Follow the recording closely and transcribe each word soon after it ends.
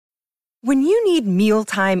When you need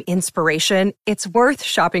mealtime inspiration, it's worth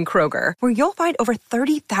shopping Kroger, where you'll find over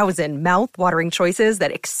 30,000 mouth-watering choices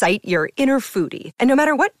that excite your inner foodie. And no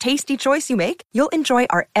matter what tasty choice you make, you'll enjoy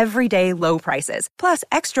our everyday low prices, plus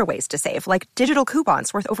extra ways to save, like digital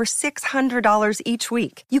coupons worth over $600 each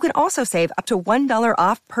week. You can also save up to $1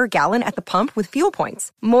 off per gallon at the pump with fuel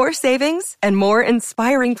points. More savings and more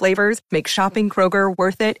inspiring flavors make shopping Kroger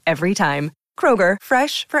worth it every time. Kroger,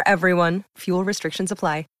 fresh for everyone. Fuel restrictions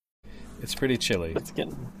apply. It's pretty chilly. It's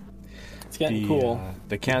getting cool.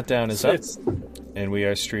 The countdown is up, and we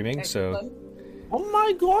are streaming. So, oh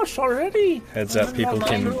my gosh, already! Heads up, people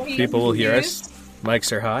will hear us.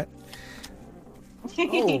 Mics are hot.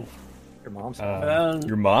 Oh, your mom's hot.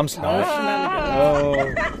 Your mom's hot.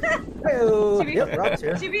 Oh.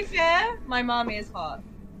 To be fair, my mom is hot.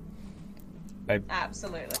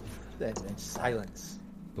 Absolutely. That's in silence.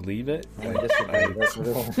 Believe it.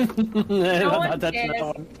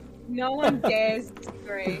 No one dares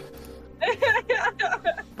disagree.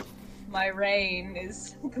 My reign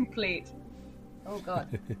is complete. Oh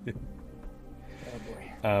god. Oh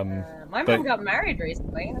boy. My mom got married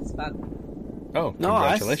recently. That's fun. Oh,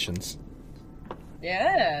 congratulations.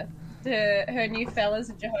 Yeah. Her new fella's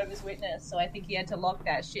a Jehovah's Witness, so I think he had to lock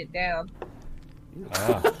that shit down.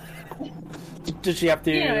 Did she have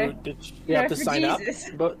to? Did she have to sign up,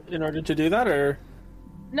 but in order to do that, or?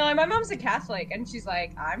 No, my mom's a Catholic, and she's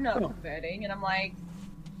like, I'm not converting, and I'm like,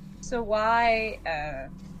 so why?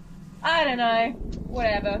 I don't know.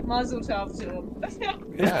 Whatever. Mazel tov to him.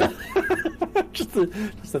 Yeah. just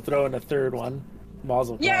to throw in a third one.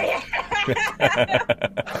 Mazel tov. Yeah.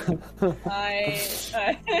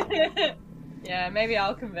 Yeah, maybe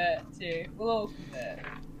I'll convert too. We'll all convert,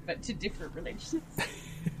 but to different religions.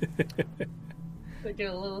 We'll do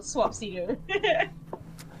a little swapsy do.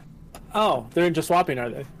 Oh, they're into swapping, are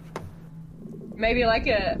they? Maybe like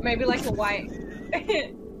a white.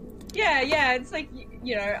 yeah. It's like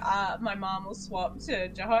my mom will swap to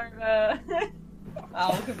Jehovah.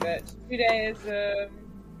 I'll convert to Judaism.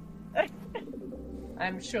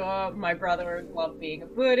 I'm sure my brother would love being a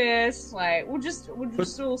Buddhist. Like we'll just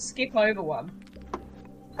all skip over one.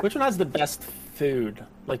 Which one has the best food?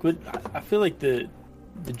 Like, I feel like the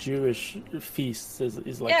Jewish feasts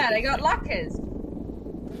is like. Yeah, they got latkes.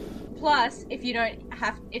 Plus, you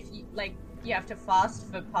have to fast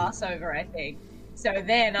for Passover, I think. So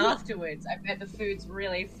then afterwards, I bet the food's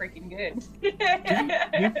really freaking good.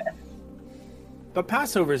 But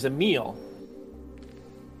Passover is a meal.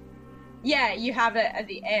 Yeah, you have it at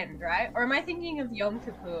the end, right? Or am I thinking of Yom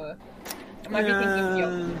Kippur? I might be thinking of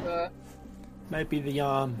Yom Kippur. Might be the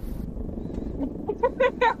Yom.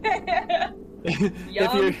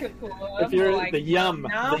 Yom Kippur. If you're like, the Yum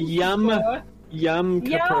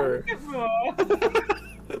Kippur.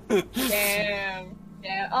 Damn.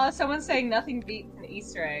 Yeah. Oh, someone's saying nothing beats an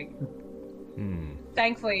Easter egg.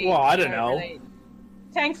 Thankfully. Well, I don't know.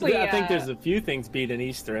 Thankfully, I think there's a few things beat an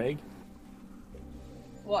Easter egg.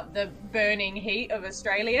 What, the burning heat of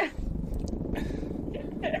Australia?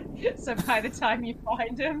 So by the time you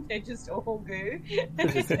find them, they're just all goo. They're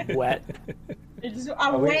just wet. They're just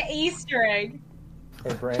a wet Easter egg.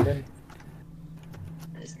 Hey, Brandon.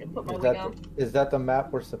 I'm just gonna put my wig on. Is that the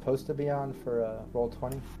map we're supposed to be on for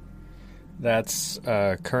Roll20? That's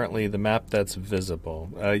currently the map that's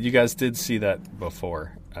visible. You guys did see that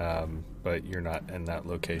before, but you're not in that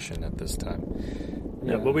location at this time.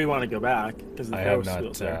 Yeah, but we want to go back because the ghost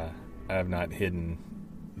feels there. I have not hidden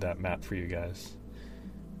that map for you guys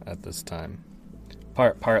at this time.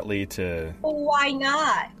 Partly to. Why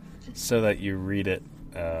not? So that you read it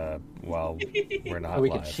while we're not we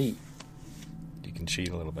live. can cheat. You can cheat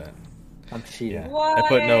a little bit. I'm cheating. Yeah. What? I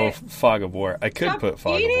put no fog of war. I could put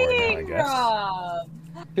fog of war now, I guess. Rob.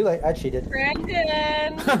 Too late. I cheated.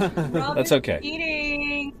 Brandon. Rob That's is okay.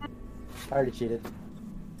 cheating. I already cheated.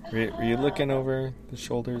 Were you looking over the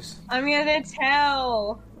shoulders? I'm gonna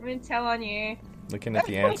tell on you. Looking at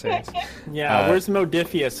the answers? Yeah, where's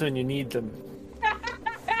Modiphius when you need them?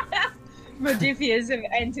 Modiphius have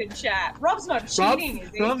entered chat. Rob's not cheating,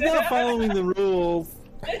 is he? Rob's not following the rules.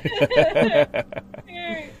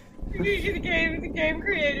 The game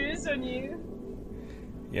creators on you.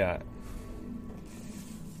 Yeah.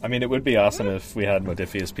 I mean, it would be awesome if we had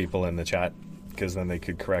Modiphius people in the chat, because then they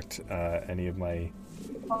could correct any of my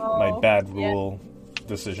bad rule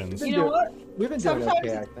decisions. You know what? We've been doing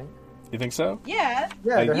okay, I think. You think so? Yeah.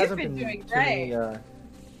 Yeah, there You've hasn't been been doing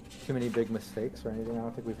too many big mistakes or anything. I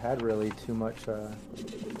don't think we've had really too much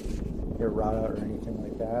errata or anything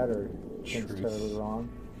like that, or things totally wrong.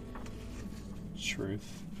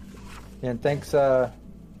 Truth. And thanks,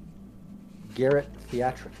 Garrett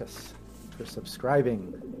Theatricus, for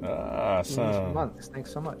subscribing. Awesome. Months.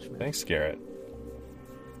 Thanks so much, man. Thanks, Garrett.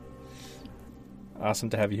 Awesome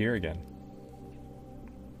to have you here again.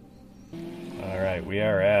 All right, we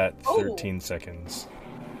are at 13 seconds.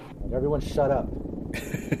 Everyone shut up.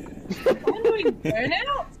 I'm doing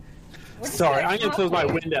burnout? Sorry, I'm gonna close my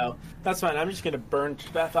window. That's fine. I'm just gonna burn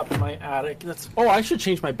Beth up in my attic. I should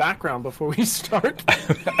change my background before we start.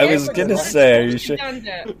 I was gonna say, are you sure?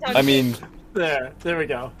 I mean, there we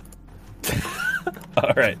go.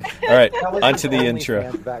 all right. That was Onto his the intro.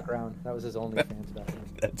 OnlyFans background. That was his OnlyFans background.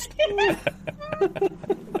 That's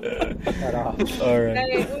Shut off. all right.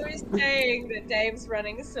 Dave, we were saying that Dave's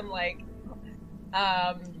running some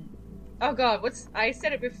oh god, I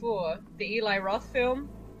said it before, the Eli Roth film.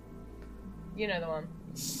 You know the one.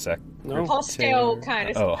 No. Hostel kind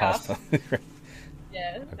of stuff. Hostile.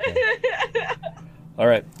 Yeah. Okay. All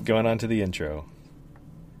right, going on to the intro.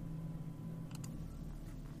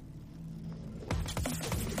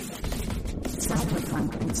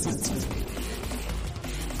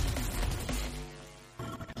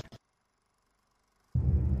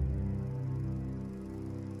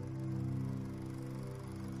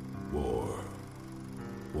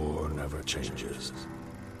 War never changes.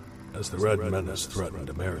 As the Red Menace threatened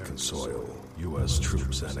American soil, U.S.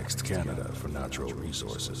 troops annexed Canada for natural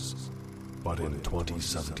resources. But in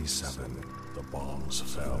 2077, the bombs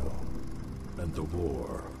fell, and the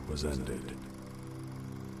war was ended.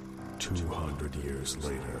 200 years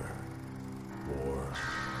later, war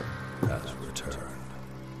has returned.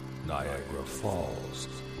 Niagara Falls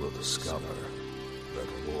will discover that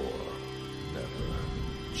war never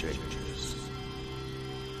changes.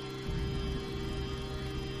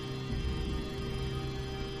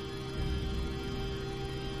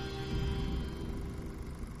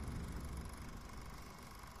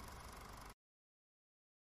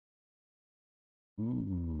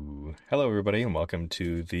 Ooh. Hello, everybody, and welcome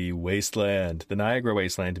to the Wasteland, the Niagara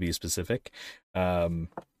Wasteland, to be specific.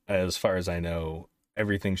 As far as I know,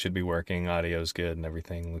 everything should be working. Audio's good, and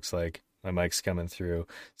everything looks like my mic's coming through.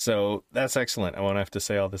 So that's excellent. I won't have to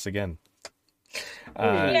say all this again.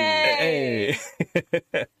 Hey!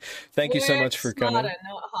 Thank you so much for coming. Smarter,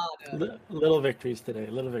 not harder. Little victories today.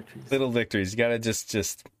 Little victories. Little victories. You gotta just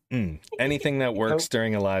anything that works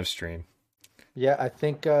during a live stream. Yeah, I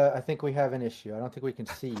think we have an issue. I don't think we can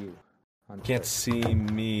see you. On Can't Twitch. see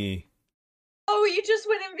me. Oh, you just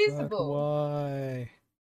went invisible. Why?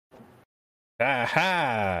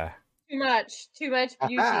 Aha! Too much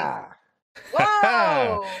beauty. Ah,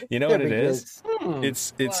 Whoa! You know there what it we is? go.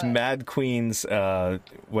 It's What? Mad Queen's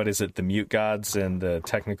what is it? The mute gods and the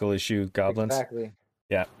technical issue goblins. Exactly.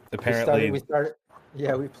 Yeah, apparently We started.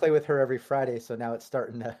 Yeah, we play with her every Friday, so now it's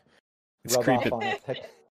starting to it's rub creeping. off on us.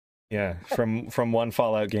 Yeah, from one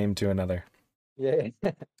Fallout game to another. Yeah.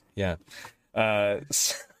 Yeah.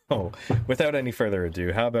 So, without any further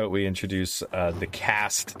ado, how about we introduce the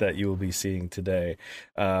cast that you will be seeing today?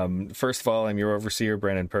 First of all, I'm your overseer,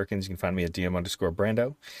 Brandon Perkins. You can find me at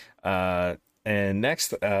DM_Brando. And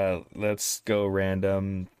next, let's go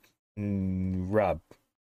random. Rob.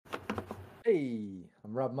 Hey,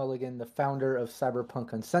 I'm Rob Mulligan, the founder of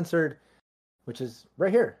Cyberpunk Uncensored, which is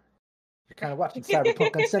right here. You're kind of watching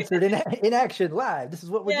Cyberpunk Uncensored in action live. This is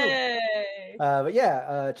what we're doing. Yay! But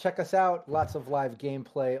yeah, check us out. Lots of live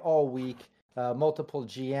gameplay all week. Multiple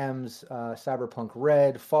GMs, Cyberpunk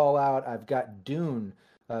Red, Fallout. I've got Dune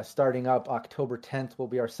starting up October 10th will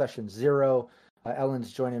be our session 0.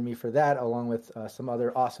 Ellen's joining me for that, along with some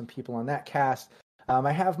other awesome people on that cast.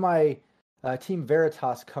 I have my Team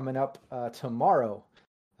Veritas coming up tomorrow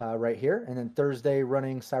right here. And then Thursday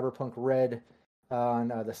running Cyberpunk Red on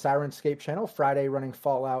the Sirenscape channel. Friday running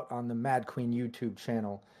Fallout on the Mad Queen YouTube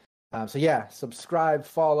channel. So yeah, subscribe,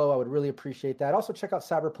 follow. I would really appreciate that. Also check out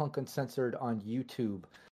Cyberpunk Uncensored on YouTube.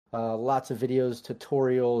 Lots of videos,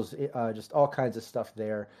 tutorials, just all kinds of stuff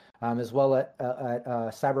there. As well at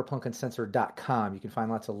cyberpunkuncensored.com. You can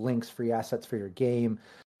find lots of links, free assets for your game,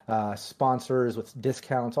 sponsors with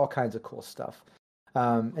discounts, all kinds of cool stuff.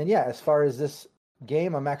 And yeah, as far as this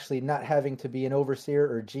game, I'm actually not having to be an overseer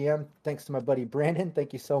or GM. Thanks to my buddy Brandon.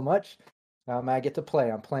 Thank you so much. I get to play.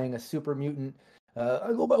 I'm playing a super mutant.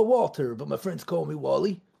 I go by Walter, but my friends call me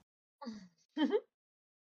Wally.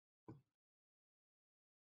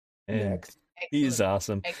 And Next. he's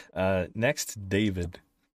awesome. Next, David.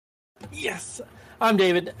 Yes, I'm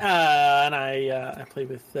David, and I play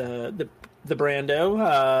with the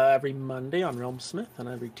Brando every Monday on Realmsmith, and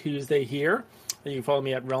every Tuesday here. And you can follow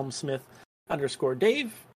me at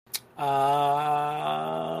Realmsmith_Dave.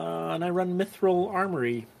 And I run Mithril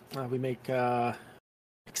Armory. We make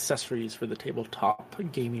accessories for the tabletop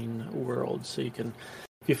gaming world. So you can,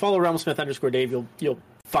 if you follow Realmsmith_Dave, you'll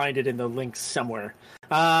find it in the links somewhere.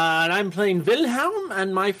 And I'm playing Wilhelm,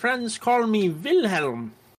 and my friends call me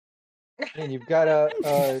Wilhelm. And you've got that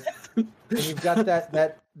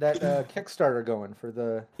Kickstarter going for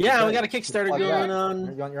the. Yeah, we got a Kickstarter going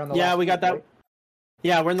on. You're on the yeah, last we got week, that. right?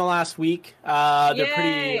 Yeah, we're in the last week. They're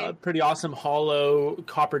Yay! pretty awesome hollow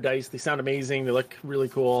copper dice. They sound amazing. They look really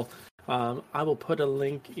cool. I will put a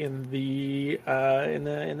link in the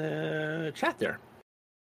chat there.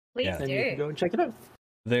 Please Yeah. And do. you can go and check it out.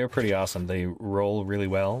 They're pretty awesome. They roll really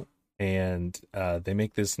well, and they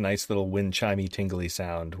make this nice little wind chimey tingly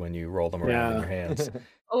sound when you roll them around in your hands.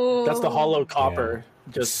 Oh, That's the hollow copper.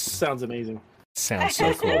 Just sounds amazing. Sounds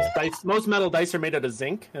so cool. Most metal dice are made out of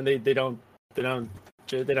zinc, and they don't sound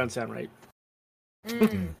right.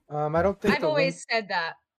 I don't think I've always said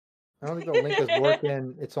that. I don't think the link is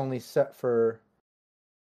working. It's only set for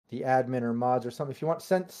the admin or mods or something. If you want,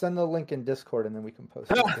 send the link in Discord and then we can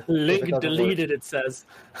post it. If it Link doesn't deleted. It says.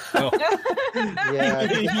 work. Yeah.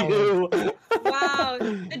 it's only- You. Wow,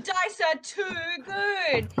 the dice are too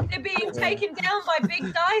good. They're being taken down by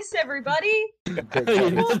big dice, everybody. Big Poor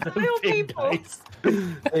dice. little Big people. dice.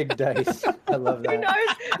 Big dice. I love Who that.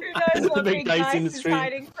 knows what Big big dice dice is industry.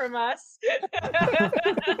 hiding from us?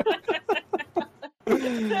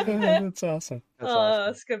 That's awesome. That's Oh,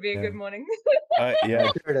 awesome. it's gonna be a Yeah. good morning. Yeah.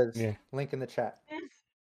 Here it is. Yeah. Link in the chat.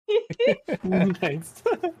 Nice.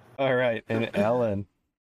 All right, and Ellen.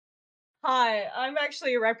 Hi, I'm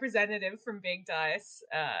actually a representative from Big Dice.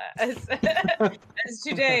 As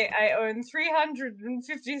today I own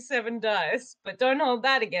 357 dice, but don't hold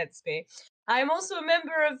that against me. I'm also a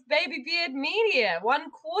member of Baby Beard Media,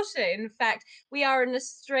 1/4. In fact, we are an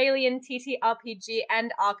Australian TTRPG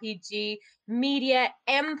and RPG media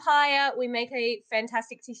empire. We make a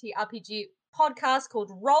fantastic TTRPG podcast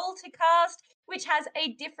called Roll to Cast, which has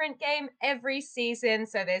a different game every season.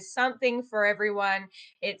 So there's something for everyone.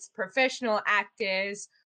 It's professional actors,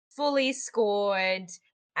 fully scored,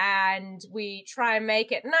 and we try and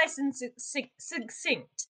make it nice and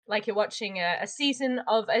succinct, like you're watching a season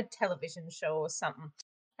of a television show or something.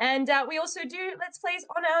 And we also do Let's Plays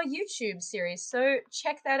on our YouTube series. So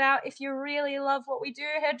check that out. If you really love what we do,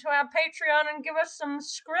 head to our Patreon and give us some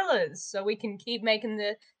skrillers so we can keep making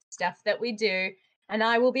the stuff that we do. And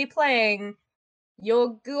I will be playing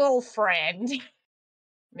your girlfriend,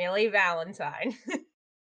 Millie Valentine.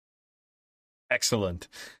 Excellent.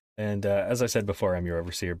 And as I said before, I'm your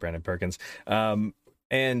overseer, Brandon Perkins.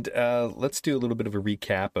 And let's do a little bit of a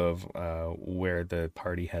recap of where the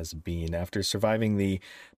party has been. After surviving the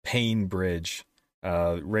Pain Bridge,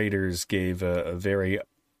 Raiders gave a very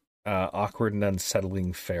awkward and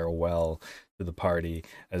unsettling farewell to the party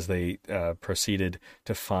as they proceeded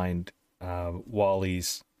to find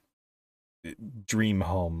Wally's dream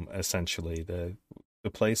home, essentially, the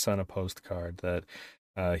place on a postcard that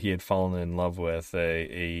he had fallen in love with,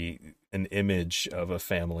 an image of a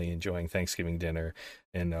family enjoying Thanksgiving dinner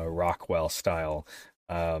in a Rockwell style.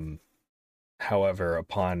 However,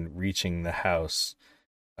 upon reaching the house,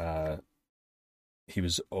 he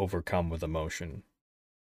was overcome with emotion,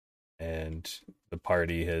 and the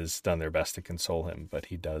party has done their best to console him, but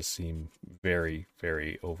he does seem very,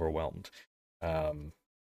 very overwhelmed.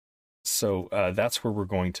 So that's where we're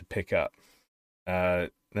going to pick up. Now,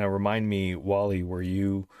 remind me, Wally, were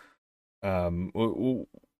you...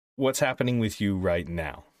 what's happening with you right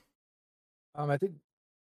now? I think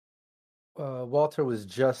Walter was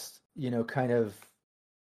just, kind of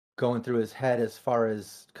going through his head as far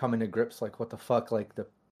as coming to grips, like, what the fuck, like, the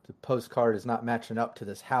postcard is not matching up to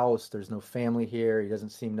this house. There's no family here. He doesn't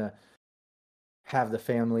seem to have the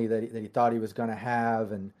family that he thought he was going to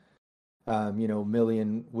have. And, Millie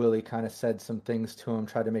and Willie kind of said some things to him,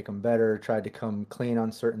 tried to make him better, tried to come clean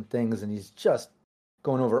on certain things. And he's just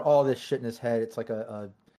going over all this shit in his head. It's like a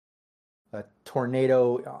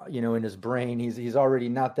tornado, in his brain. He's already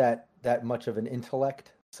not that much of an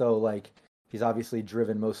intellect. So, like, he's obviously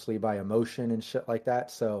driven mostly by emotion and shit like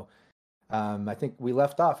that. So, I think we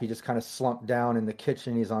left off. He just kind of slumped down in the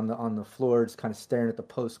kitchen. He's on the floor, just kind of staring at the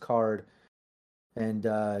postcard. And,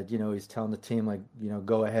 he's telling the team, like,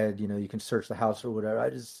 go ahead, you can search the house or whatever. I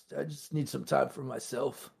just need some time for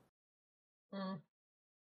myself. Mm.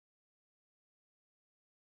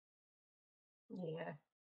 Yeah.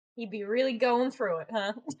 He'd be really going through it,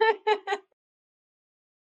 huh?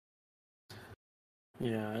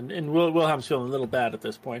 Yeah, and Wilhelm's feeling a little bad at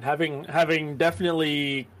this point, having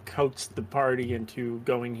definitely coaxed the party into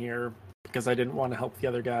going here because I didn't want to help the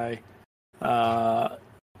other guy.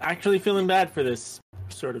 Actually feeling bad for this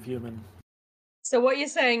sort of human. So what you're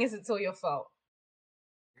saying is it's all your fault.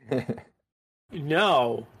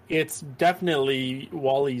 No, it's definitely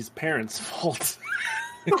Wally's parents' fault.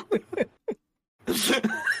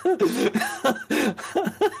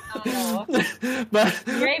 Oh. But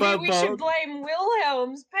Maybe we should blame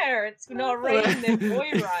Wilhelm's parents for not raising their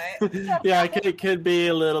boy right. Yeah, it could be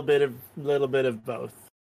a little bit of both.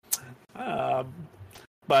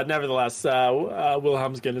 But nevertheless,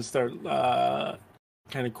 Wilhelm's going to start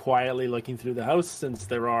kind of quietly looking through the house since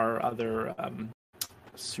there are other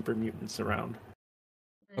super mutants around.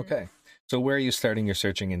 Okay. So where are you starting your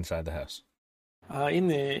searching inside the house? In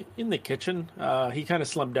the kitchen. He kind of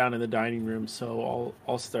slumped down in the dining room, so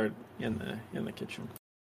I'll start in the kitchen.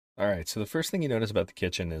 All right. So the first thing you notice about the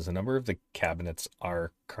kitchen is a number of the cabinets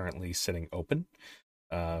are currently sitting open.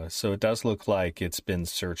 So it does look like it's been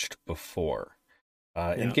searched before.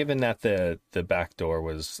 And given that the back door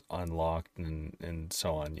was unlocked and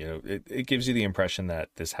so on, it gives you the impression that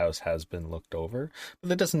this house has been looked over, but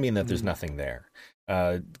that doesn't mean that there's nothing there.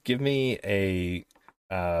 Give me a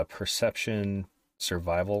perception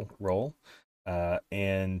survival roll,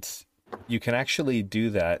 and you can actually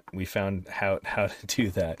do that. We found how to do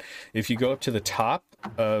that. If you go up to the top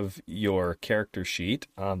of your character sheet,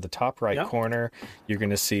 on the top right corner, you're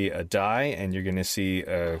going to see a die, and you're going to see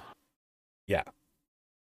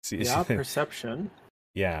perception.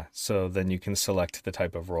 Yeah, so then you can select the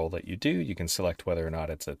type of roll that you do. You can select whether or not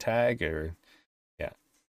it's a tag or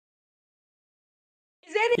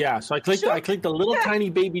So I clicked the little tiny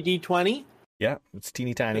baby D20. Yeah, it's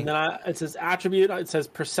teeny tiny. And then it says attribute. It says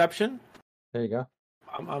perception. There you go.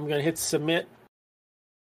 I'm going to hit submit.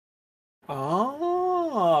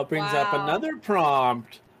 Oh, it brings up another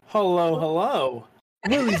prompt. Hello.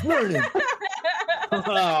 Willie's learning.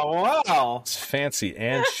 Oh, wow. It's fancy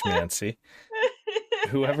and schmancy.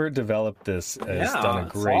 Whoever developed this has done a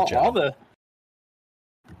great job.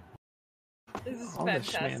 This is all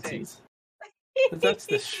fantastic. The schmancies. That's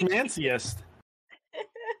the schmanciest.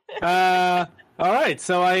 All right,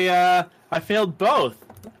 so I failed both.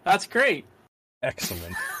 That's great.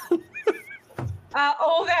 Excellent.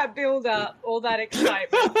 All that build up, all that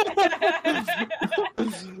excitement.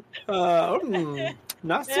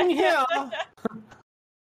 Nothing here.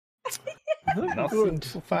 Nothing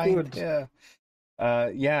to find. Yeah.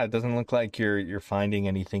 It doesn't look like you're finding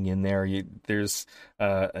anything in there. There's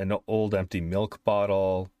an old empty milk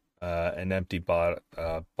bottle, an empty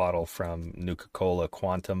bottle from Nuka-Cola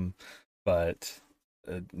Quantum, but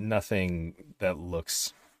nothing that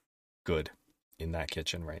looks good in that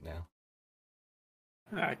kitchen right now.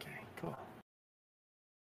 Okay, cool.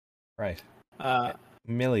 Right.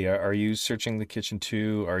 Milia, are you searching the kitchen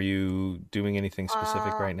too? Are you doing anything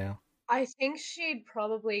specific right now? I think she'd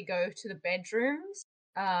probably go to the bedrooms.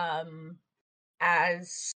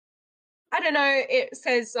 As I don't know, it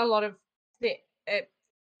says a lot of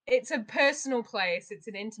it's a personal place, it's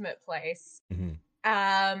an intimate place. Mm-hmm.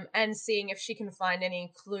 And seeing if she can find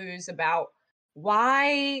any clues about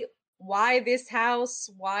why this house,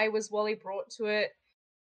 why was Wally brought to it?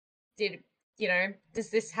 Does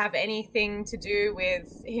this have anything to do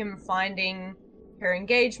with him finding her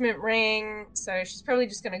engagement ring? So she's probably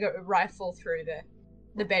just going to go rifle through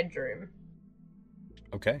the bedroom.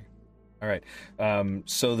 Okay. All right.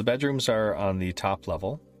 So the bedrooms are on the top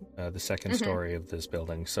level, the second story of this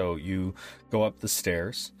building. So you go up the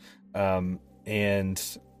stairs, and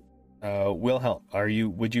Wilhelm,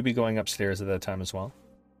 would you be going upstairs at that time as well?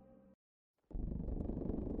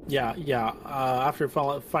 Yeah. After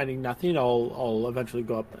finding nothing, I'll eventually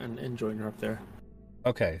go up and join her up there.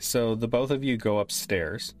 Okay, so the both of you go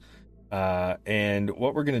upstairs, and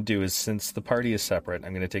what we're going to do is, since the party is separate,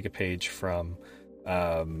 I'm going to take a page from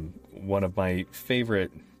one of my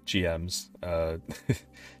favorite GMs,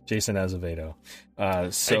 Jason Azevedo. Are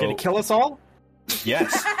you going to kill us all?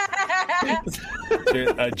 Yes.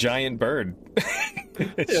 A giant bird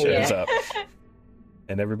shows up,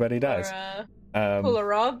 and everybody dies. Pull a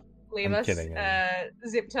Rob, leave I'm us kidding,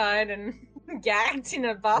 zip-tied and gagged in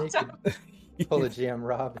a bathtub. Pull a GM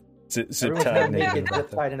Rob. Zip-tied naked,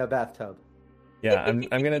 zip-tied in a bathtub. Yeah, I'm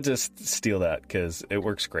going to just steal that because it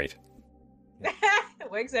works great. It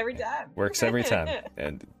works every time. Works every time,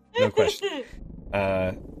 and no question.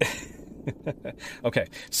 Okay,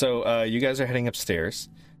 so you guys are heading upstairs,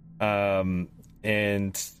 and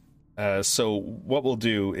so what we'll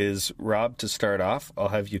do is, Rob, to start off, I'll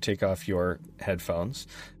have you take off your headphones,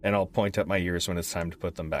 and I'll point at my ears when it's time to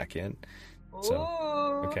put them back in. So,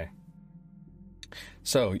 okay.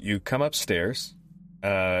 So you come upstairs,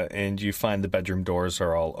 and you find the bedroom doors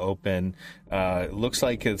are all open. It looks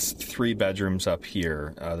like it's 3 bedrooms up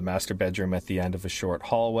here. The master bedroom at the end of a short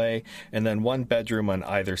hallway, and then 1 bedroom on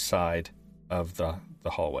either side of the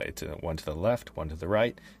hallway. One to the left, one to the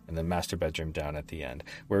right, and then master bedroom down at the end.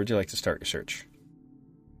 Where would you like to start your search?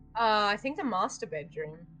 I think the master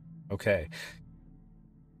bedroom. Okay.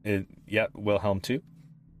 Wilhelm too?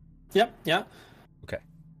 Yep, yeah. Okay.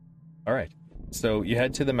 All right. So you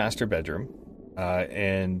head to the master bedroom,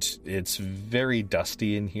 and it's very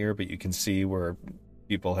dusty in here, but you can see where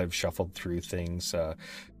people have shuffled through things.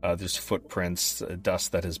 There's footprints,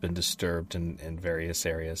 dust that has been disturbed in various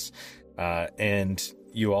areas. And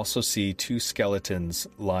you also see two skeletons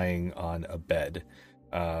lying on a bed.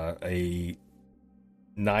 A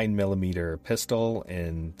 9mm pistol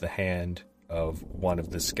in the hand of one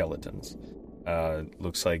of the skeletons.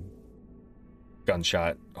 Looks like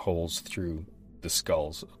gunshot holes through the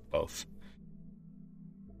skulls of both.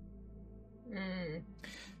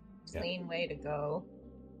 Clean way to go.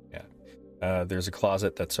 Yeah. There's a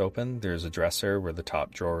closet that's open. There's a dresser where the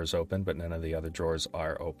top drawer is open, but none of the other drawers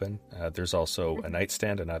are open. There's also a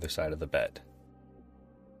nightstand on either side of the bed.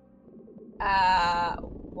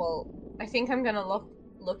 Well, I think I'm gonna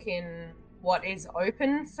look in what is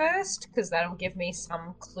open first, because that'll give me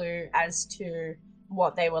some clue as to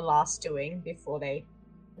what they were last doing before they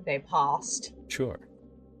passed. Sure.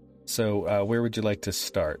 So, where would you like to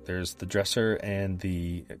start? There's the dresser and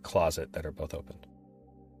the closet that are both open.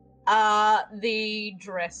 The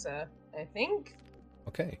dresser, I think.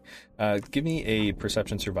 Okay. Give me a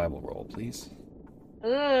perception survival roll, please.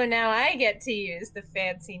 Ooh, now I get to use the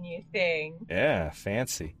fancy new thing. Yeah,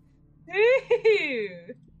 fancy. Ooh.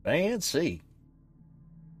 Fancy.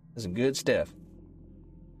 That's some good stuff.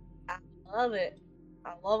 I love it.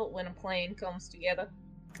 I love it when a plan comes together.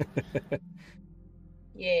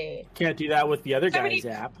 Yeah. Can't do that with the other guy's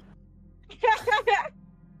app.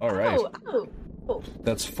 All right. Oh.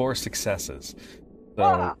 That's 4 successes.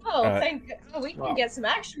 So, we can get some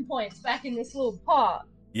action points back in this little pot.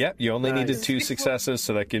 Yep, you only needed 2 successes,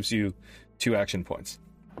 so that gives you 2 action points.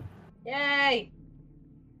 Yay!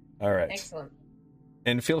 All right. Excellent.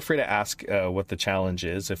 And feel free to ask what the challenge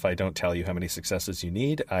is. If I don't tell you how many successes you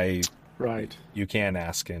need, you can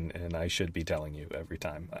ask, and I should be telling you every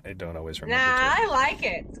time. I don't always remember. Nah, I like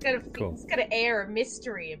it. It's got an air of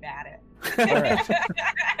mystery about it. All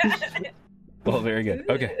right. Well, very good.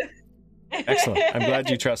 Okay. Excellent. I'm glad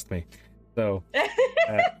you trust me. So.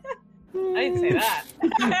 I didn't say that.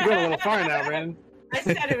 You're going a little far now, man. I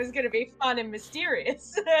said it was going to be fun and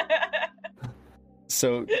mysterious.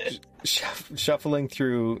 So, shuffling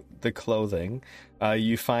through the clothing,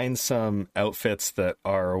 you find some outfits that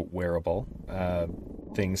are wearable.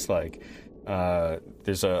 Things like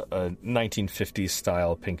there's a 1950s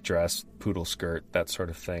style pink dress, poodle skirt, that sort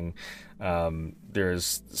of thing.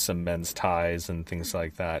 There's some men's ties and things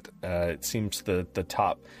like that. It seems the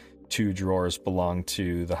top 2 drawers belong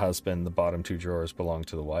to the husband, the bottom 2 drawers belong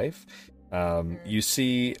to the wife. You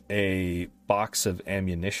see a box of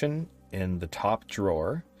ammunition in the top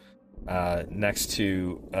drawer next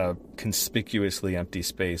to a conspicuously empty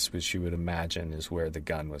space, which you would imagine is where the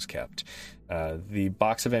gun was kept. The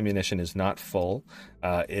box of ammunition is not full.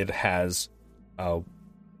 It has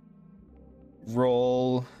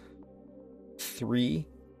roll 3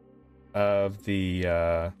 of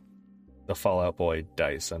the Fallout Boy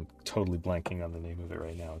dice. I'm totally blanking on the name of it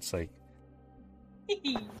right now. It's like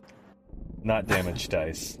not damage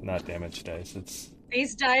dice. It's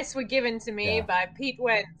These dice were given to me by Pete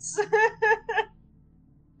Wentz.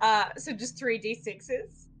 So just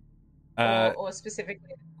 3d6s, or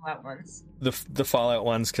specifically the Fallout ones. The Fallout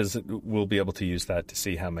ones, because we'll be able to use that to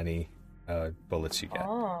see how many bullets you get.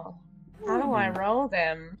 Oh, how do I roll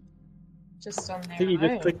them? Just on their I think you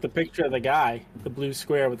just click the picture of the guy, the blue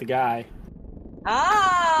square with the guy.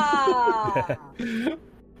 Ah!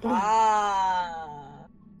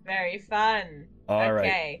 Very fun. All right.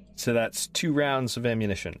 Okay. So that's 2 rounds of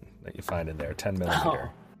ammunition that you find in there, 10mm. Oh.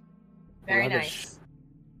 Very Rubbish.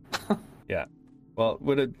 nice. Yeah. Well,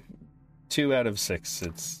 would a 2 out of 6?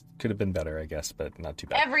 It's could have been better, I guess, but not too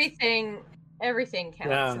bad. Everything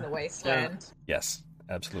counts in the wasteland. Yes,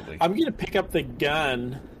 absolutely. I'm gonna pick up the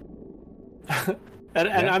gun,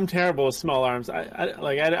 and I'm terrible with small arms. I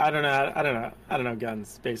don't know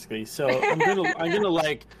guns basically. So I'm gonna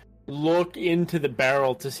like look into the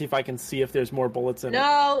barrel to see if I can see if there's more bullets in it.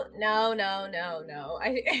 No.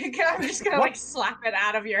 I'm just gonna like slap it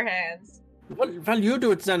out of your hands. Well, you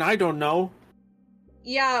do it then. I don't know.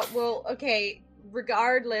 Yeah, well, okay.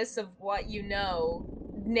 Regardless of what you know,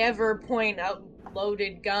 never point a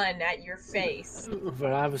loaded gun at your face.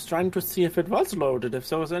 But I was trying to see if it was loaded, if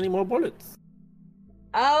there was any more bullets.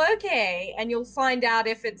 Oh, okay. And you'll find out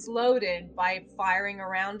if it's loaded by firing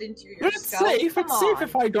around into your skull. It's safe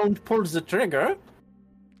if I don't pull the trigger.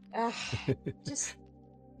 Just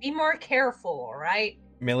be more careful, all right?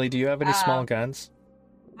 Millie, do you have any small guns?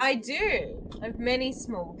 I do. I have many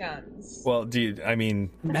small guns. Well,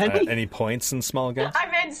 Many? any points in small guns?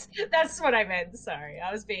 That's what I meant. Sorry,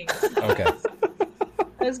 I was being. Okay.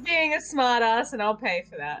 I was being a smart ass, and I'll pay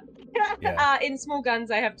for that. Yeah. In small guns,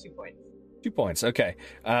 I have 2 points. 2 points. Okay.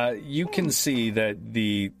 You can see that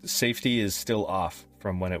the safety is still off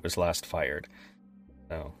from when it was last fired.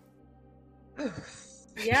 So.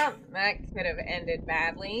 Yeah, that could have ended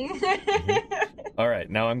badly. All right.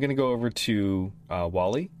 Now I'm going to go over to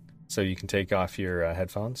Wally, so you can take off your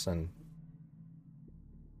headphones, and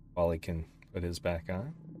Wally can put his back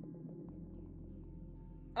on.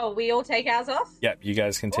 Oh, we all take ours off? Yep, you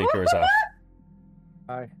guys can take yours off.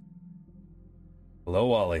 Hi. Hello,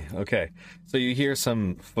 Wally. Okay. So you hear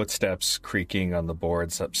some footsteps creaking on the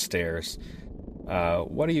boards upstairs.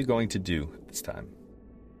 What are you going to do this time?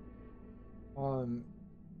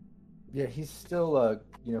 Yeah, he's still,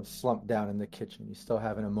 slumped down in the kitchen. He's still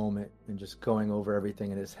having a moment and just going over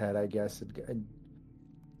everything in his head, I guess. And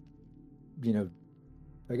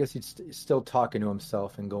I guess he's still talking to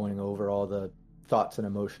himself and going over all the thoughts and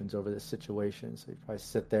emotions over this situation. So he'd probably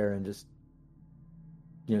sit there and just,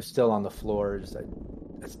 still on the floor. Just,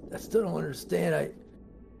 I still don't understand.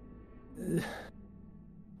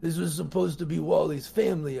 This was supposed to be Wally's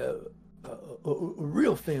family, a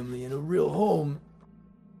real family in a real home.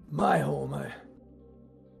 My home.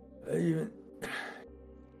 This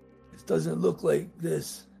doesn't look like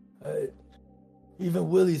this. Even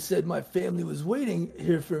Willie said my family was waiting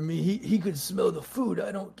here for me. He could smell the food.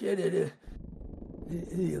 I don't get it.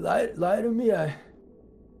 He lied to me.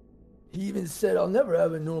 He even said I'll never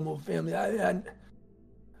have a normal family. I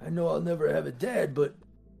know I'll never have a dad, but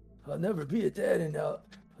I'll never be a dad, and I'll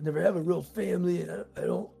never have a real family, and I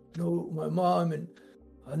don't know my mom, and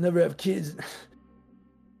I'll never have kids.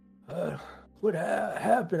 What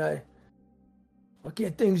happened? Why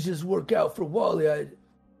can't things just work out for Wally? I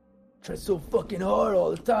try so fucking hard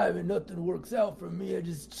all the time, and nothing works out for me.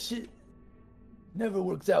 Shit never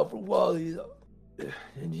works out for Wally.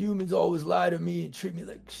 And humans always lie to me and treat me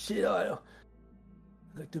like shit.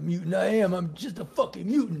 Like the mutant I am. I'm just a fucking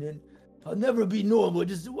mutant, and I'll never be normal.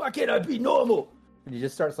 Why can't I be normal? And he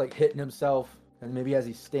just starts like hitting himself, and maybe as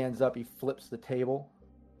he stands up, he flips the table.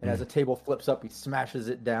 And as the table flips up, he smashes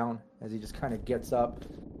it down as he just kind of gets up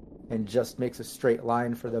and just makes a straight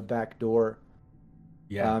line for the back door.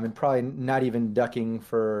 Yeah. And probably not even ducking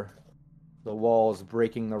for the walls,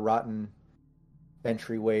 breaking the rotten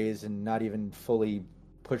entryways, and not even fully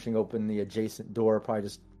pushing open the adjacent door, probably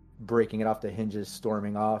just breaking it off the hinges,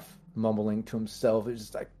 storming off, mumbling to himself. It's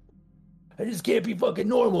just like, I just can't be fucking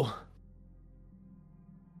normal.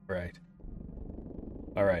 Right.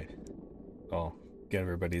 All right. I'll get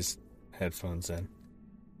everybody's headphones in.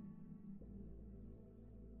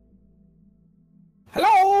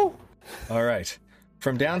 Hello? All right.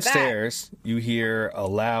 From downstairs, you hear a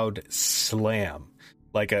loud slam,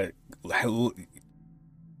 like a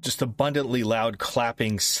just abundantly loud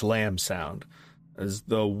clapping slam sound, as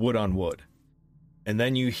though wood on wood. And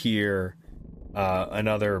then you hear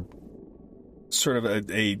another sort of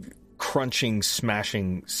a crunching,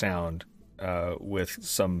 smashing sound with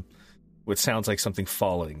sounds like something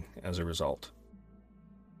falling as a result.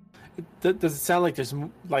 Does it sound like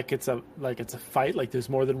it's a fight? Like there's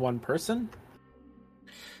more than one person,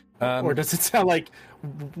 or does it sound like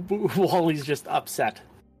Wally's just upset?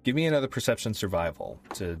 Give me another perception survival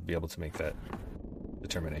to be able to make that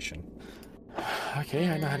determination. Okay,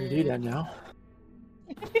 I know how to do that now.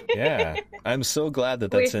 Yeah, I'm so glad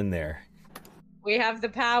that's in there. We have the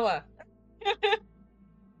power.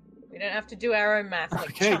 We don't have to do our own math. Like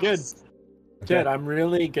Okay, good. chumps. Good. I'm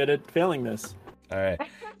really good at failing this. All right.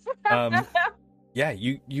 Yeah,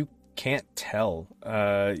 you can't tell.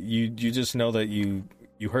 You just know that you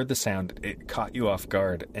heard the sound. It caught you off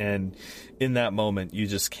guard, and in that moment, you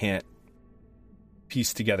just can't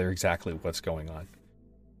piece together exactly what's going on.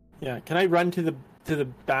 Yeah. Can I run to the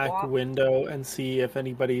back window and see if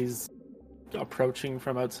anybody's approaching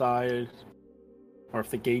from outside, or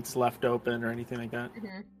if the gate's left open or anything like that?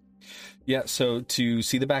 Mhm. Yeah. So to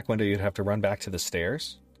see the back window, you'd have to run back to the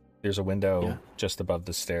stairs. There's a window just above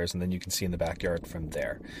the stairs, and then you can see in the backyard from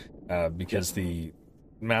there, because the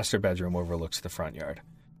master bedroom overlooks the front yard.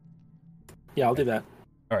 Yeah, I'll do that.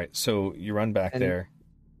 All right, so you run back there,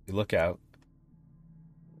 you look out.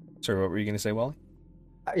 Sorry, what were you going to say, Wally?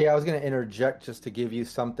 Yeah, I was going to interject just to give you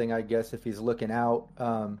something, I guess, if he's looking out.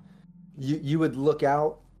 You would look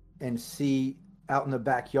out and see out in the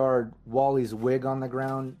backyard Wally's wig on the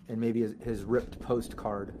ground and maybe his ripped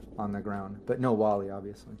postcard on the ground. But no Wally,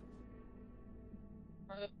 obviously.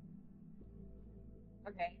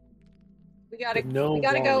 Okay. We gotta No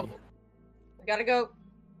go. Wally. We gotta go.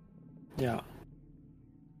 Yeah.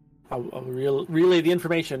 I'll relay the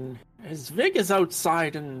information. His Vig is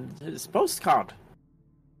outside in his postcard.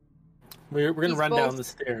 We're gonna run down the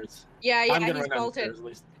stairs. Yeah, I'm gonna he's run down the bolted. stairs at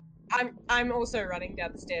least. I'm also running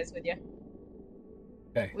down the stairs with you.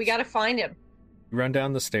 Okay. We gotta find him. You run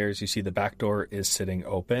down the stairs, you see the back door is sitting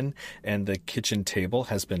open, and the kitchen table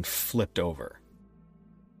has been flipped over.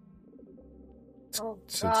 Oh,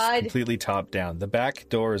 So God. it's completely top down. The back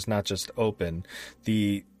door is not just open.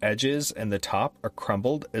 The edges and the top are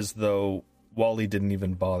crumbled as though Wally didn't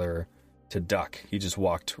even bother to duck. He just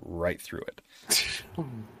walked right through it.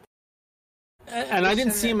 And I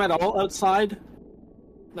didn't see him at all outside.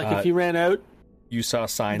 Like if he ran out. You saw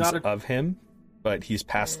signs Not a- of him, but he's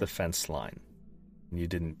past the fence line. You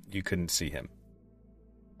couldn't see him.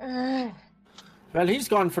 Well, he's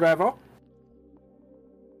gone forever.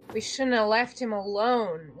 We shouldn't have left him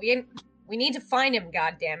alone. We need to find him.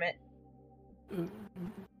 God damn it!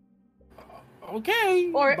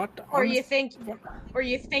 Okay. Or you think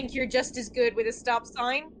you're just as good with a stop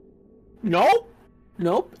sign? Nope.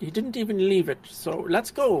 He didn't even leave it. So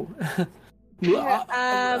let's go.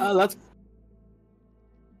 Let's.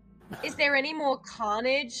 Is there any more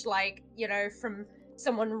carnage, like, from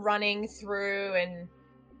someone running through and,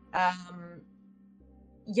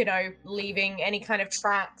 leaving any kind of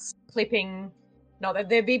tracks, clipping, not that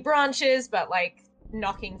there'd be branches, but, like,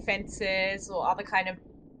 knocking fences or other kind of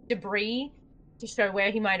debris to show where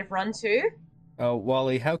he might have run to? Oh,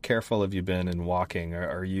 Wally, how careful have you been in walking?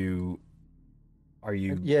 Are you?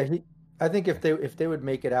 Yeah, I think if they would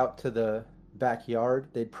make it out to the backyard,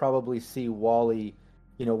 they'd probably see Wally,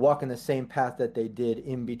 walking the same path that they did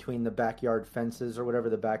in between the backyard fences or whatever,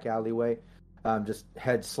 the back alleyway, just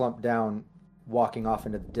head slumped down, walking off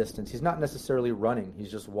into the distance. He's not necessarily running;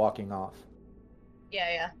 he's just walking off.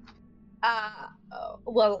 Yeah.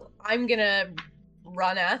 Well, I'm gonna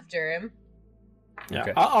run after him. Yeah,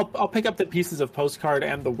 Okay. I'll pick up the pieces of postcard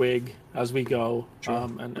and the wig as we go, Sure.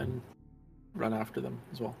 and run after them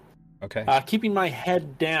as well. Okay. Keeping my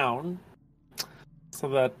head down so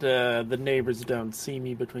that the neighbors don't see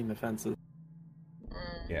me between the fences.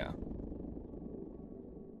 Yeah.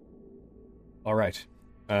 All right.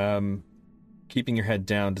 Keeping your head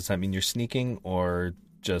down, does that mean you're sneaking or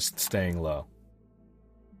just staying low?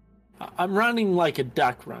 I'm running like a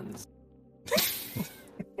duck runs.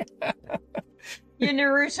 You're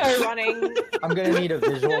Naruto running. I'm gonna need a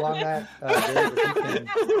visual on that.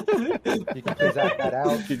 Dave, if you can please act that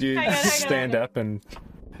out. Could you Hang on. stand up and?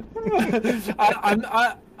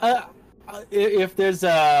 If there's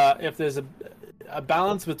a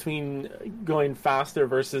balance between going faster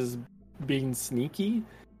versus being sneaky,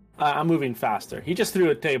 I'm moving faster. He just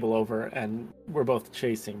threw a table over, and we're both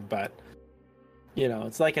chasing. But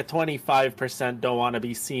it's like a 25% don't want to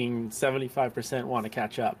be seen, 75% want to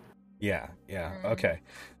catch up. Yeah. Okay.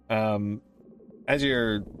 As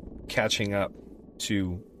you're catching up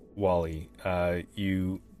to Wally,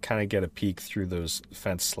 you kind of get a peek through those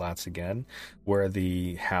fence slats again, where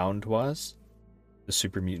the hound was, the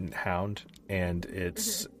super mutant hound, and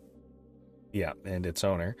its and its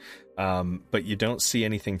owner. But you don't see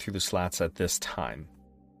anything through the slats at this time.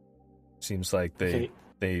 Seems like they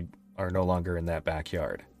are no longer in that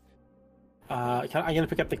backyard. I'm gonna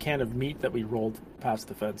pick up the can of meat that we rolled past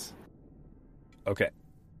the fence. Okay.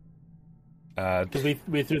 Because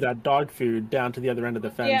we threw that dog food down to the other end of the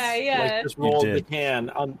fence. Yeah. Like, just rolled the did. can.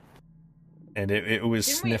 And it was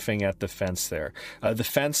Didn't we- sniffing at the fence there. The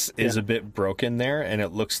fence is a bit broken there, and it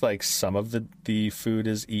looks like some of the food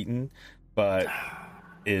is eaten, but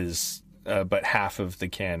half of the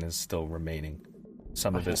can is still remaining.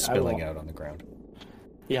 Some of it spilling out on the ground.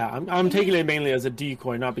 Yeah, I'm taking it mainly as a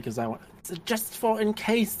decoy, not because I want. It's just for in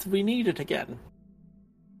case we need it again.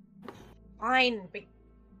 Fine, but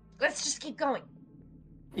let's just keep going.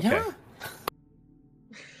 Yeah.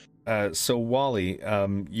 Okay. So Wally,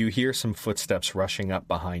 you hear some footsteps rushing up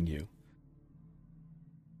behind you.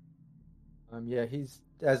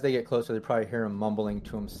 As they get closer, they probably hear him mumbling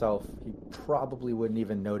to himself. He probably wouldn't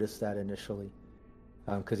even notice that initially,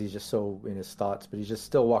 because he's just so in his thoughts. But he's just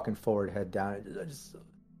still walking forward, head down. I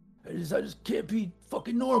just can't be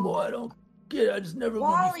fucking normal. I don't get it. I just never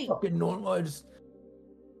want to be fucking normal. And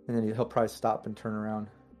then he'll probably stop and turn around.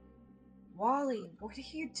 Wally, what are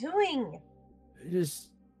you doing?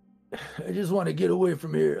 I just want to get away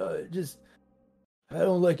from here. I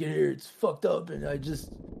don't like it here. It's fucked up, and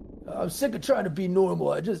I'm sick of trying to be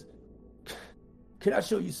normal. Can I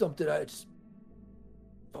show you something?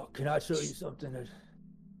 Can I show you something?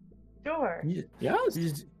 Sure. Yes.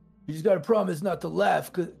 You just gotta promise not to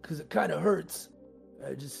laugh, cause it kind of hurts.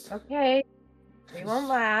 Okay. We won't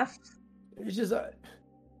laugh. It's just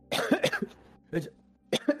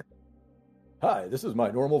Hi, this is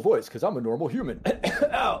my normal voice because I'm a normal human.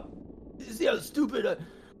 Ow! You see how stupid I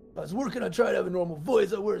was working on trying to have a normal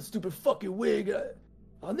voice. I wear a stupid fucking wig.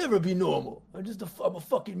 I'll never be normal. I'm a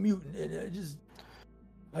fucking mutant, and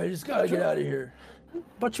I just gotta get out of here.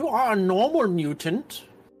 But you are a normal mutant.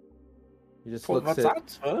 He just What's looks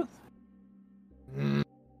at. that?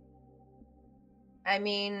 I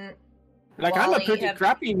mean, Like, I'm a Wally, pretty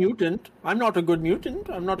crappy mutant. I'm not a good mutant.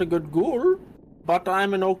 I'm not a good ghoul. But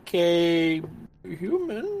I'm an okay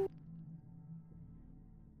human.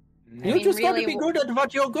 You mean, just gotta really, be good at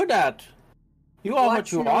what you're good at. You are what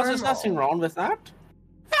what's you are. There's normal? nothing wrong with that.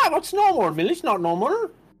 Yeah, what's normal? Millie's not normal.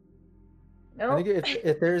 no. I think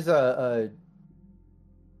if there's a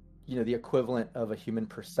the equivalent of a human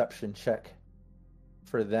perception check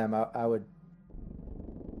for them, I would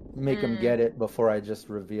make them get it before I just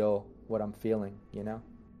reveal what I'm feeling.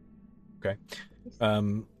 Okay.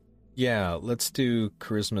 Yeah, let's do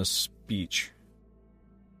charisma speech.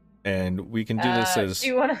 And we can do this as... Do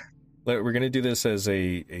you want to? We're going to do this as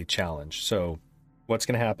a challenge. So what's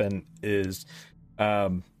going to happen is,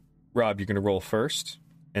 Rob, you're going to roll first,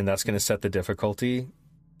 and that's going to set the difficulty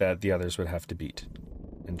that the others would have to beat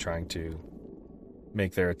in trying to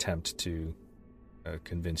make their attempt to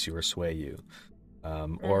convince you or sway you.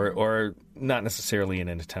 Or not necessarily in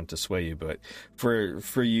an attempt to sway you, but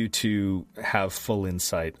for you to have full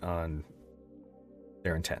insight on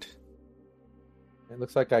their intent. It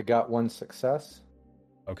looks like I got one success.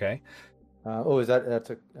 Okay.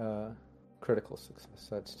 That's a critical success.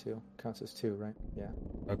 That's 2. Counts as 2, right? Yeah.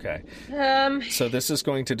 Okay. So this is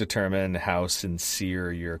going to determine how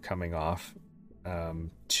sincere you're coming off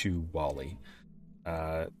to Wally.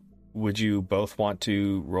 Would you both want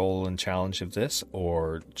to roll and challenge of this,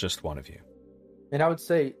 or just one of you? And I would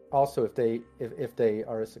say also if they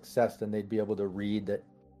are a success, then they'd be able to read that.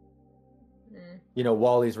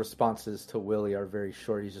 Wally's responses to Willie are very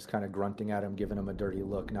short. He's just kind of grunting at him, giving him a dirty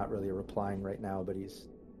look, not really replying right now, but he's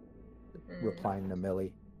replying to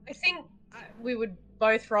Millie. I think we would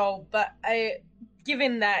both roll, but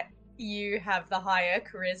given that you have the higher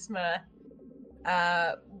charisma,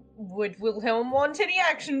 would Wilhelm want any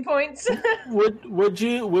action points? Would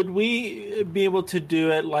we be able to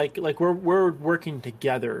do it like we're working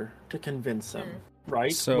together to convince them,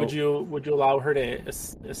 right? So would you allow her to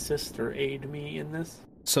assist or aid me in this?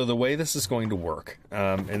 So the way this is going to work,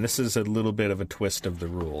 and this is a little bit of a twist of the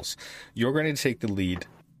rules, you're going to take the lead.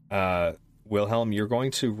 Wilhelm, you're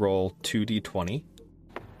going to roll 2d20.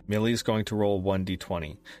 Millie's going to roll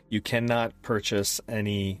 1d20. You cannot purchase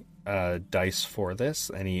any dice for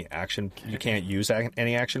this, any action. You can't use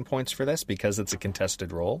any action points for this because it's a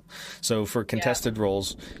contested roll. So for contested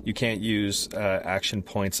rolls, you can't use action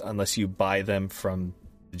points unless you buy them from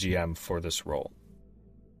the GM for this roll.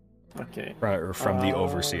 Okay. Or from the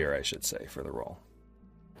overseer, I should say, for the roll.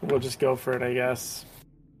 We'll just go for it, I guess.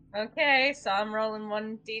 Okay, so I'm rolling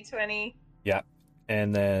 1d20. Yeah.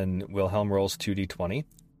 And then Wilhelm rolls 2d20.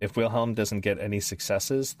 If Wilhelm doesn't get any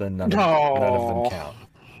successes, then none of them count.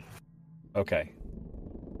 Okay.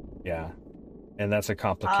 Yeah. And that's a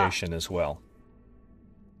complication as well.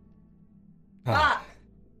 God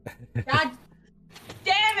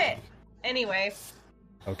damn it! Anyway.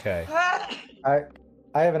 Okay. I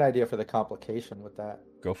have an idea for the complication with that.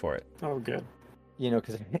 Go for it. Oh, good.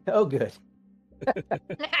 Because good.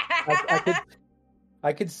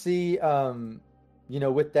 I could see,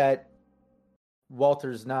 with that,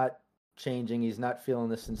 Walter's not changing. He's not feeling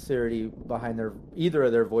the sincerity behind either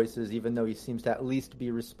of their voices, even though he seems to at least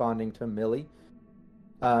be responding to Millie.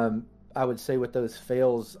 I would say with those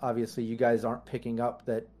fails, obviously you guys aren't picking up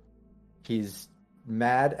that he's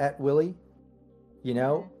mad at Willie,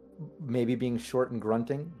 maybe being short and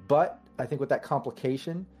grunting. But I think with that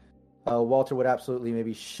complication, Walter would absolutely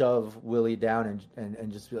maybe shove Willie down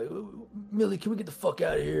and just be like, Millie, can we get the fuck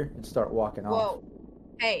out of here? And start walking off. Whoa.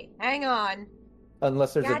 Hey, hang on.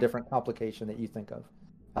 Unless there's a different complication that you think of.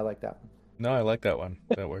 I like that one. No, I like that one.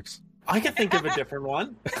 That works. I can think of a different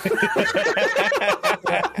one.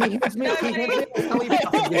 He hits me.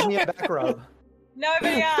 Give me a back rub.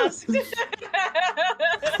 Nobody asked.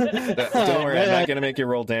 Don't worry, I'm not going to make you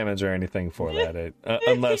roll damage or anything for that.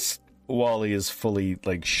 Unless Wally is fully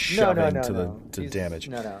shoving to damage.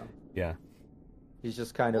 No. Yeah. He's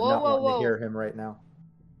just kind of not wanting to hear him right now.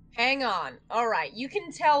 Hang on. All right, you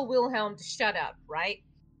can tell Wilhelm to shut up, right?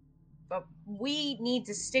 But we need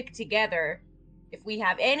to stick together if we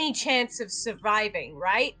have any chance of surviving,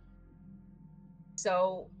 right?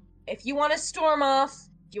 So, if you want to storm off,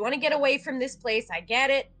 if you want to get away from this place, I get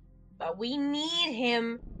it. But we need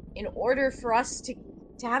him in order for us to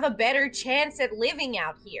to have a better chance at living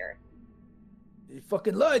out here. He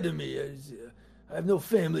fucking lied to me. I have no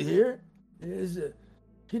family here.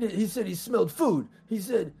 He said he smelled food.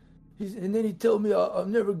 And then he told me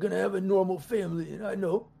I'm never gonna have a normal family, and I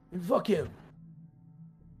know. And fuck him.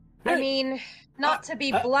 I mean, not to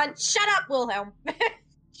be blunt. Shut up, Wilhelm.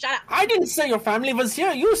 Shut up. I didn't say your family was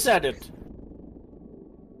here. You said it.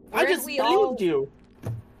 I just believed you.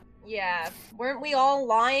 Yeah, weren't we all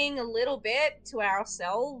lying a little bit to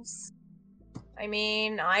ourselves? I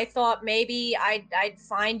mean, I thought maybe I'd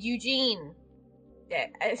find Eugene.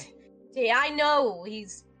 I know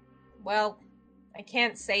he's, well, I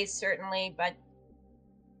can't say certainly, but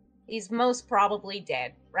he's most probably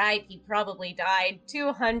dead, right? He probably died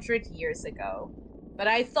 200 years ago. But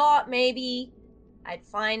I thought maybe I'd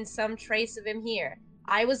find some trace of him here.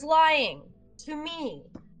 I was lying to me.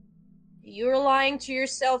 You were lying to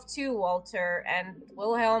yourself too, Walter, and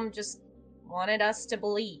Wilhelm just wanted us to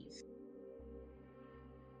believe.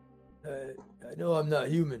 I know I'm not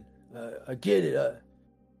human. I get it.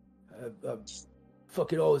 I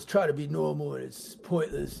fucking always try to be normal, and it's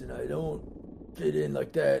pointless, and I don't fit in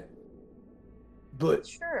like that. But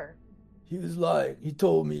sure, he was lying. He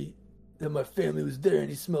told me that my family was there, and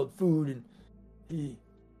he smelled food, and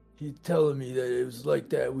he telling me that it was like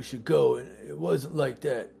that. We should go, and it wasn't like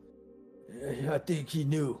that. I think he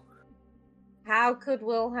knew. How could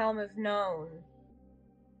Wilhelm have known?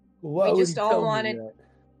 Well, why we would just he all tell wanted. me that?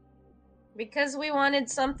 Because we wanted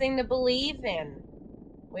something to believe in.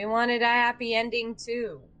 We wanted a happy ending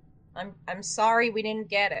too. I'm sorry we didn't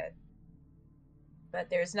get it. But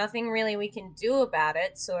there's nothing really we can do about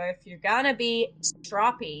it, so if you're gonna be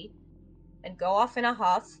stroppy and go off in a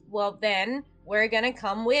huff, well then, we're gonna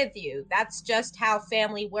come with you. That's just how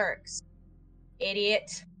family works.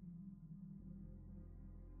 Idiot.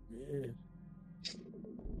 Yeah.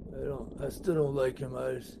 I still don't like him.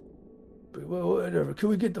 But well, whatever. Can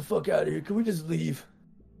we get the fuck out of here? Can we just leave?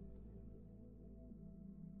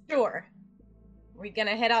 Sure. We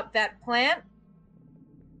gonna head up that plant?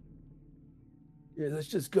 Yeah, let's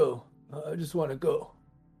just go. I just want to go.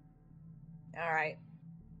 Alright.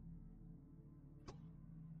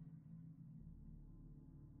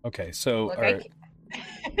 Okay, so... Look,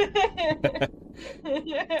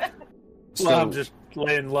 So, well, I'm just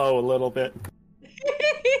laying low a little bit.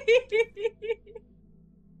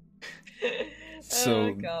 So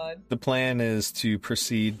oh, God. the plan is to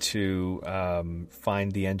proceed to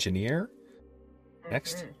find the engineer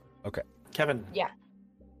next? Mm-hmm. Okay. Kevin. Yeah.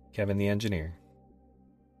 Kevin the engineer.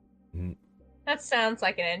 That sounds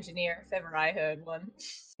like an engineer if ever I heard one.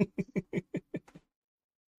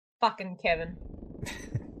 Fucking Kevin.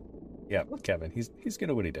 Yeah, Kevin. He's good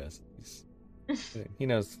at what he does. He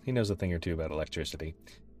knows a thing or two about electricity.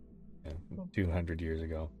 200 years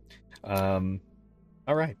ago.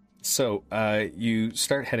 All right. So you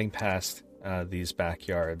start heading past these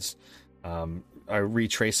backyards. Are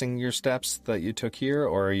retracing your steps that you took here,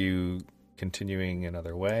 or are you continuing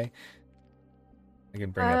another way? I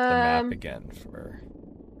can bring up the map again for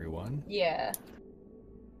everyone. Yeah.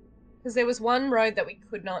 Because there was one road that we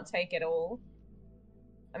could not take at all.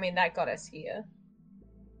 I mean, that got us here.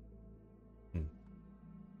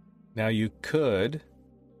 Now you could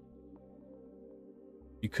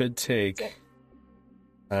take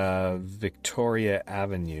Victoria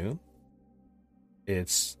Avenue.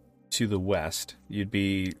 It's to the west. You'd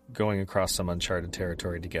be going across some uncharted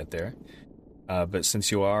territory to get there. But since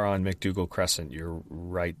you are on McDougal Crescent, you're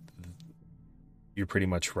pretty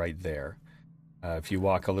much right there. If you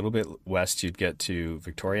walk a little bit west, you'd get to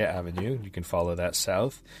Victoria Avenue. You can follow that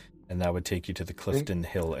south, and that would take you to the Clifton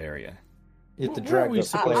Hill area. You have to drag the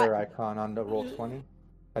player icon onto Roll20.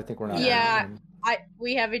 I think we're not. Yeah,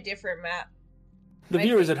 we have a different map. The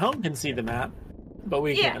viewers at home can see the map, but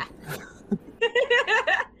we can't.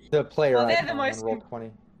 The player icon the most on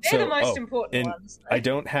Roll20. They're the most important ones. I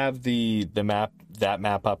don't have the map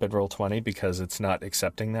up at Roll20 because it's not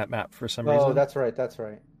accepting that map for some reason. Oh, that's right.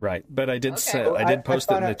 Right, but I did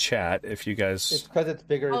post it in the chat. If you guys, it's because it's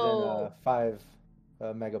bigger than 5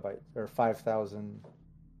 megabytes or 5,000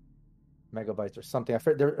 megabytes or something.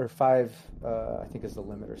 Or 5, I think is the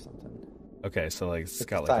limit or something. Okay, so like it's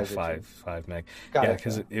got like a 5 meg. Yeah,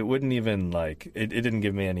 because it wouldn't even like it didn't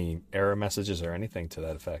give me any error messages or anything to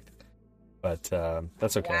that effect. But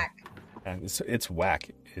that's okay. Whack. And it's whack.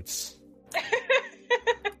 It's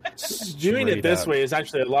viewing it this out. way is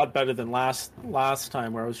actually a lot better than last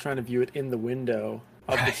time where I was trying to view it in the window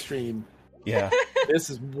of the stream. Yeah. This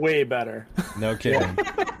is way better. No kidding.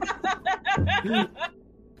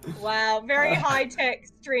 Wow, very high-tech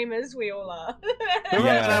streamers we all are. Remember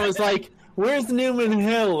when I was like, where's Newman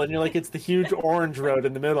Hill? And you're like, it's the huge orange road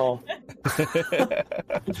in the middle.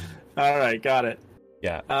 All right, got it.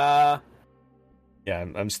 Yeah. Yeah,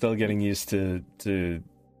 I'm still getting used to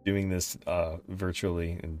doing this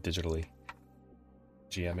virtually and digitally,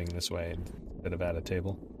 GMing this way instead of at a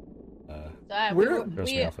table.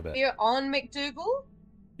 Throws me off a bit. We're on McDougal?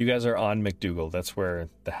 You guys are on McDougal. That's where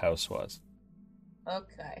the house was.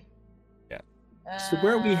 Okay. Yeah. So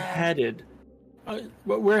where are we headed?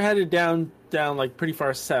 We're headed down like pretty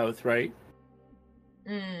far south, right?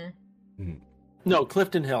 No,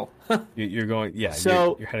 Clifton Hill. You're going, yeah.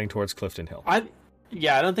 So you're heading towards Clifton Hill. I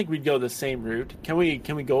don't think we'd go the same route. Can we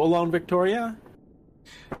go along Victoria?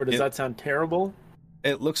 Or does that sound terrible?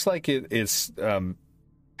 It looks like it's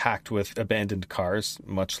packed with abandoned cars,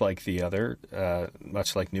 much like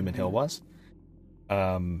much like Newman Hill was.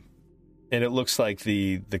 And it looks like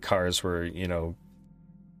the cars were,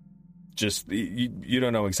 just you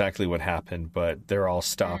don't know exactly what happened, but they're all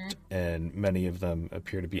stopped, and many of them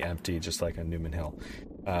appear to be empty, just like on Newman Hill.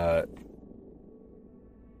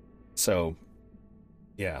 So,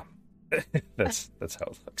 yeah, that's how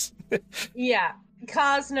it looks. Yeah,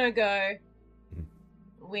 cars no go.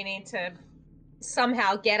 We need to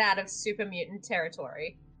somehow get out of super mutant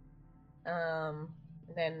territory.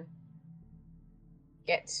 Then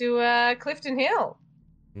get to Clifton Hill.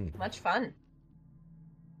 Much fun.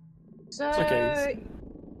 So, okay.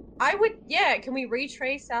 I would, can we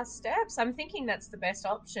retrace our steps? I'm thinking that's the best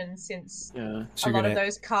option since Yeah. So a lot of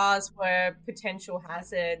those cars were potential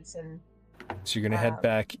hazards. And so you're gonna head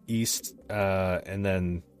back east and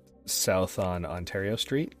then south on Ontario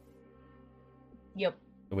Street. Yep.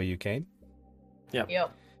 The way you came. Yep.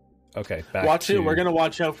 Okay. We're gonna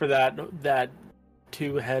watch out for that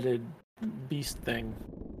two-headed beast thing.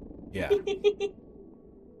 Yeah.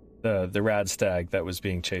 The rad stag that was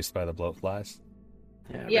being chased by the blowflies.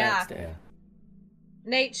 Yeah. Yeah.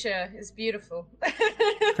 Nature is beautiful.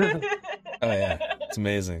 Oh yeah, it's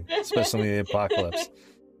amazing, especially in the apocalypse.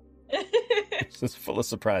 It's just full of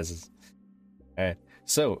surprises. All right,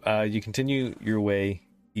 so you continue your way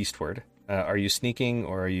eastward. Are you sneaking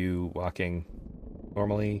or are you walking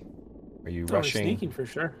normally? Are you rushing? Sneaking for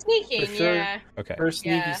sure. Sneaking, For sure. yeah. Okay. Or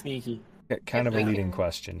sneaky. Kind of a leading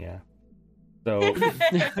question, yeah. So, Are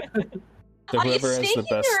you whoever has the sneaking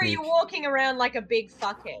best or are sneak. you walking around like a big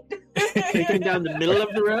fuckhead? Taking down the middle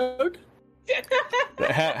of the road?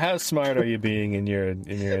 How smart are you being in your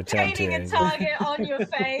attempt Painting here? a target on your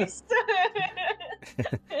face.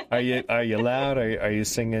 Are you loud? Are you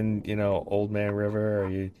singing? Old Man River? Are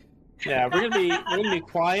you? Yeah, we're gonna be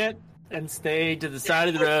quiet and stay to the side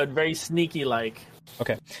of the road, very sneaky like.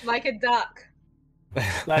 Okay. Like a duck.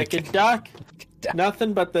 Like a duck.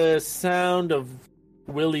 Nothing but the sound of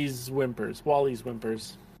Wally's whimpers.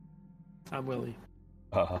 I'm Willie.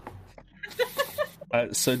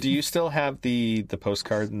 So do you still have the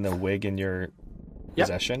postcard and the wig in your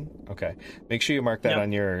possession? Okay. Make sure you mark that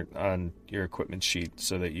on your equipment sheet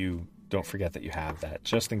so that you don't forget that you have that,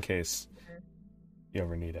 just in case you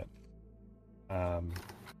ever need it.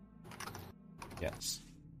 Yes.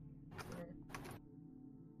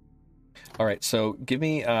 All right, so give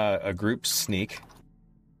me a group sneak.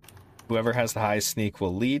 Whoever has the highest sneak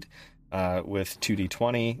will lead with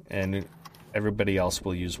 2d20, and everybody else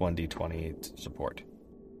will use 1d20 to support.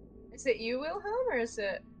 Is it you, Wilhelm, or is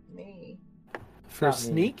it me? For Not me.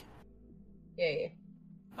 sneak? Yeah.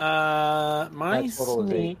 My That's total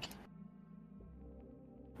is 8. sneak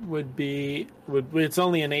would be it's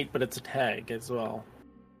only an 8, but it's a tag as well.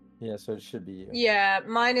 Yeah, so it should be you. Yeah,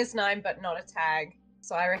 mine is 9, but not a tag.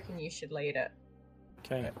 So I reckon you should lead it.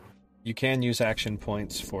 Okay. You can use action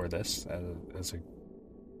points for this as a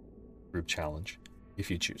group challenge if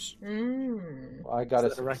you choose. Well, I got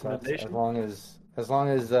Is a that a success. recommendation? As long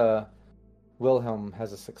as Wilhelm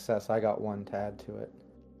has a success, I got 1 to add to it.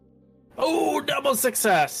 Oh, double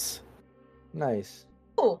success! Nice.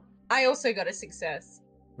 Oh, I also got a success.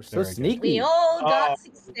 We're so Very good. sneaky. We all got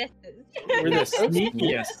successes. We're the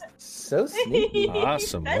sneakiest. So sneaky.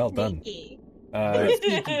 Awesome, well done. Sneaky.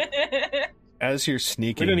 As you're We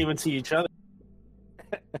sneaking, don't even see each other.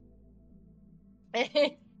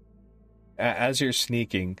 as you're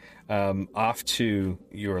sneaking, off to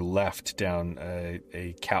your left down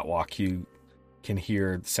a catwalk, you can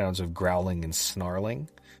hear the sounds of growling and snarling.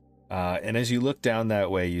 And as you look down that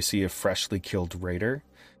way, you see a freshly killed raider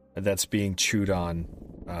that's being chewed on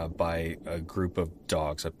by a group of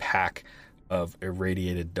dogs, a pack of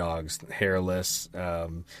irradiated dogs, hairless,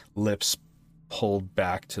 lips pulled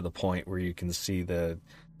back to the point where you can see the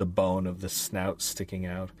bone of the snout sticking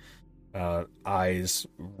out, eyes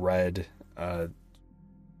red,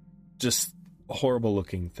 just horrible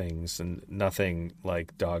looking things, and nothing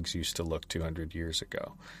like dogs used to look 200 years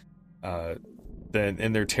ago. And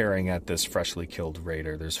they're tearing at this freshly killed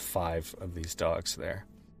raider. There's 5 of these dogs there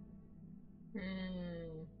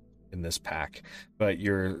in this pack, but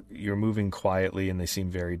you're moving quietly, and they seem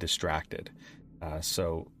very distracted.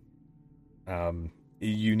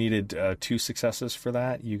 You needed 2 successes for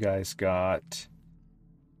that. You guys got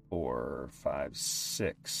 4, 5,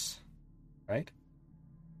 6, right?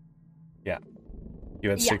 Yeah. You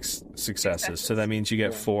had 6 successes. So that means you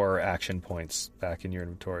get 4 action points back in your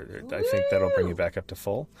inventory. I think that'll bring you back up to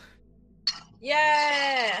full.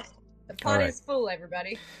 Yeah! The party's full,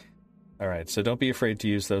 everybody. All right, so don't be afraid to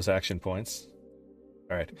use those action points.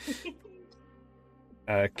 All right.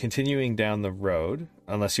 Continuing down the road,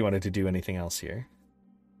 unless you wanted to do anything else here.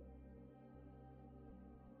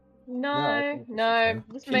 No.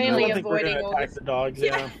 Just mainly mainly avoiding all attack the dogs.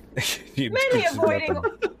 Yeah. mainly avoiding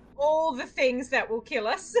all the things that will kill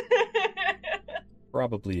us.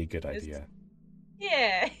 Probably a good idea.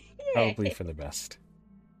 Yeah. Probably for the best.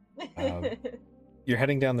 You're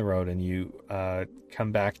heading down the road, and you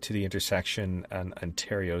come back to the intersection on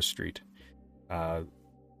Ontario Street. Are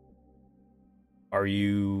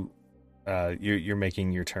you? You're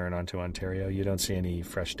making your turn onto Ontario. You don't see any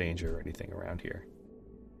fresh danger or anything around here.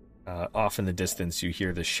 Off in the distance, you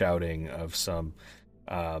hear the shouting of some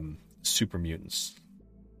super mutants,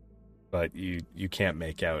 but you can't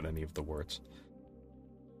make out any of the words.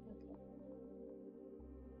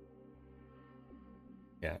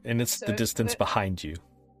 Yeah, and it's the distance behind you.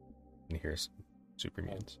 And here's super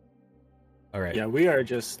mutants. All right. Yeah, we are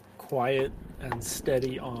just quiet and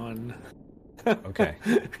steady on. Okay.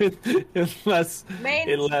 unless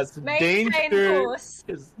danger course.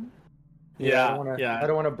 is. I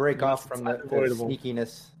don't want to break It's off from the unavoidable.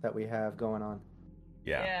 sneakiness that we have going on.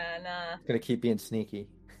 Yeah. Yeah, nah. It's gonna keep being sneaky.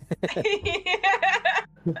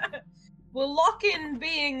 We'll lock in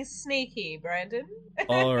being sneaky, Brandon.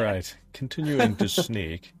 All right. Continuing to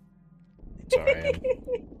sneak. Sorry, I'm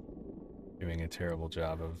doing a terrible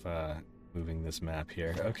job of moving this map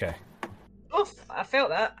here. Okay. Oof, I felt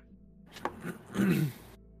that.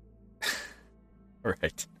 All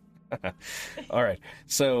right. All right.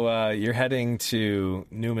 So you're heading to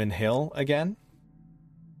Newman Hill again?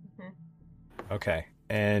 Mm-hmm. Okay.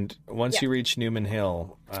 And once you reach Newman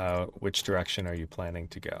Hill, which direction are you planning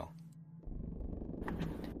to go?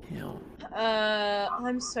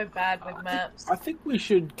 I'm so bad with maps. I think we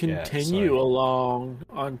should continue along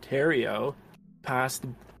Ontario, past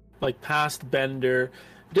Bender.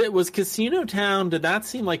 Was Casino Town? Did that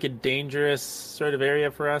seem like a dangerous sort of area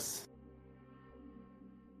for us?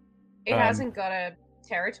 It hasn't got a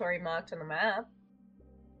territory marked on the map.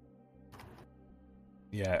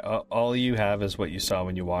 Yeah, all you have is what you saw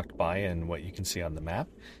when you walked by and what you can see on the map.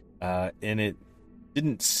 And it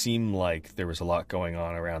didn't seem like there was a lot going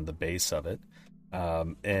on around the base of it.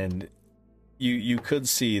 And you could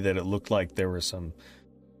see that it looked like there were some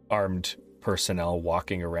armed personnel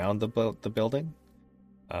walking around the building.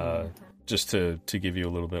 Just to give you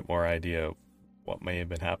a little bit more idea of what may have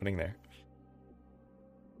been happening there.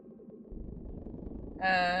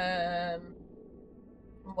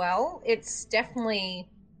 Well, it's definitely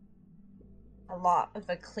a lot of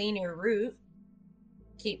a cleaner route.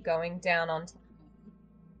 Keep going down onto,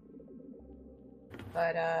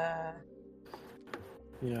 but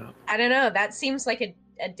yeah, I don't know. That seems like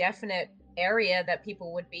a definite area that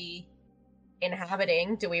people would be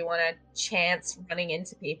inhabiting. Do we want a chance running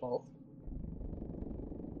into people?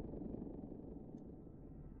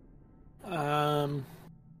 Well,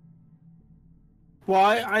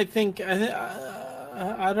 I think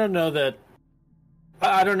I don't know that.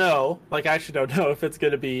 I don't know. Like, I actually don't know if it's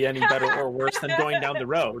going to be any better or worse than going down the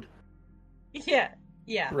road. Yeah.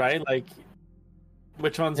 Right? Like,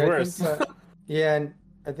 which one's Yeah, worse? And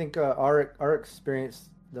I think our experience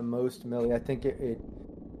the most, Millie. I think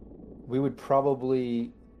we would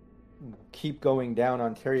probably keep going down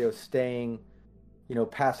Ontario, staying,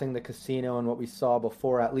 passing the casino and what we saw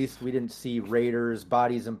before. At least we didn't see raiders,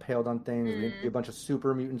 bodies impaled on things. We didn't see a bunch of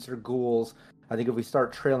super mutants or ghouls. I think if we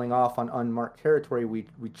start trailing off on unmarked territory, we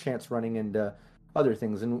chance running into other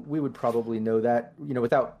things, and we would probably know that,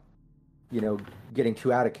 without, getting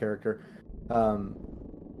too out of character.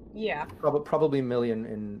 Yeah. Probably Millie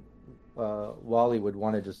and Wally would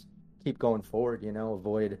want to just keep going forward,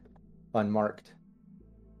 avoid unmarked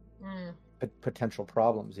potential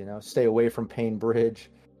problems, stay away from Payne Bridge,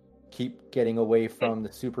 keep getting away from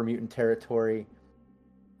the super mutant territory.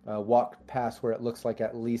 Walk past where it looks like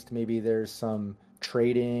at least maybe there's some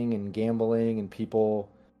trading and gambling and people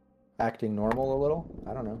acting normal a little.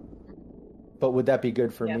 I don't know. But would that be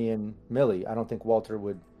good for Yeah. me and Millie? I don't think Walter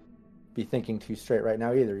would be thinking too straight right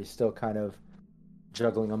now either. He's still kind of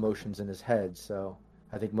juggling emotions in his head. So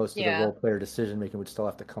I think most of the role player decision making would still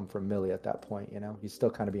have to come from Millie at that point. He's still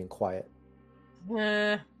kind of being quiet.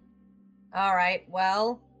 All right.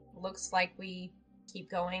 Well, looks like we keep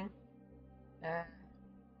going.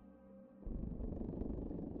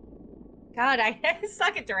 God, I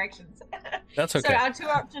suck at directions. That's okay. So our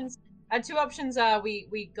two options are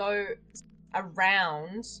we go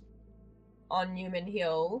around on Newman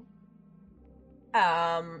Hill,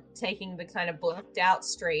 taking the kind of blocked out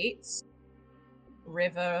streets,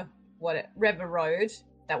 River Road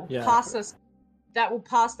that will pass us. That will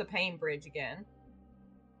pass the Pain Bridge again.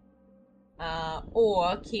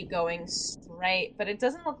 Or keep going straight, but it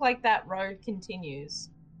doesn't look like that road continues.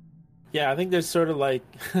 Yeah, I think there's sort of like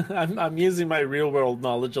I'm using my real world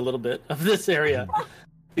knowledge a little bit of this area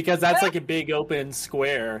because that's like a big open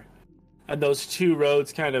square, and those two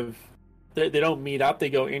roads kind of they don't meet up. They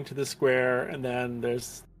go into the square, and then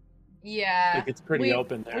there's like it's pretty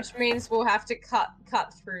open there, which means we'll have to cut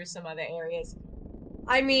through some other areas.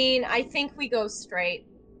 I mean, I think we go straight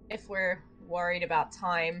if we're worried about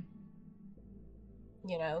time.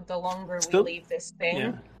 The longer we leave this thing.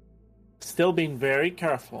 Yeah. Still being very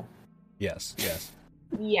careful. Yes.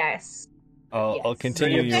 Yes. I'll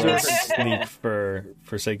continue your sneak for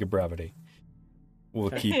sake of brevity. We'll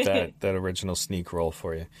keep that original sneak roll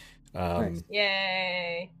for you. Nice.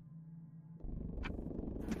 Yay.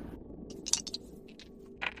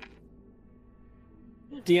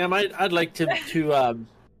 DM, I'd like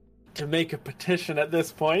to make a petition at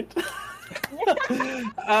this point.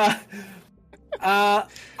 Now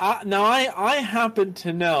I happen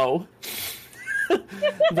to know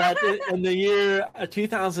that in the year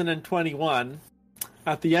 2021,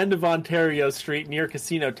 at the end of Ontario Street near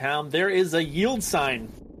Casino Town, there is a yield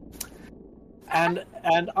sign, and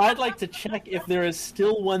I'd like to check if there is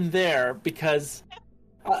still one there because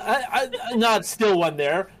not still one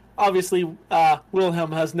there. Obviously,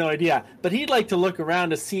 Wilhelm has no idea, but he'd like to look around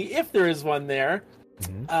to see if there is one there.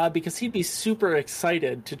 Because he'd be super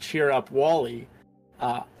excited to cheer up Wally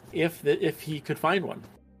if he could find one.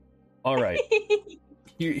 All right.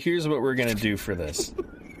 Here's what we're going to do for this.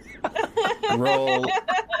 Roll.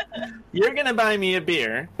 You're going to buy me a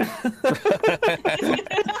beer.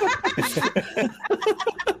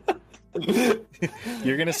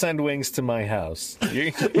 You're going to send wings to my house.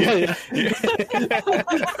 Yeah.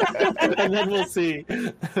 And then we'll see.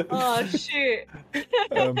 Oh, shoot.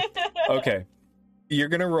 Okay. You're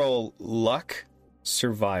going to roll luck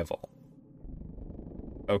survival.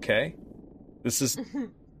 Okay? This is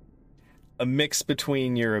a mix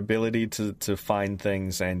between your ability to find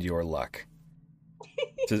things and your luck.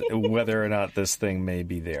 Whether or not this thing may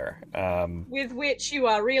be there. With which you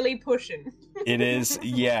are really pushing. It is,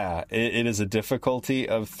 yeah. It is a difficulty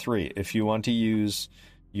of 3. If you want to use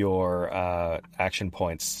your action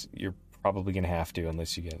points, you're probably going to have to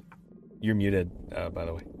unless you get... You're muted, by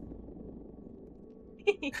the way.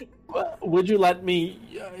 Would you let me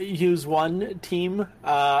use one team?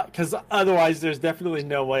 Because otherwise, there's definitely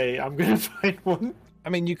no way I'm going to find one. I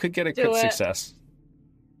mean, you could get a crit success.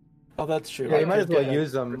 Oh, that's true. Yeah, you might as well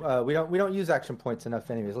use them. We don't use action points enough,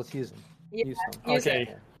 anyways. Let's use them. Yeah, use them. Okay.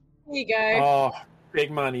 Here you go. Oh,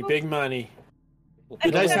 big money, big money.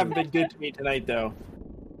 The dice haven't been good to me tonight, though.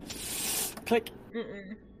 Click.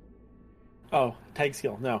 Mm-mm. Oh, tag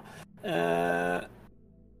skill. No.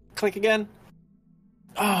 Click again.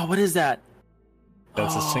 Oh, what is that?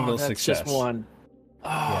 That's a single that's success. Just one.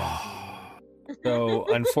 Oh. Yeah. So,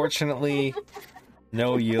 unfortunately,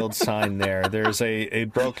 no yield sign there. There's a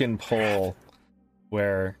broken pole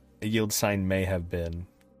where a yield sign may have been.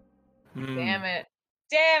 Damn it.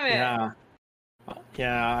 Damn it. Yeah.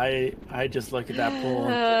 Yeah, I just look at that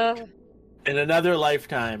pool. In another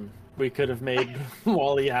lifetime, we could have made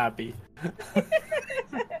Wally happy.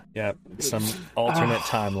 Yeah, some alternate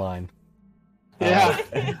timeline. Yeah.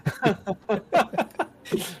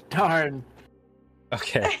 Darn.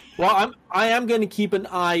 Okay. Well, I am going to keep an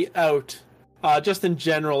eye out, just in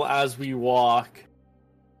general as we walk.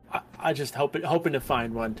 I just hoping to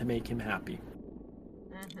find one to make him happy.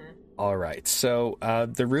 Mm-hmm. All right. So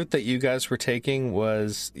the route that you guys were taking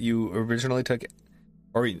was you originally took,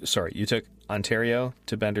 you took Ontario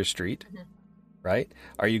to Bender Street, right?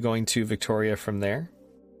 Are you going to Victoria from there?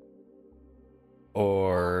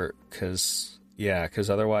 Or because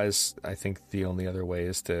otherwise I think the only other way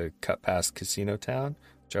is to cut past Casino Town,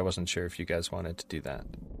 which I wasn't sure if you guys wanted to do that.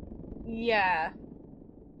 Yeah.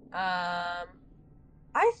 I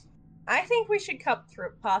think we should cut through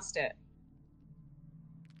past it.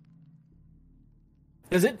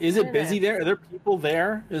 Is it busy minute. there? Are there people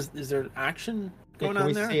there? Is there action going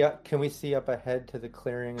on there? Can we see up ahead to the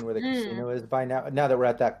clearing and where the casino is by now? Now that we're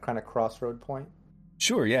at that kind of crossroad point.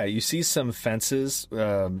 Sure, yeah. You see some fences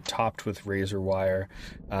topped with razor wire.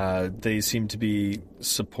 They seem to be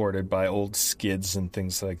supported by old skids and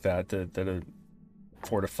things like that have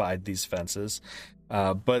fortified these fences.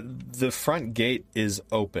 But the front gate is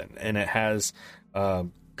open, and it has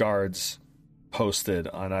guards posted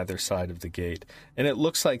on either side of the gate. And it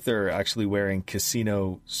looks like they're actually wearing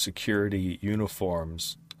casino security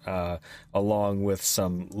uniforms along with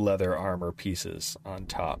some leather armor pieces on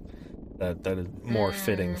top. That is more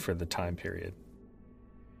fitting for the time period.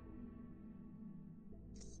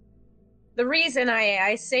 The reason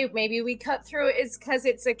I say maybe we cut through it is because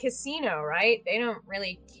it's a casino, right? They don't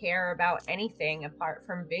really care about anything apart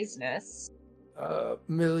from business.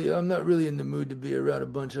 Millie, I'm not really in the mood to be around a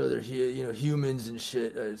bunch of other humans and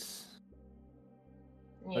shit. I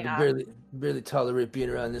can barely tolerate being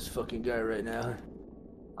around this fucking guy right now.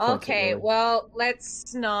 Okay, well,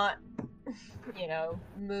 let's not,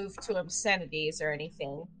 move to obscenities or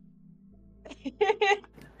anything.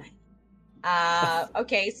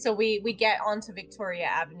 Okay, so we get onto Victoria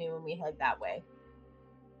Avenue and we head that way.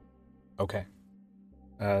 Okay.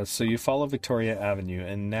 So you follow Victoria Avenue,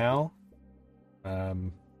 and now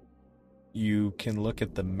you can look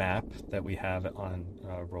at the map that we have on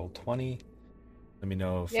Roll20. Let me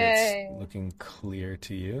know if it's looking clear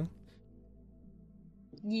to you.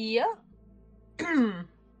 Yeah.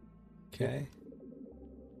 Okay.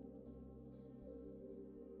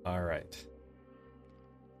 All right.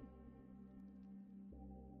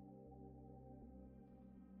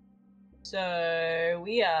 So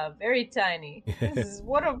we are very tiny.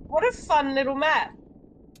 What a fun little map.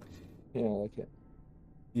 Yeah, I like it.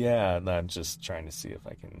 Yeah, I'm just trying to see if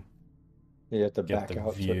I can. You have to get back the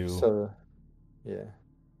out. view. So, yeah.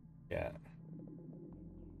 Yeah.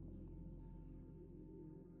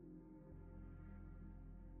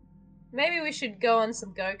 Maybe we should go on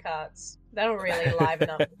some go-karts. That'll really liven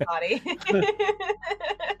up the party.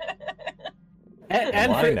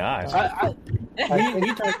 and why not?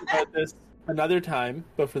 We talked about this another time,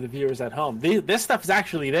 but for the viewers at home, this stuff is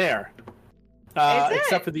actually there.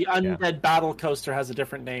 Except for the Undead Battle Coaster has a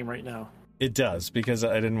different name right now. It does, because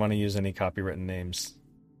I didn't want to use any copywritten names.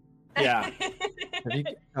 Yeah.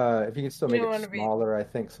 If you can still make it smaller, I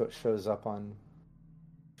think, so it shows up on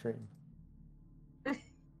stream.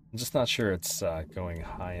 I'm just not sure it's going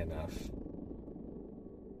high enough.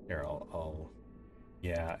 Here, I'll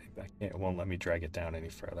yeah, it won't let me drag it down any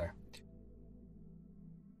further.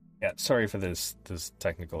 Yeah, sorry for this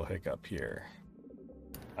technical hiccup here.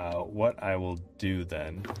 What I will do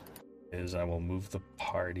then is I will move the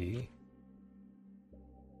party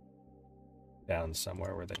down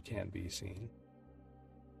somewhere where they can be seen.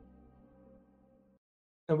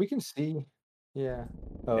 And we can see. Yeah.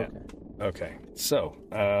 Oh, yeah. Okay. So,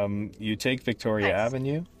 you take Victoria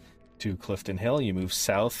Avenue to Clifton Hill. You move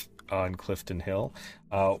south on Clifton Hill,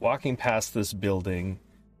 walking past this building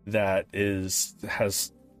that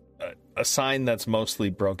has a sign that's mostly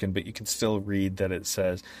broken, but you can still read that it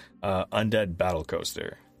says Undead Battle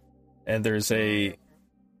Coaster. And there's a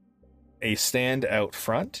stand out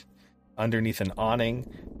front underneath an awning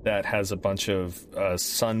that has a bunch of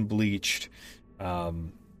sun-bleached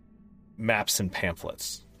maps and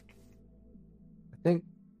pamphlets. I think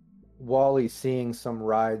Wally's seeing some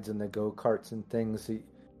rides in the go-karts and things.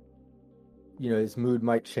 His mood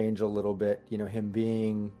might change a little bit. Him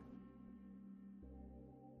being,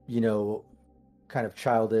 kind of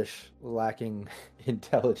childish, lacking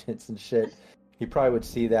intelligence and shit. He probably would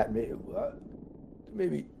see that.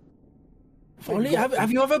 Maybe.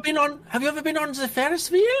 Have you ever been on the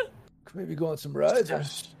Ferris wheel? Maybe go on some rides.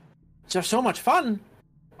 It's just so much fun.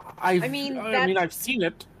 I've seen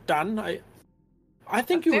it done. I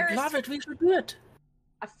think you would love it. We should do it.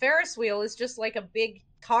 A Ferris wheel is just like a big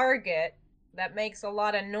target that makes a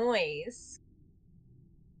lot of noise.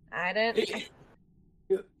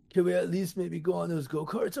 Can we at least maybe go on those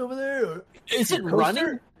go-karts over there? Or is it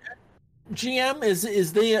running? GM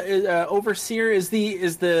is the overseer. Is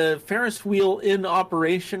the Ferris wheel in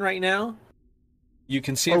operation right now? You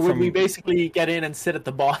can see or it would we basically get in and sit at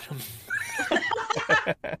the bottom?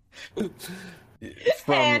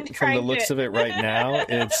 From the looks of it right now,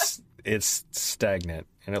 it's stagnant,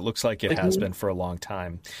 and it looks like it has been for a long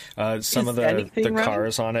time. Some of the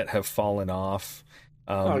cars on it have fallen off.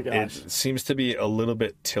 It seems to be a little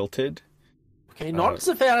bit tilted. Okay, not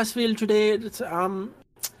the Ferris wheel today. It's,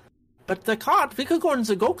 but the cart, we could go on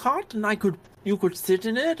the go-kart, and you could sit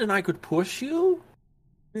in it, and I could push you.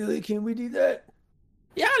 Really, can we do that?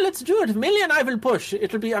 Yeah, let's do it. Millie and I will push.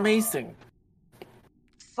 It'll be amazing.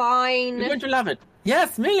 Fine. You're going to love it.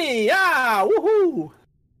 Yes, Millie. Yeah. Woohoo.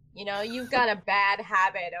 You know, you've got a bad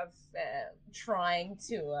habit of trying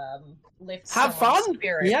to lift Have someone's fun.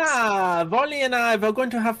 spirits. Yeah, Volley and I are going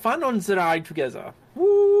to have fun on the ride together.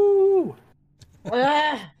 Woo.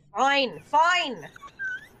 Fine.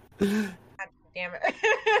 God damn it.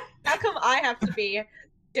 How come I have to be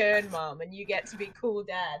stern mom and you get to be cool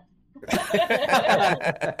dad?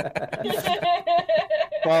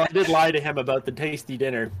 Well, I did lie to him about the tasty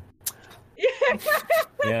dinner.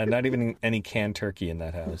 Yeah, not even any canned turkey in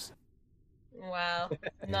that house. Wow.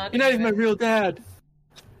 You're not even my real dad.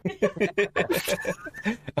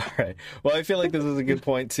 All right. Well, I feel like this is a good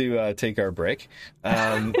point to take our break.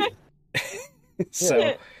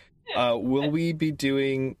 So, will we be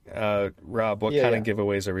doing, Rob, what kind of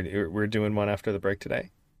giveaways are we're doing one after the break today?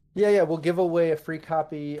 Yeah, we'll give away a free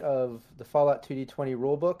copy of the Fallout 2D20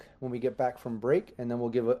 rulebook when we get back from break, and then we'll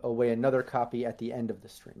give away another copy at the end of the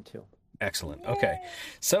stream, too. Excellent. Okay.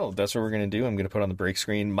 So that's what we're going to do. I'm going to put on the break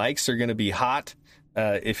screen. Mics are going to be hot.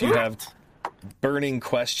 If you have burning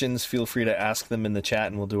questions, feel free to ask them in the chat,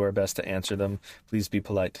 and we'll do our best to answer them. Please be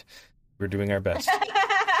polite. We're doing our best.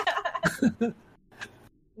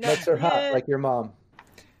 Mics are hot, like your mom.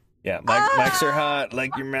 Yeah, mics are hot,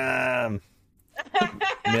 like your mom.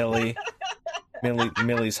 Millie's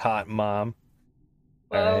hot mom.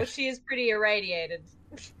 Well, right. she is pretty irradiated.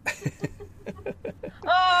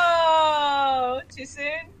 Oh, too soon?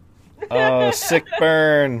 Oh, sick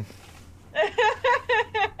burn.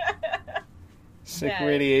 Sick Yeah.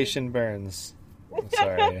 radiation burns. I'm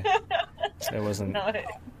sorry. It wasn't. No.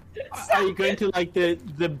 Are you going to like the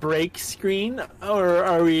break screen, or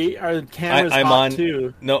are cameras I'm hot on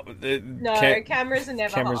too? No, No, cameras are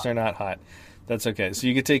never cameras hot. are not hot. That's okay. So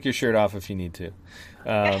you can take your shirt off if you need to.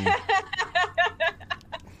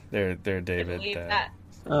 There, David. Leave that.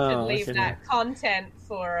 Oh, Leave okay. that content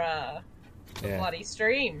for the Yeah. bloody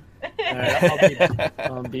stream.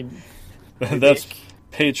 I'll be That's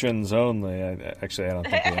patrons only. I don't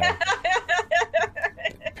think we have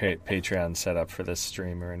Patreon set up for this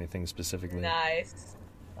stream or anything specifically. Nice.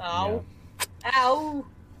 Oh. Ow.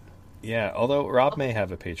 Yeah, although Rob may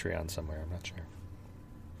have a Patreon somewhere. I'm not sure.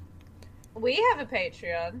 We have a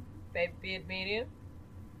Patreon, Baby Beard Media.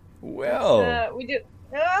 Well, We did.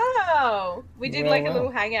 Oh, we did like a Well.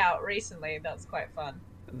 little hangout recently. That's quite fun.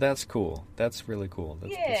 that's cool. That's really cool.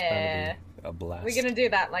 That's Yeah. going to be a blast. We're gonna do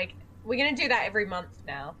that. We're gonna do that every month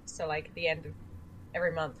now. So like at the end of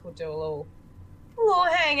every month, we'll do a little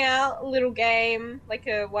hangout, a little game, like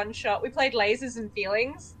a one shot. We played Lasers and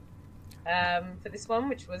Feelings for this one,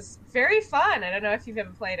 which was very fun. I don't know if you've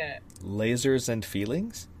ever played it. Lasers and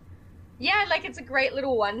Feelings? Yeah, like it's a great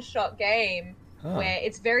little one shot game where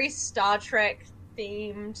it's very Star Trek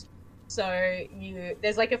themed. So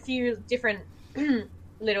there's like a few different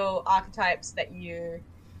little archetypes that you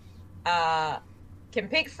can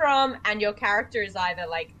pick from, and your character is either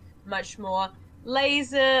like much more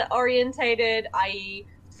laser orientated, i.e.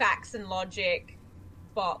 facts and logic,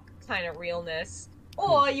 Spock kind of realness,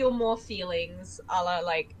 or you're more feelings, a la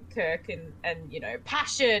like Kirk and you know,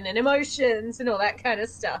 passion and emotions and all that kind of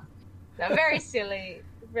stuff. So very silly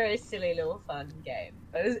little fun game.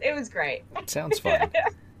 It was great. Sounds fun.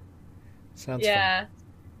 Sounds Yeah.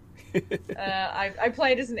 I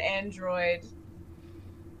played as an android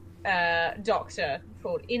doctor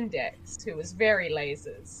called Index, who was very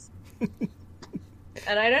lasers.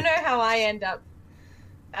 And I don't know how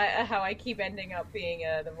I keep ending up being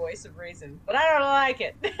the voice of reason, but I don't like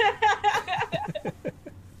it.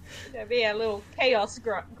 Be a little chaos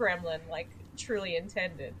gremlin, like truly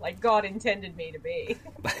intended, like God intended me to be.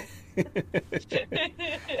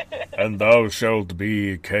 And thou shalt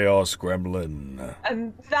be Chaos Gremlin.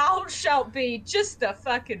 And thou shalt be just the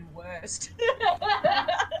fucking worst.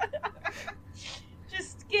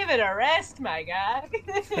 Just give it a rest, my guy.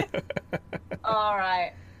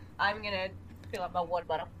 Alright. I'm gonna fill up my water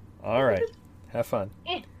bottle. All right. Have fun.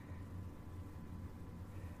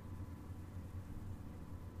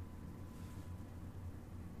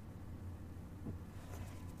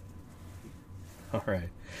 All right.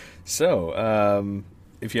 So,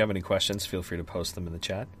 if you have any questions, feel free to post them in the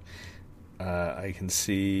chat. I can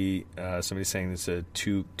see somebody saying it's a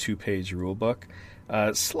two-page rule book.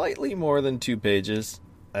 Slightly more than 2 pages.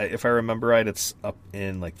 If I remember right, it's up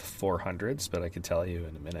in like the 400s, but I can tell you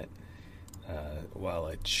in a minute while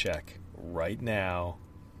I check right now.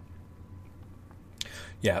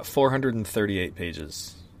 Yeah, 438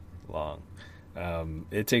 pages long.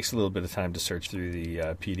 It takes a little bit of time to search through the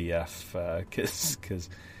PDF because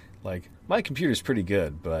Like, my computer's pretty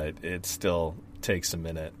good, but it still takes a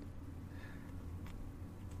minute.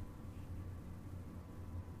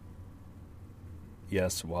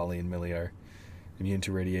 Yes, Wally and Millie are immune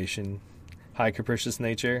to radiation. Hi, Capricious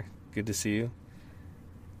Nature. Good to see you.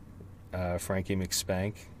 Frankie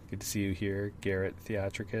McSpank. Good to see you here. Garrett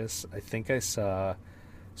Theatricus. I think I saw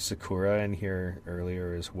Sakura in here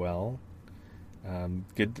earlier as well.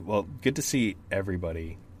 Good to see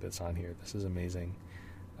everybody that's on here. This is amazing.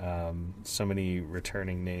 So many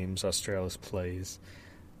returning names. Australis Plays.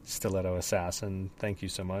 Stiletto Assassin. Thank you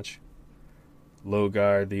so much.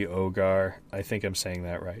 Logar the Ogar. I think I'm saying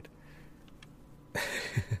that right.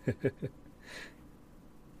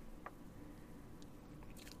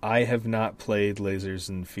 I have not played Lasers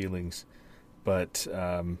and Feelings, but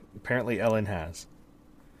apparently Ellen has.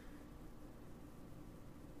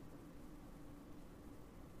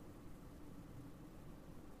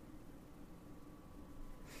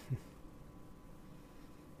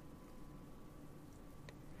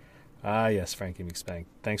 Yes, Frankie McSpank.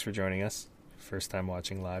 Thanks for joining us. First time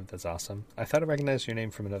watching live. That's awesome. I thought I recognized your name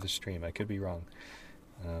from another stream. I could be wrong.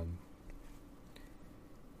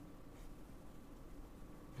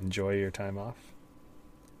 Enjoy your time off.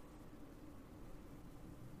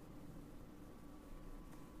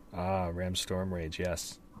 Ram Storm Rage,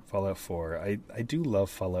 yes. Fallout 4. I do love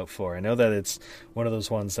Fallout 4. I know that it's one of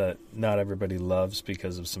those ones that not everybody loves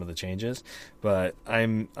because of some of the changes, but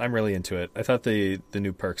I'm really into it. I thought the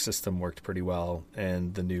new perk system worked pretty well,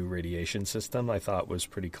 and the new radiation system I thought was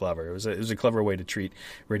pretty clever. It was a clever way to treat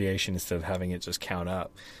radiation instead of having it just count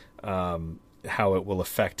up. How it will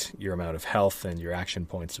affect your amount of health and your action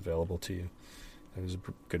points available to you. It was a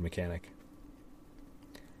good mechanic.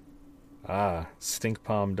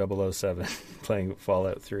 Stinkpalm 007 playing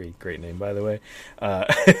Fallout 3. Great name, by the way.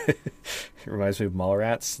 It reminds me of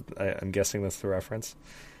Mallrats. I'm guessing that's the reference.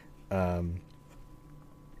 Yeah.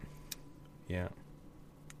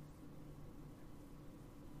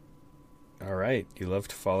 All right. You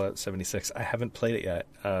loved Fallout 76. I haven't played it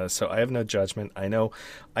yet, so I have no judgment. I know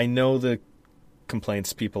the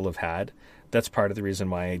complaints people have had. That's part of the reason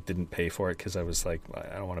why I didn't pay for it, because I was like,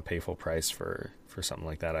 I don't want to pay full price for something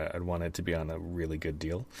like that. I'd want it to be on a really good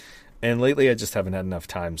deal. And lately I just haven't had enough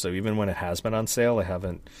time. So even when it has been on sale, I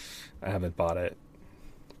haven't bought it.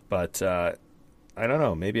 But I don't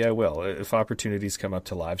know. Maybe I will. If opportunities come up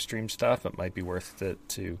to live stream stuff, it might be worth it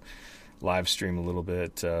to live stream a little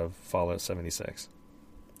bit of Fallout 76.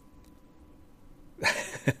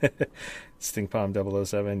 Stinkpalm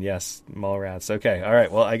 007, yes. Mallrats. Okay, all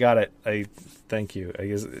right. Well, I got it. Thank you. I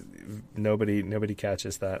guess nobody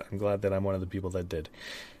catches that. I'm glad that I'm one of the people that did.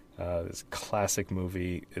 It's a classic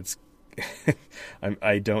movie. It's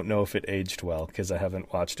I don't know if it aged well because I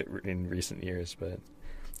haven't watched it in recent years, but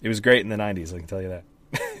it was great in the 90s. I can tell you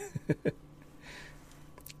that.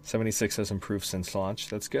 76 has improved since launch.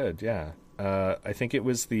 That's good. Yeah. I think it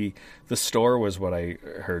was the store was what I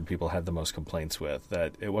heard people had the most complaints with,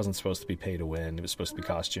 that it wasn't supposed to be pay to win. It was supposed to be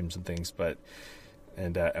costumes and things,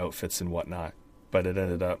 and outfits and whatnot. But it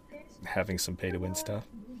ended up having some pay to win stuff.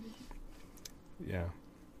 Yeah.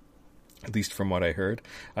 At least from what I heard.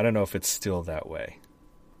 I don't know if it's still that way.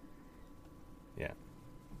 Yeah.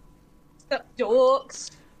 What's up,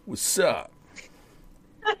 dorks? What's up?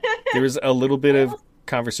 There was a little bit of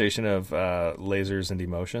conversation of lasers and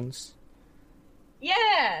emotions.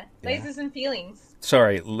 Yeah, lasers and feelings.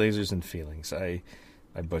 Sorry, lasers and feelings. I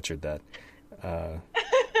butchered that.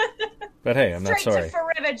 But hey, I'm not sorry. Straight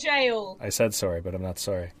to forever jail. I said sorry, but I'm not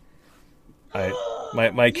sorry. My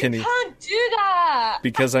You can't do that.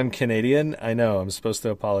 Because I'm Canadian. I know I'm supposed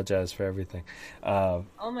to apologize for everything. Oh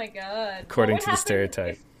my god! According to the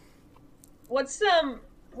stereotype. What's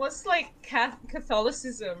like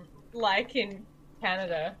Catholicism like in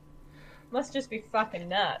Canada? Must just be fucking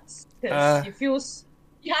nuts. Because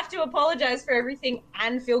you have to apologize for everything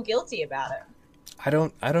and feel guilty about it. I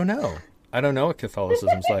don't know. I don't know what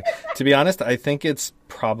Catholicism's like. To be honest, I think it's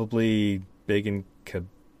probably big in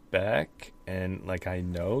Quebec, and like I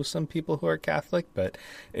know some people who are Catholic, but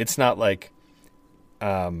it's not like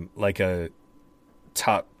a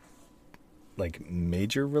top like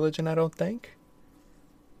major religion. I don't think.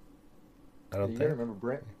 You gotta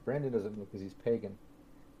remember, Brandon doesn't know because he's pagan.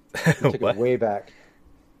 You took it way back.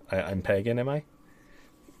 I'm pagan, am I?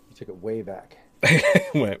 You took it way back.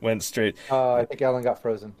 went straight. I think Ellen got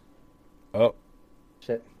frozen. Oh.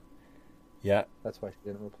 Shit. Yeah. That's why she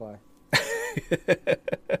didn't reply.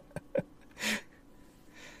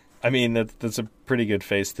 I mean, that's a pretty good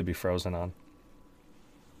face to be frozen on.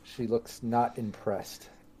 She looks not impressed.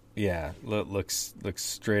 Yeah, looks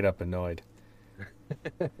straight up annoyed.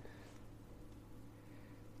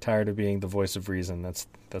 Tired of being the voice of reason. That's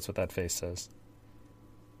what that face says.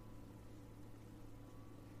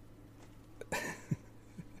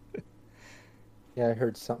 Yeah, I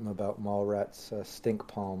heard something about Mallrat's stink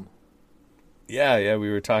palm. Yeah, we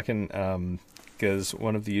were talking because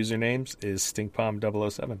one of the usernames is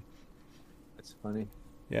stinkpalm007. That's funny.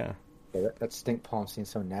 Yeah. Yeah, that stink palm seems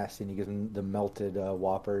so nasty, and he gives them the melted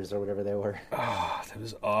Whoppers or whatever they were. Oh, that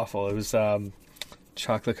was awful. It was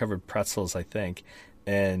chocolate-covered pretzels, I think,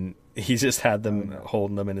 and he just had them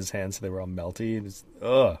holding them in his hands so they were all melty. It was,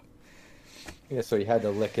 ugh. Yeah, so he had to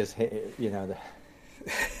lick his, he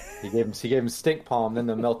gave him stink palm, then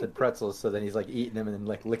the melted pretzels. So then he's like eating them and then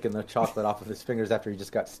like licking the chocolate off of his fingers after he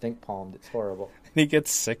just got stink palmed. It's horrible. He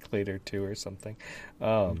gets sick later too, or something.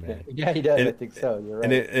 Oh man. Yeah, he does. I think so. You're right.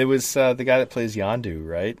 And it was the guy that plays Yondu,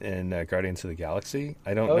 right, in Guardians of the Galaxy.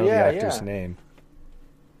 I don't know the actor's name,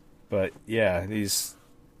 but yeah, he's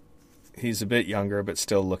a bit younger, but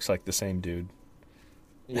still looks like the same dude.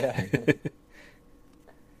 Yeah.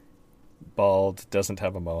 Bald, doesn't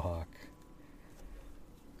have a mohawk.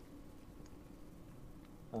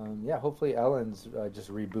 Yeah, hopefully Ellen's just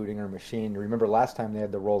rebooting her machine. Remember last time they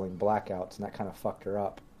had the rolling blackouts, and that kind of fucked her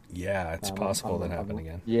up. Yeah, it's possible that happened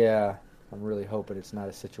again. Yeah, I'm really hoping it's not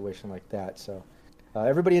a situation like that. So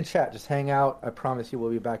everybody in chat, just hang out. I promise you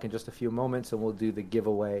we'll be back in just a few moments, and we'll do the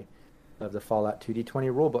giveaway of the Fallout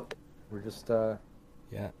 2D20 rulebook. We're just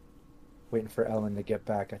waiting for Ellen to get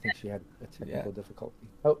back. I think she had a technical difficulty.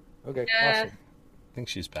 Oh, okay, awesome. I think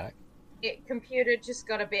she's back. Computer just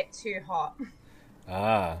got a bit too hot.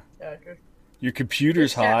 Ah. So your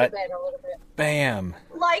computer's hot. Bam.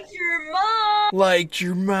 Like your mom. Like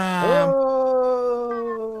your mom.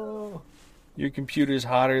 Oh! Your computer's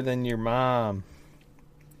hotter than your mom.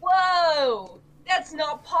 Whoa! That's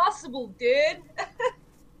not possible, dude.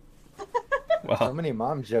 Well, so many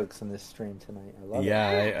mom jokes in this stream tonight. I love it.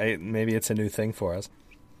 Yeah, maybe it's a new thing for us.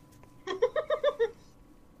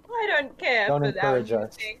 I don't care Don't for encourage that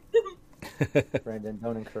us. thing. Brandon,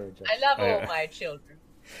 don't encourage us. I love all my children.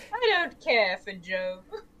 I don't care for Joe.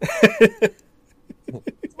 It's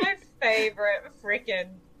my favorite freaking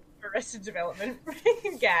Arrested Development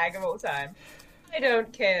gag of all time. I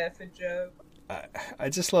don't care for Joe. I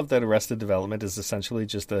just love that Arrested Development is essentially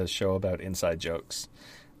just a show about inside jokes.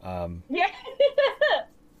 Yeah.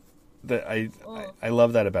 I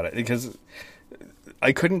love that about it because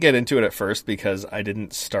I couldn't get into it at first because I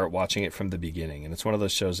didn't start watching it from the beginning, and it's one of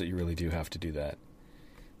those shows that you really do have to do that.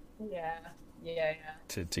 Yeah.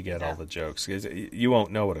 To get all the jokes, 'cause you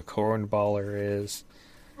won't know what a cornballer is.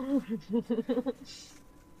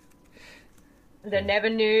 The Never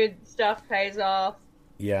Nude stuff pays off.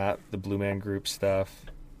 Yeah, the Blue Man Group stuff.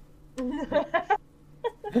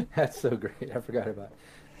 That's so great. I forgot about it.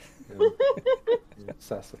 You're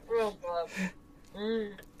obsessive. Real glove.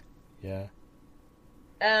 Yeah.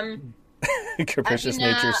 I Capricious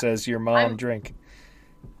mean, Nature says your mom drink.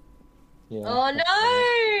 Yeah. Oh no!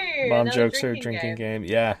 Mom Another jokes are a drinking game.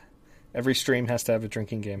 Yeah. Every stream has to have a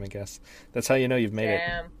drinking game, I guess. That's how you know you've made it.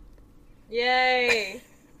 Yay!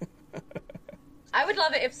 I would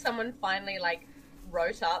love it if someone finally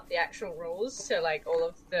wrote up the actual rules so all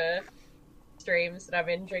of the streams that I'm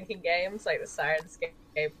in drinking games, like the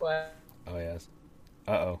Sirenscape one. Oh yes.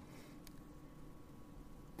 Uh-oh.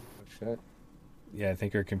 Oh shit. Yeah, I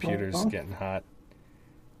think her computer's getting hot.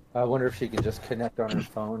 I wonder if she can just connect on her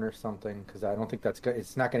phone or something, because I don't think that's good.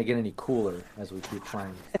 It's not going to get any cooler as we keep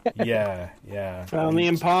playing. Yeah. Found the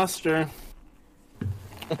imposter.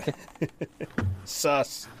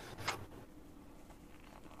 Sus.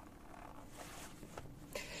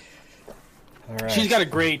 All right. She's got a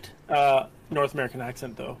great North American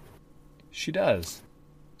accent, though. She does.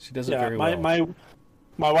 She does it very well.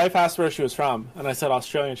 My wife asked where she was from, and I said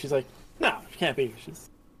Australian. She's like, no, she can't be.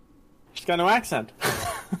 She's got no accent.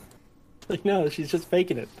 No, she's just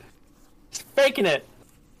faking it. She's faking it.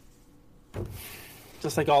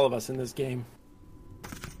 Just like all of us in this game.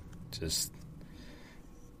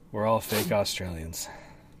 We're all fake Australians.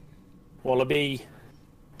 Wallaby,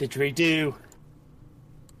 didgeridoo,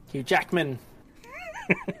 Hugh Jackman.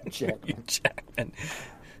 Hugh Jackman.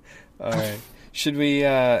 All right. Should we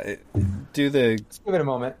do the? Let's give it a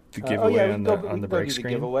moment. The giveaway on the break do screen. The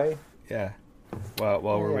giveaway. Yeah. While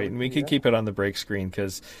we're waiting, we can keep it on the break screen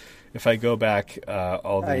because if I go back,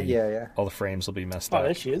 all the frames will be messed up. Oh,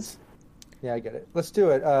 there she is. Yeah, I get it. Let's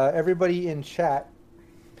do it. Everybody in chat,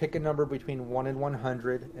 pick a number between 1 and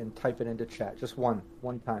 100 and type it into chat. Just one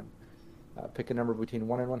time. Pick a number between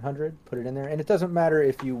 1 and 100, put it in there. And it doesn't matter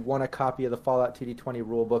if you won a copy of the Fallout 2D20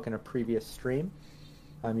 rulebook in a previous stream.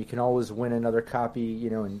 You can always win another copy,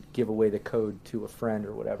 and give away the code to a friend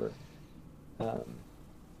or whatever.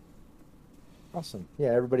 Awesome. Yeah,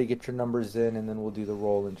 everybody get your numbers in, and then we'll do the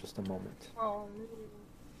roll in just a moment. Oh.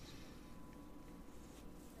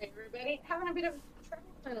 Hey, everybody, having a bit of trouble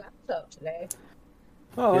with my laptop today.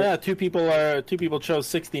 Oh yeah, two people chose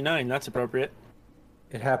 69. That's appropriate.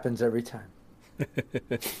 It happens every time.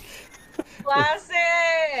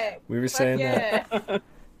 Classic. We were saying that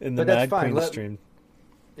in the But that's Mad fine. Queen stream.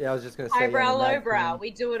 Yeah, I was just gonna say. Highbrow, yeah, lowbrow,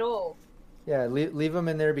 we do it all. Yeah, leave them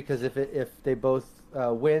in there because if they both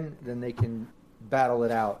win, then they can battle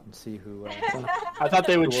it out and see who. I thought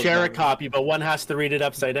they would Who will share a win. copy, but one has to read it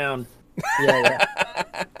upside down. Yeah.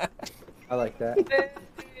 I like that.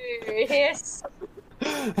 Yes.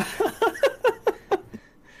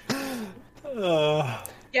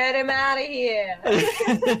 Get him out of here.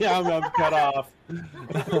 Yeah, I'm cut off.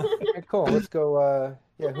 Okay, cool. Let's go.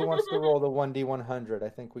 Yeah, who wants to roll the 1d100? I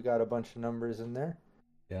think we got a bunch of numbers in there.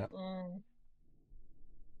 Yeah.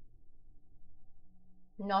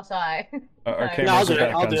 Not I. Our No. cameras No, I'll do are it.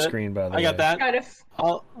 back I'll on do it. screen, by the way. I got that. Kind of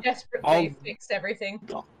I'll desperately fixed everything.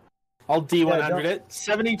 I'll D100 it.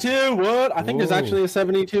 72. What? I think there's Ooh. actually a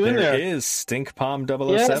 72 in There there. is. Stink Palm 007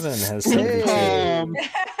 Yes. has Hey. 72.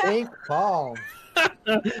 Think palm.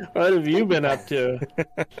 What have you been up to?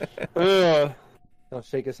 Don't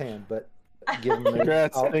shake his hand, but give him.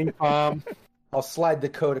 Congrats, Stink Palm. I'll slide the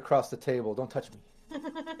code across the table. Don't touch me.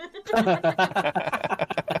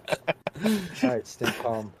 All right, Stink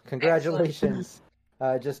Palm. Congratulations.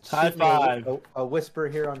 Just High shoot me a- five. A whisper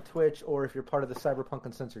here on Twitch, or if you're part of the Cyberpunk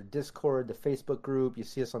Uncensored Discord, the Facebook group, you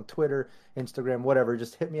see us on Twitter, Instagram, whatever,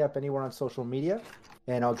 just hit me up anywhere on social media,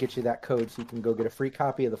 and I'll get you that code so you can go get a free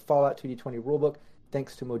copy of the Fallout 2D20 rulebook,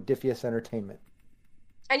 thanks to Modifius Entertainment.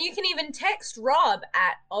 And you can even text Rob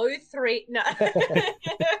at 03... No.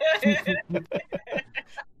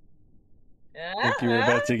 I think you were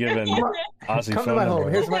about to give an Aussie Come to phone my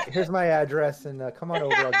number. home. Here's my address, and come on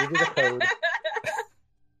over. I'll give you the code.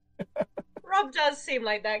 Rob does seem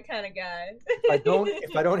like that kind of guy.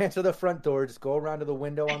 If I don't answer the front door, just go around to the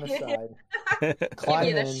window on the side.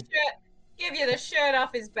 Climb in. Give you the shirt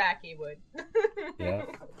off his back, he would. Yeah.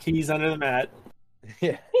 Keys under the mat.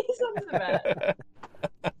 Yeah. He's under the mat.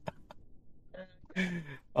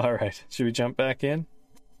 All right. Should we jump back in?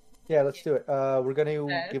 Yeah, let's do it. We're going to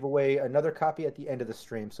Okay. give away another copy at the end of the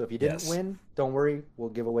stream. So if you didn't Yes. win, don't worry. We'll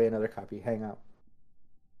give away another copy. Hang out.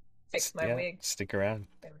 Fix my wig. Stick around.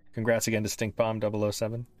 Congrats again to Stink Bomb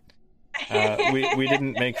 007. We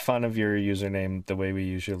didn't make fun of your username the way we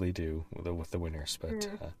usually do with the winners, but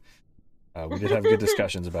we did have good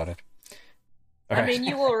discussions about it. All I right. mean,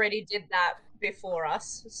 you already did that before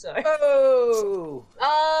us, so. Oh!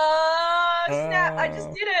 Oh, snap! I just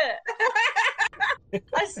did it.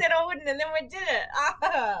 I said I wouldn't, and then we did it.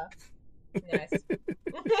 Ah. Nice.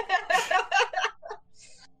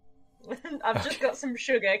 I've just got some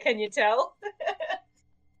sugar. Can you tell?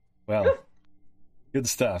 Well, good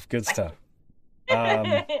stuff. Good stuff.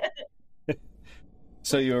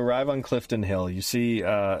 So you arrive on Clifton Hill. You see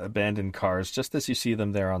abandoned cars just as you see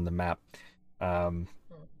them there on the map.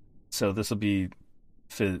 So this will be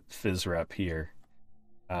FizzRep here.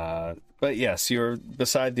 But yes, you're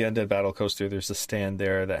beside the Undead Battle Coaster. There's a stand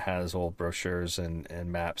there that has old brochures and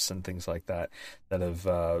maps and things like that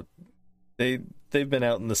have they've been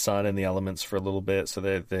out in the sun and the elements for a little bit, so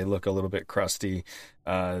they look a little bit crusty.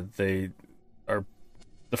 They are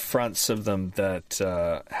the fronts of them that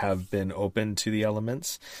have been open to the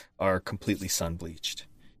elements are completely sun bleached.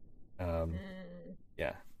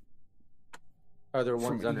 Yeah. Are there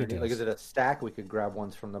ones From underneath? Eagles. Like, is it a stack? We could grab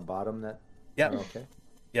ones from the bottom that. Yeah. are okay.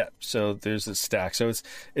 Yeah, so there's a stack. So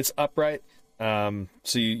it's upright.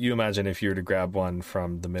 So you imagine if you were to grab one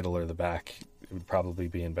from the middle or the back, it would probably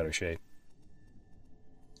be in better shape.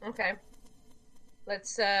 Okay.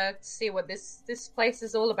 Let's see what this place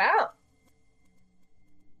is all about.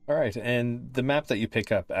 All right, and the map that you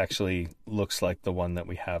pick up actually looks like the one that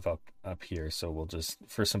we have up here. So we'll just,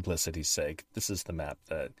 for simplicity's sake, this is the map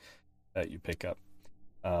that you pick up.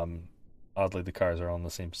 Oddly, the cars are all in the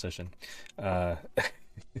same position.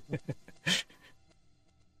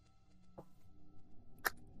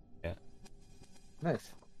 Yeah.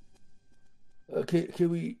 Nice. Are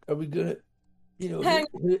we gonna, Hang-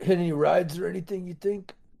 hit any rides or anything? You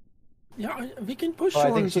think? Yeah, we can push Oh, I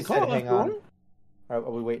on think the she said call. hang on. Are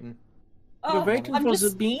we waiting? We're waiting I'm for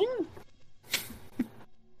just- the bean.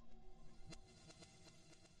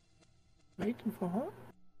 Waiting for her.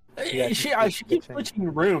 Yeah, she she's keeps switching.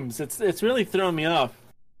 switching rooms. It's really throwing me off.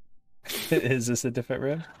 Is this a different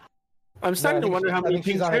room? I'm starting No, I to think wonder how I many think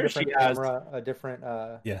she's pink on a chairs she different has. camera, a different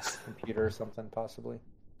Yes. computer or something, possibly.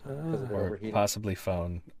 Because of her Or overheating. possibly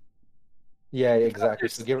phone. Yeah, exactly.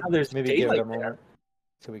 There's- So give there's maybe give it a daylight there. moment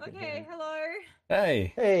so we can. hear Okay, you. hello.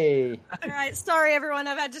 Hey. Hey. All right, sorry everyone.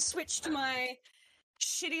 I've had to switch to my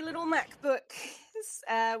shitty little MacBook,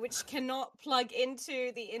 which cannot plug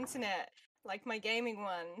into the internet like my gaming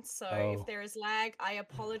one. So if there is lag, I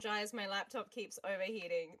apologize. My laptop keeps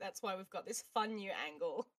overheating. That's why we've got this fun new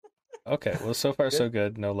angle. Okay, well, so far so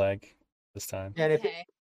good. No lag this time. And Okay.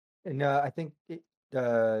 I think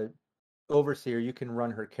Overseer, you can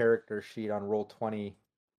run her character sheet on Roll20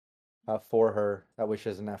 for her. That way she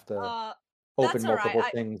doesn't have to open that's all right.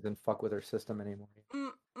 multiple things and fuck with her system anymore.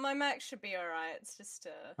 My Mac should be alright. It's just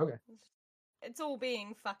Okay. It's all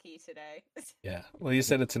being fucky today. Yeah. Well, you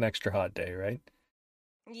said it's an extra hot day, right?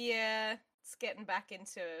 Yeah, it's getting back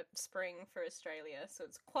into spring for Australia, so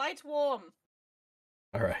it's quite warm.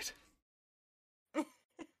 All right.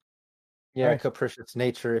 Yeah, Right. capricious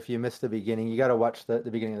nature. If you missed the beginning, you got to watch the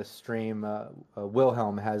beginning of the stream.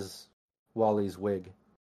 Wilhelm has Wally's wig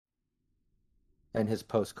and his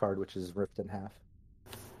postcard, which is ripped in half.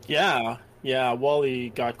 Yeah, Wally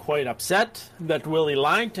got quite upset that Willie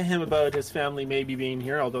lied to him about his family maybe being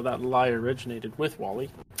here, although that lie originated with Wally.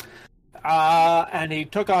 And he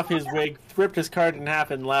took off his wig, ripped his card in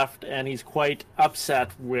half, and left, and he's quite upset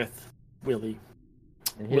with Willie.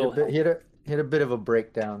 And he had a bit of a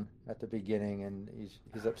breakdown at the beginning, and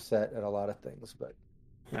he's upset at a lot of things, but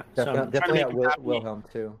Yeah, definitely at Wilhelm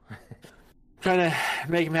too. Trying to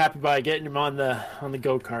make him happy by getting him on the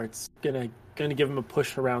go-karts. Gonna give him a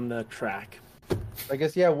push around the track. I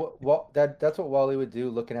guess that's what Wally would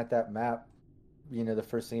do. Looking at that map, the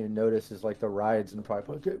first thing you notice is like the rides, and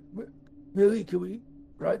probably Okay, Millie, can we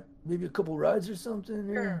ride maybe a couple rides or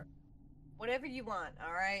something? Sure. Whatever you want,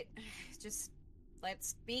 alright? Just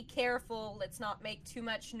let's be careful, let's not make too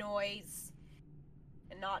much noise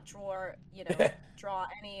and not draw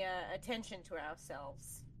any attention to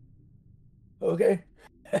ourselves. Okay.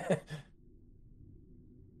 God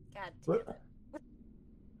damn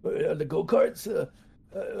it. The go-karts,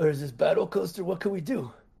 or is this battle coaster? What can we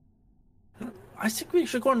do? I think we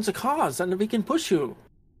should go into the cars and we can push you.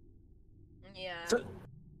 Yeah. So,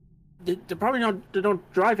 they probably they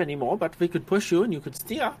don't drive anymore, but we could push you and you could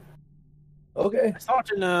steer. Okay. I saw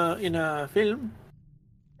it in a film.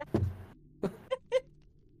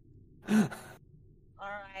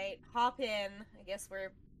 Alright, hop in. I guess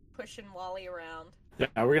we're pushing Wally around. Yeah,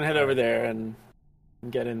 we're gonna head over there and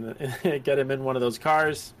get get him in one of those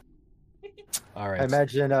cars. All right. I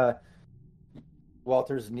imagine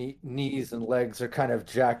Walter's knees and legs are kind of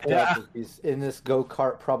jacked Yeah. up. He's in this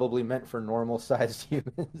go-kart, probably meant for normal-sized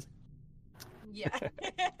humans. Yeah.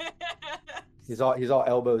 He's all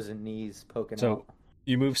elbows and knees poking So out.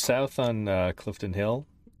 you move south on Clifton Hill.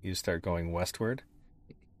 You start going westward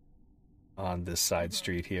on this side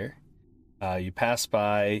street here. You pass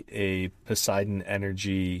by a Poseidon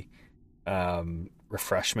Energy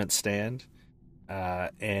refreshment stand,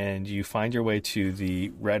 and you find your way to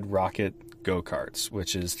the Red Rocket go-karts,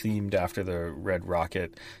 which is themed after the Red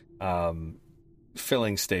Rocket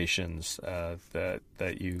filling stations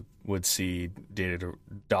that you would see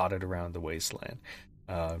dotted around the wasteland.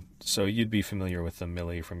 So you'd be familiar with them,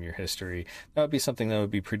 Millie, from your history. That would be something that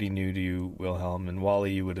would be pretty new to you, Wilhelm. And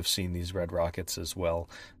Wally, you would have seen these Red Rockets as well.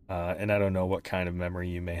 And I don't know what kind of memory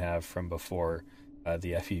you may have from before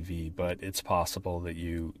the FEV, but it's possible that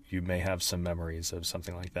you may have some memories of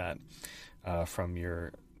something like that from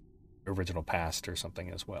your original past or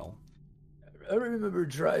something as well. I remember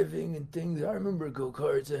driving and things. I remember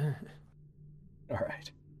go-karts. All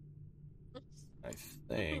right. I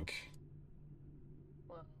think...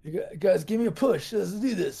 You guys, give me a push. Let's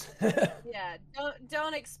do this. Yeah,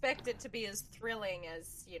 don't expect it to be as thrilling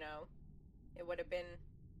as, it would have been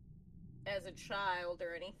as a child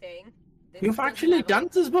or anything. This You've doesn't actually have done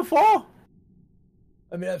this before?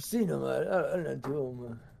 I mean, I've seen them. I don't do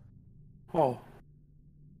them. Oh.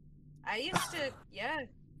 I used to,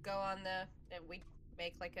 go on we'd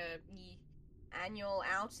make like a annual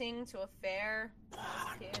outing to a fair as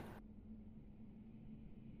a kid.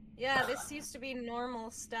 Yeah, this used to be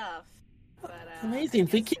normal stuff. But, Amazing.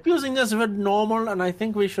 We keep using this word normal, and I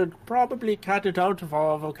think we should probably cut it out of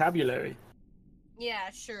our vocabulary.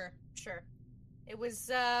 Yeah, sure. It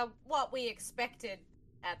was what we expected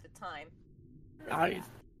at the time. Right.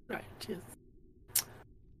 Yes.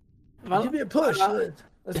 Well, Give me a push.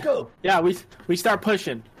 Let's go. yeah, we start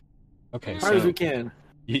pushing Okay, as hard as we so can.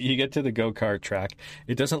 you get to the go-kart track.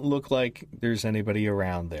 It doesn't look like there's anybody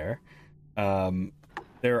around there.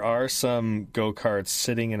 There are some go-karts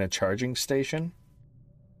sitting in a charging station.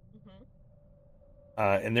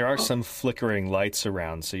 And there are some flickering lights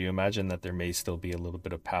around, so you imagine that there may still be a little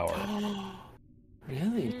bit of power.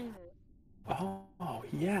 Really? Oh,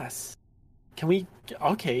 yes. Can we?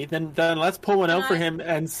 Okay, then let's pull one out for him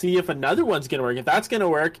and see if another one's gonna work. If that's gonna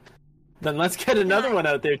work, then let's get another one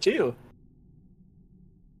out there too.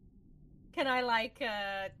 Can I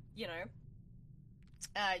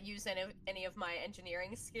use any of my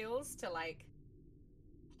engineering skills to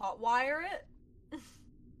hotwire it?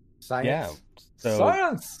 Science. Yeah. So,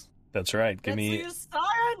 Science. That's right. Give Let's me use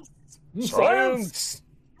science. science.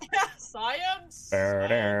 Science.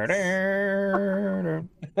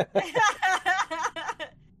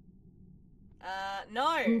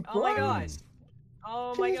 No. Oh my god.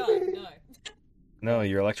 Oh my god. No. No,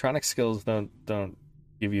 your electronic skills don't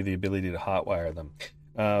give you the ability to hotwire them.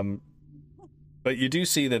 But you do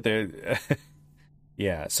see that they're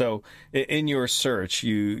yeah. So in your search,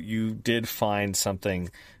 you did find something,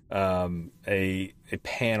 a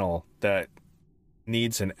panel that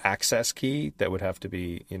needs an access key that would have to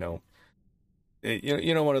be, one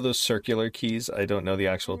of those circular keys. I don't know the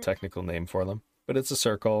actual technical name for them, but it's a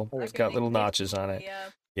circle. It's got little notches on it.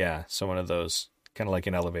 Yeah. So one of those, kind of like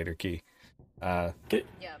an elevator key. Yeah.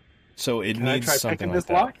 So it Can I needs try something picking like this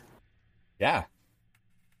that. lock? Yeah.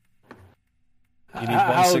 You need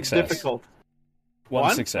How one success. difficult?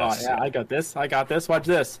 One success. Oh, yeah, I got this. Watch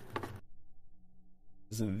this.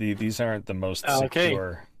 These aren't the most Okay.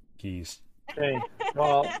 secure keys. Okay.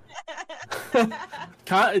 Well,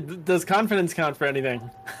 does confidence count for anything?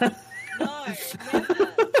 No.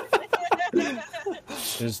 Never.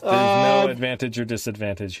 There's no advantage or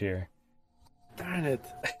disadvantage here. Darn it.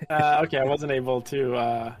 Okay, I wasn't able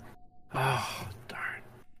to. Oh, darn.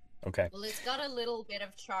 Okay. Well, it's got a little bit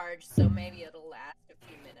of charge, so maybe it'll last a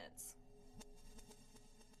few minutes.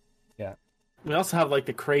 Yeah. We also have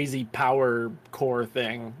the crazy power core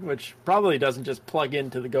thing, which probably doesn't just plug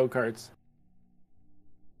into the go-karts.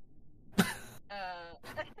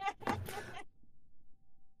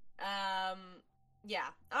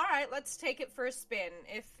 Yeah. All right, let's take it for a spin.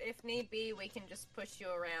 If need be, we can just push you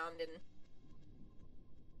around, and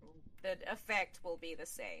the effect will be the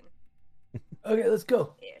same. Okay, let's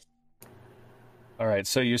go. Ish. All right.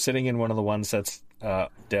 So you're sitting in one of the ones that's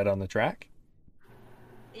dead on the track?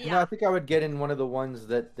 Yeah. I think I would get in one of the ones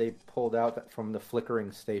that they pulled out from the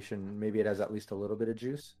flickering station. Maybe it has at least a little bit of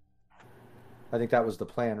juice. I think that was the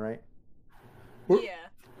plan, right? Yeah.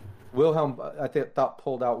 Wilhelm, I thought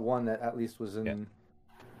pulled out one that at least was in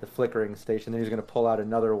the flickering station. Then he was going to pull out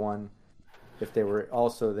another one if they were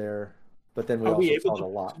also there. But then we also saw the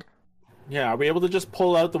lock. Yeah, are we able to just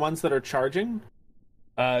pull out the ones that are charging?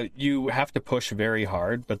 You have to push very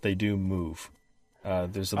hard, but they do move.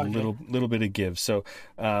 There's a little bit of give. So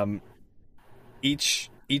each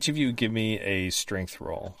of you give me a strength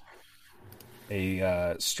roll.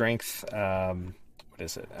 A strength, what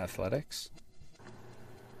is it? Athletics?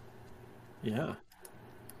 Yeah.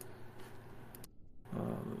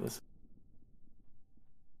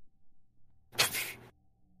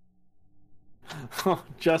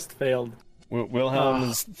 Just failed. Wilhelm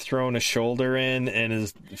has thrown a shoulder in, and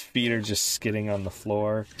his feet are just skidding on the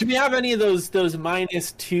floor. Do we have any of those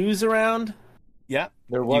 -2s around? Yeah.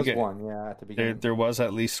 There was one, at the beginning. There was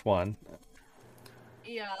at least one.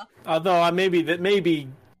 Yeah. Although maybe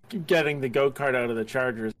getting the go-kart out of the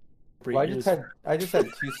Chargers. Well, I just had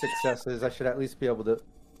 2 successes. I should at least be able to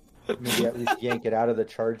maybe at least yank it out of the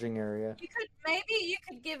charging area. You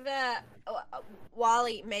could give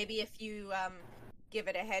Wally, maybe if you give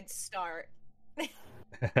it a head start.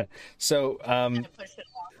 So And push it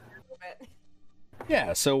off a little bit.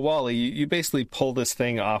 yeah, so Wally, you basically pull this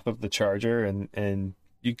thing off of the charger and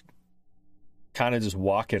you kind of just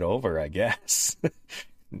walk it over, I guess.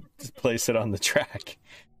 Just place it on the track.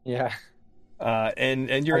 Yeah.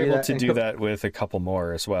 And you're able to do that with a couple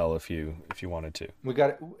more as well if you wanted to. We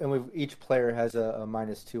got it, and each player has a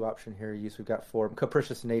 -2 option here. We've got 4.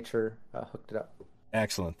 Capricious Nature hooked it up.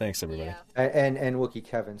 Excellent, thanks everybody. Yeah. And Wookie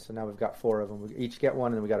Kevin. So now we've got 4 of them. We each get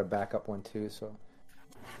one, and then we got a backup one too. So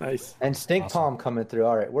nice. And Stink Palm coming through.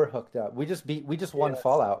 All right, we're hooked up. We just won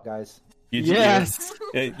Fallout, guys. Yes,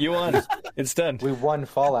 you won. It's done. We won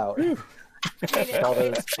Fallout. all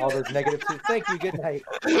those negative 2. Thank you. Good night.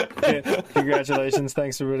 Yeah, congratulations.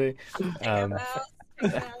 Thanks everybody.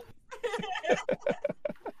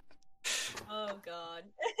 Oh god.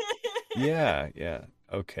 Yeah.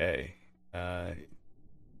 Okay. Here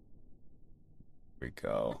we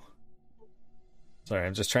go. Sorry,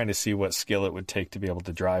 I'm just trying to see what skill it would take to be able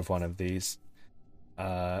to drive one of these.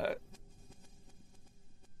 Well,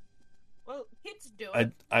 kids do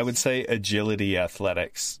it. I would say agility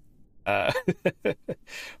athletics. But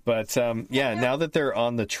now that they're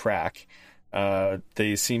on the track,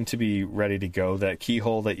 They seem to be ready to go. That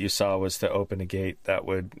keyhole that you saw was to open a gate that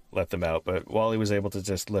would let them out, but Wally was able to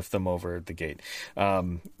just lift them over the gate.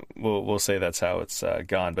 We'll say that's how it's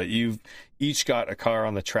gone. But you've each got a car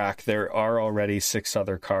on the track. There are already 6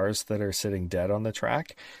 other cars that are sitting dead on the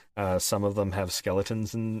track. Some of them have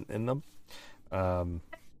skeletons in them. Do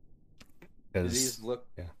these look?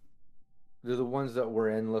 Yeah. Do the ones that we're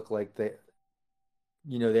in look like they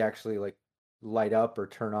actually like light up or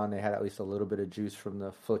turn on? They had at least a little bit of juice from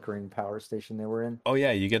the flickering power station they were in. Oh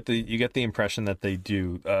yeah, you get the impression that they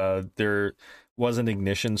do. There was an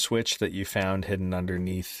ignition switch that you found hidden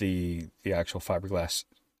underneath the actual fiberglass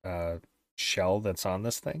shell that's on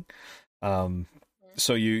this thing.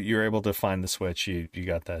 So you're able to find the switch. You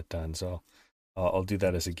got that done. So I'll do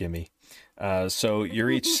that as a gimme. So you're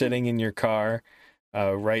each sitting in your car.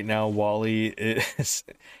 Right now, Wally is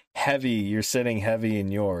heavy. You're sitting heavy in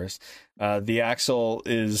yours. The axle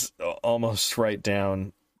is almost right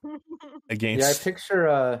down against. Yeah,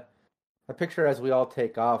 I picture as we all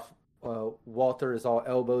take off, Walter is all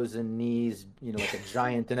elbows and knees, like a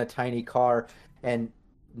giant in a tiny car, and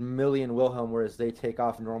Millie and Wilhelm, whereas they take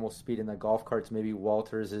off normal speed in the golf carts, maybe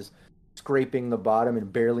Walter's is scraping the bottom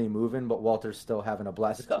and barely moving, but Walter's still having a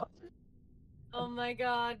blast off. Oh my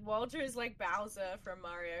god, Walter is like Bowser from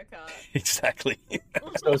Mario Kart. Exactly.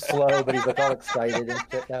 So slow, but he's like all excited and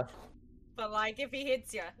shit now. But like, if he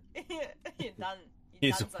hits you, you're done.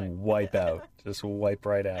 He's wipe out. Just wipe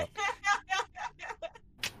right out.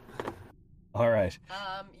 All right.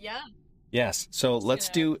 Yeah. Yes. So let's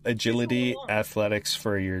do agility athletics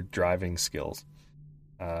for your driving skills.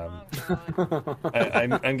 I'm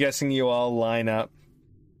guessing you all line up.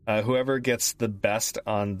 Whoever gets the best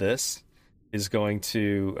on this is going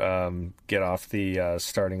to get off the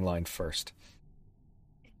starting line first.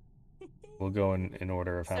 We'll go in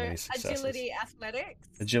order of how many successes. Agility athletics?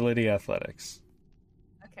 Agility athletics.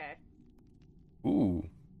 Okay. Ooh.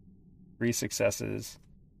 3 successes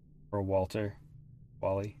for Wally.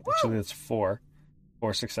 Actually, that's 4.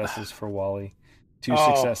 4 successes for Wally. 2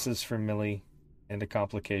 successes for Millie. And a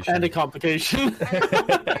complication.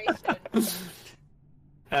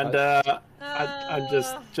 And I'm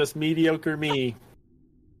just mediocre me.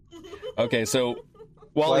 Okay, so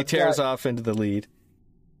Wally tears off into the lead.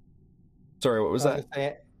 Sorry, what was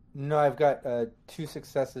that? No, I've got 2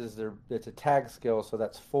 successes. It's a tag skill, so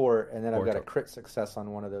that's 4, and then I've got a crit success on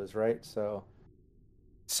one of those, right? So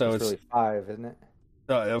it's really 5, isn't it?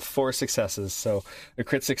 4 successes. So a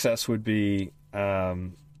crit success would be,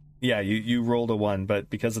 you rolled a 1, but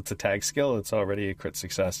because it's a tag skill, it's already a crit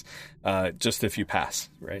success. Just if you pass,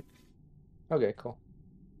 right? Okay, cool.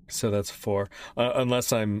 So that's 4,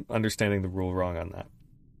 unless I'm understanding the rule wrong on that.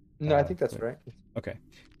 No, I think that's right. Okay.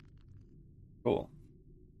 Cool.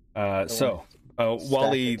 So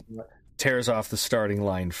Wally tears off the starting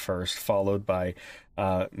line first, followed by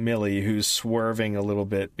Millie, who's swerving a little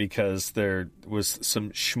bit because there was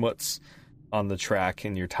some schmutz on the track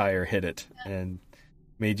and your tire hit it and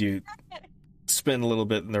made you spin a little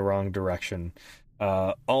bit in the wrong direction,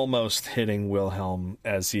 almost hitting Wilhelm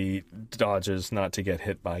as he dodges not to get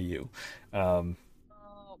hit by you.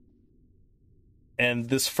 And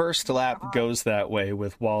this first lap goes that way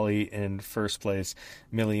with Wally in first place,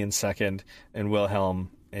 Millie in second, and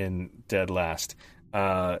Wilhelm in dead last.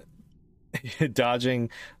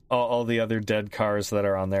 Dodging all the other dead cars that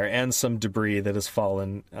are on there and some debris that has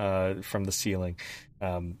fallen from the ceiling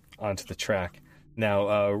onto the track.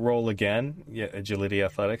 Now, roll again, agility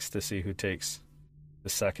athletics, to see who takes the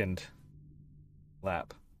second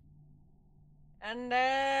lap. And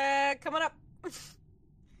coming up.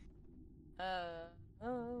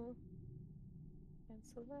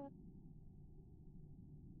 Cancel that.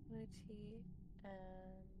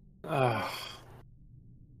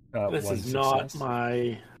 This is not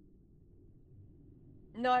my...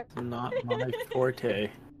 No. Not my forte.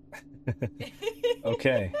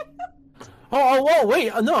 Okay. Oh,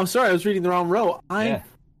 wait. No, I'm sorry. I was reading the wrong row.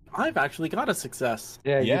 I've actually got a success.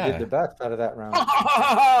 Yeah, you did the best out of that round.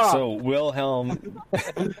 So Wilhelm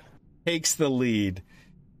takes the lead,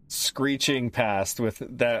 screeching past with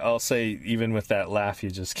that, I'll say, even with that laugh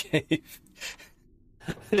you just gave.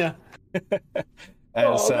 Yeah.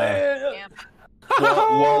 As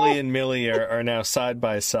Wally and Millie are now side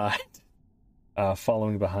by side,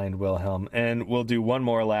 following behind Wilhelm. And we'll do one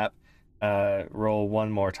more lap, roll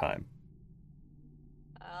one more time.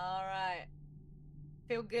 All right.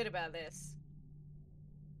 Feel good about this.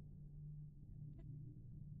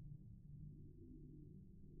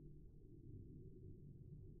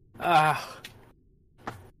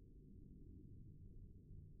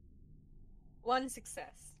 One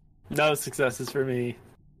success. No successes for me.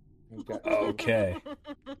 Okay.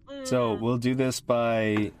 So we'll do this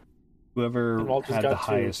by whoever Walter's had got the 2.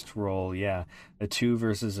 highest roll. Yeah, a 2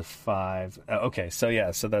 versus a 5. Okay, so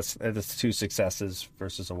that's 2 successes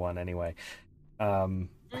versus a 1 anyway.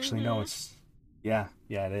 Actually, no, it's yeah,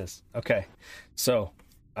 it is. Okay, so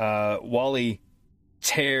Wally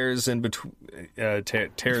tears in between,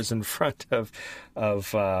 tears in front of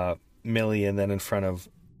Millie and then in front of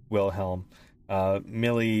Wilhelm.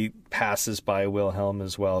 Millie passes by Wilhelm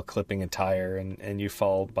as well, clipping a tire, and you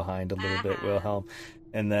fall behind a little bit, Wilhelm.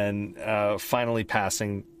 And then finally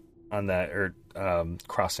passing on that, or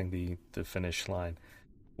crossing the finish line,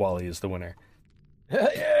 Wally is the winner.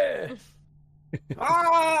 Yeah. Good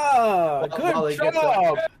Wally gets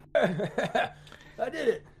job! I did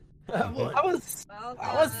it. I won. That was Well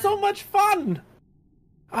that was done. so much fun.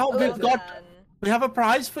 Oh, Well we have a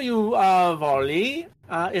prize for you, Wally.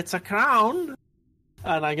 It's a crown,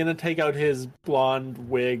 and I'm gonna take out his blonde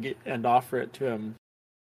wig and offer it to him.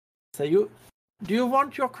 Say, do you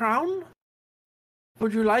want your crown?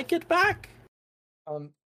 Would you like it back?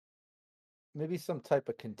 Maybe some type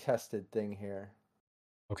of contested thing here.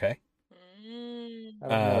 Okay. I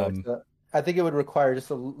don't know. I think it would require just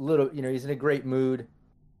a little. He's in a great mood,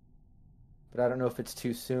 but I don't know if it's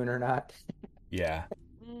too soon or not. Yeah.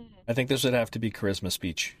 I think this would have to be charisma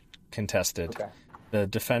speech contested. Okay. The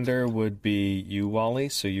defender would be you, Wally,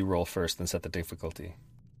 so you roll first and set the difficulty.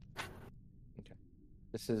 Okay.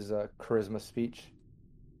 This is a charisma speech.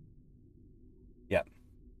 Yep.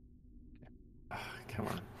 Come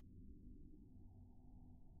on.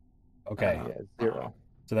 Okay. Yeah, 0.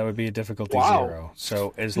 So that would be a difficulty Wow. 0.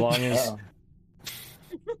 So as long as Uh-oh.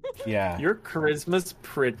 yeah. Your charisma's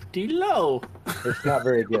pretty low. It's not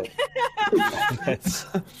very good. That's-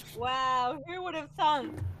 Wow, who would have thought?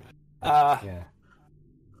 yeah.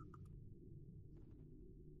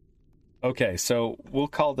 Okay, so we'll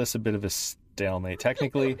call this a bit of a stalemate.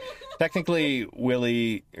 Technically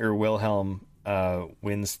Willie or Wilhelm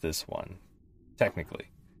wins this one. Technically.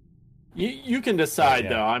 You can decide Yeah.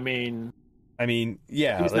 though. I mean,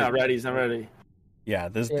 yeah. he's not ready. He's not ready. Yeah,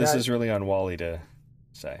 this Yeah. is really on Wally to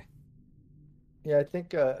say. Yeah, I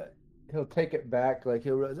think he'll take it back. Like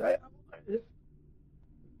he'll realize.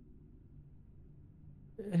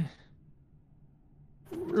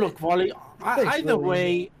 Look, Wally. Thanks, Either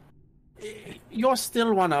Willie. way, you're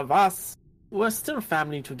still one of us. We're still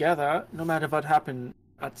family together, no matter what happened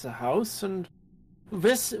at the house. And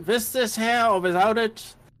with this hair or without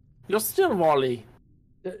it, you're still Wally.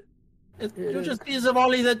 You just be the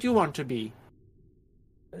Wally that you want to be.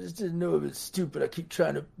 I just didn't know if it's stupid. I keep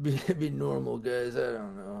trying to be normal, guys. I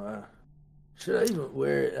don't know. Should I even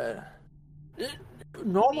wear it?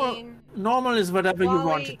 Normal is whatever you want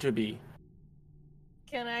Wally- it to be.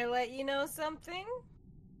 Can I let you know something?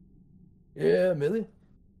 Yeah, Millie.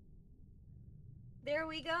 There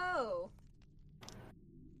we go. I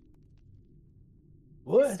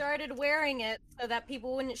What? started wearing it so that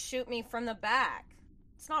people wouldn't shoot me from the back.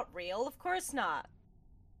 It's not real, of course not.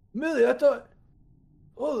 Millie, I thought.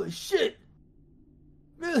 Holy shit!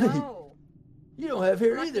 Millie, No. you don't have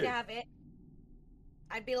hair Lucky either. to have it.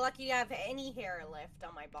 I'd be lucky to have any hair left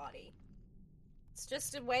on my body. It's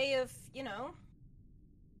just a way of,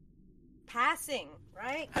 passing,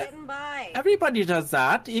 right? Getting by. Everybody does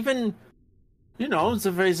that. Even,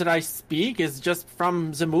 the way that I speak is just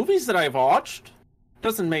from the movies that I've watched.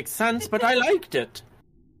 Doesn't make sense, but I liked it.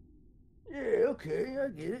 Yeah, okay, I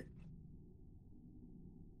get it.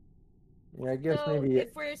 Yeah, I guess So maybe.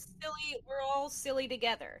 if we're silly, we're all silly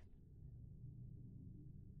together.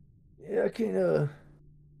 Yeah, I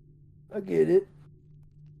get it.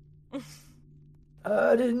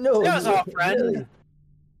 I didn't know. There's our friend.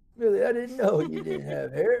 Millie, I didn't know you didn't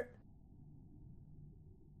have hair.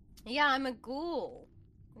 Yeah, I'm a ghoul.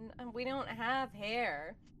 We don't have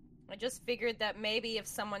hair. I just figured that maybe if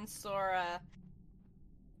someone saw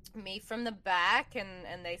me from the back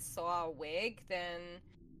and they saw a wig, then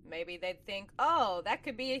maybe they'd think, oh, that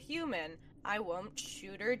could be a human. I won't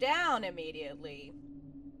shoot her down immediately.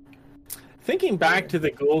 Thinking back to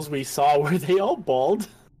the ghouls we saw, were they all bald?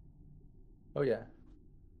 Oh yeah.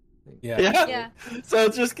 Yeah. Yeah. So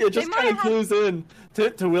it just might kind of have- clues in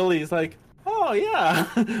to Willie's like, oh yeah,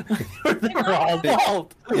 they were all might have-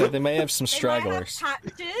 bald. Yeah, they may have some They might have stragglers.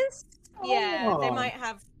 patches. Yeah, they Oh. might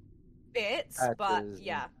have bits, but Patches.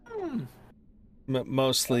 yeah. Hmm.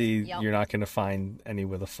 Mostly, Yep. you're not going to find any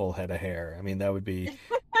with a full head of hair. I mean, that would be.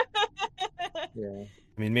 Yeah.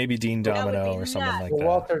 I mean, maybe Dean That would Domino be or someone nuts. like Well, that.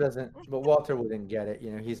 Walter doesn't. But Walter wouldn't get it.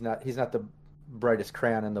 He's not the brightest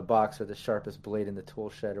crayon in the box or the sharpest blade in the tool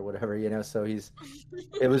shed or whatever. So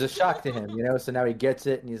it was a shock to him. So now he gets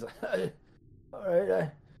it and he's like, All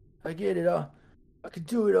right, I get it. I can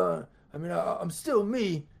do it. I mean, I'm still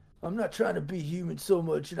me. I'm not trying to be human so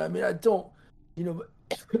much, and I mean, I don't,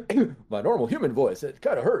 my normal human voice. It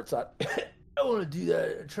kind of hurts. I don't want to do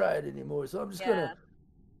that and try it anymore. So I'm just gonna,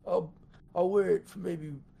 I'll wear it for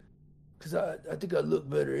maybe, because I think I look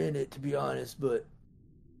better in it, to be honest. But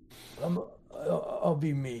I'll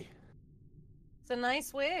be me. It's a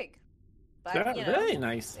nice wig, but Yeah, very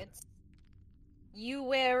nice. It's you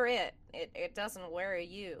wear it. It doesn't wear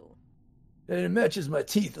you. And it matches my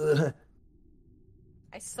teeth.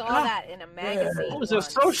 I saw that in a magazine. Oh, they're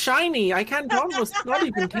so shiny. I can't almost not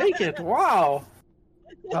even take it. Wow.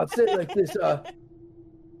 I'll say it like this.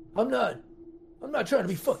 I'm not trying to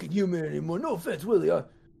be fucking human anymore. No offense, Willie.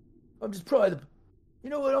 I'm just probably you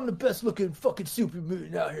know what? I'm the best looking fucking super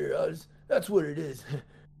mutant out here. That's what it is.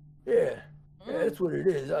 Yeah, that's what it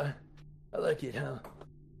is. I like it, huh?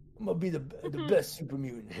 I'm gonna be the best super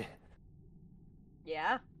mutant.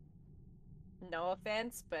 Yeah. No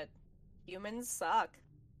offense, but humans suck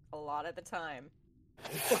a lot of the time.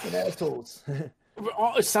 Fucking assholes.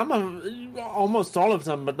 Almost all of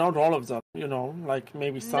them, but not all of them. Like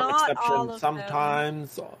maybe some Not all exceptions. of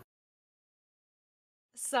Sometimes.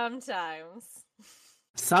 Sometimes.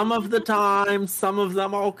 Some of the time, some of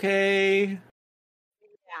them okay.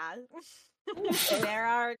 Yeah. There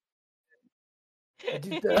are. I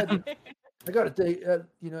gotta think.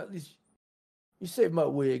 At least you saved my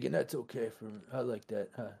wig, and that's okay for me. I like that.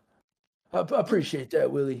 I appreciate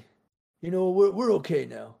that, Willie. We're okay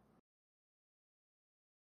now.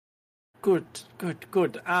 Good.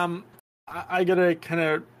 I gotta kind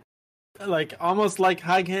of like almost like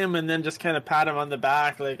hug him and then just kind of pat him on the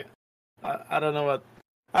back. Like I don't know what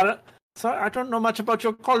I don't know much about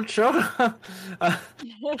your culture.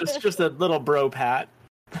 Just a little bro pat.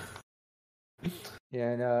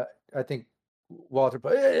 Yeah, and I think Walter,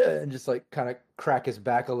 and just like kind of crack his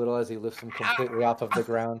back a little as he lifts him completely off of the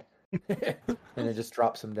ground, and then just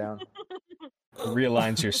drops him down.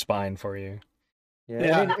 Realigns your spine for you.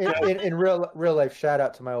 Yeah. I mean, in real life, shout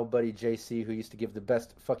out to my old buddy JC, who used to give the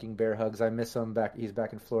best fucking bear hugs. I miss him back. He's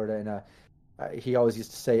back in Florida, and he always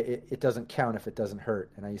used to say, "It doesn't count if it doesn't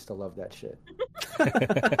hurt," and I used to love that shit.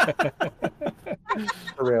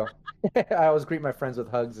 For real. I always greet my friends with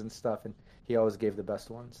hugs and stuff, and he always gave the best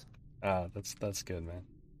ones. Oh, that's good, man.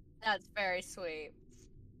 That's very sweet.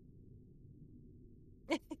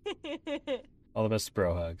 All the best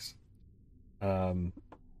bro hugs. All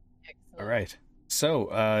right.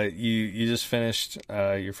 So, you just finished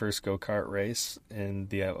your first go-kart race in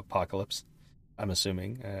the apocalypse. I'm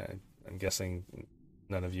assuming. I'm guessing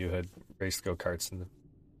none of you had raced go-karts in the,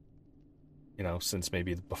 since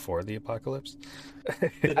maybe before the apocalypse.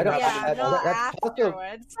 I don't.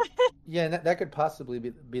 Afterwards. Yeah, that could possibly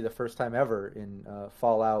be the first time ever in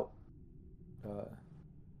Fallout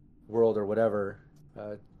world or whatever.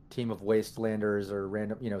 Team of wastelanders or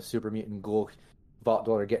random, super mutant ghoul vault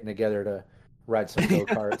dweller getting together to ride some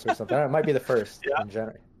go-karts or something. It might be the first in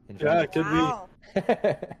general. Yeah, it could be.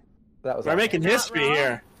 That was We're making history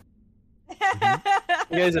here.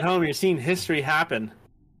 Mm-hmm. You guys at home, you're seeing history happen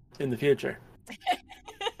in the future.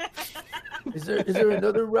 Is there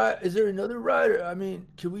another ride? Is there another rider? I mean,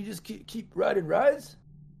 can we just keep riding rides?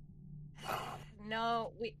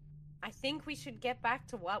 No, I think we should get back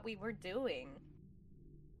to what we were doing.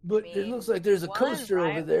 But it looks like there's a coaster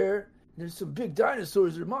over there. There's some big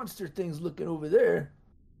dinosaurs or monster things looking over there.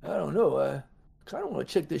 I don't know. I kind of want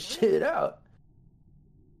to check this shit out.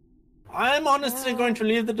 I'm honestly going to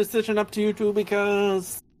leave the decision up to you two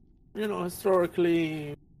because,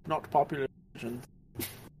 historically, not popular decisions.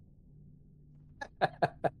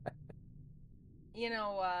 You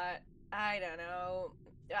know what? I don't know.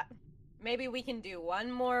 Maybe we can do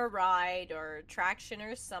one more ride or attraction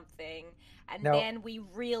or something, and then we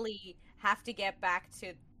really have to get back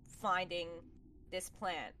to finding this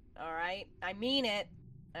plant. All right? I mean it.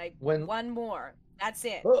 One more. That's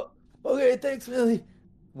it. Oh, okay. Thanks, Millie.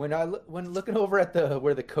 When looking over at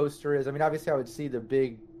where the coaster is, I mean, obviously I would see the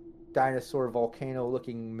big dinosaur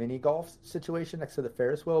volcano-looking mini golf situation next to the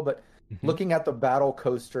Ferris wheel, but looking at the battle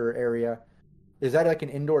coaster area, is that like an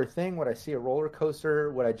indoor thing? Would I see a roller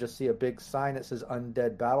coaster? Would I just see a big sign that says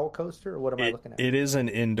Undead Battle Coaster? Or what am I looking at? It is an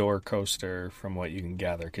indoor coaster from what you can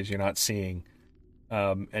gather, because you're not seeing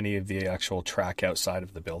any of the actual track outside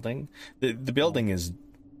of the building. The building is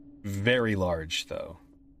very large, though.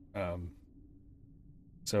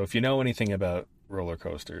 So if you know anything about roller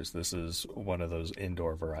coasters, this is one of those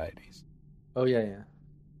indoor varieties. Oh, yeah.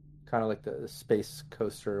 Kind of like the space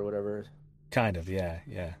coaster or whatever. Kind of, yeah.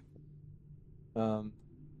 But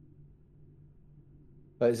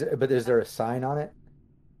is there a sign on it?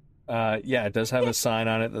 Yeah, it does have a sign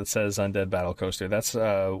on it that says Undead Battle Coaster. That's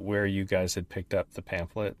where you guys had picked up the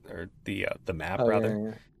pamphlet, or the map,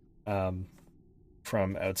 rather,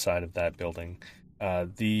 from outside of that building.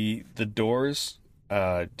 The doors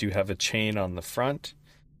do have a chain on the front,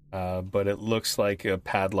 but it looks like a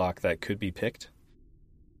padlock that could be picked.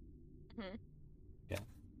 Mm-hmm. Yeah.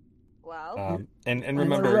 Well, and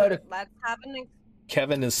remember, let's have an...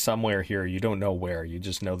 Kevin is somewhere here. You don't know where. You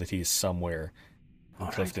just know that he's somewhere in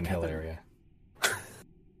All Clifton right, Hill Kevin. area.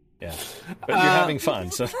 Yeah, but you're having fun.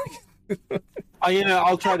 So,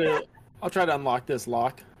 I'll try to unlock this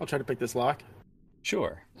lock. I'll try to pick this lock.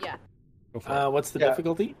 sure. Yeah. Go for it. What's the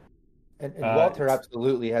difficulty? And Walter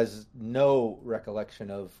absolutely has no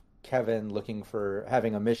recollection of Kevin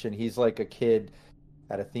having a mission. He's like a kid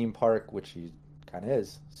at a theme park, which he kind of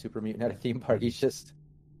is. Super mutant at a theme park. He's just,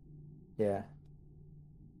 yeah.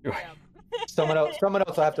 Someone else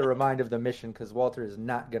will have to remind of the mission, because Walter is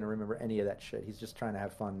not going to remember any of that shit. He's just trying to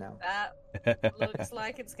have fun now. That looks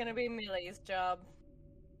like it's going to be Millie's job.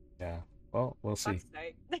 Yeah. Well, we'll see. Fuck's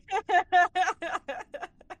sake.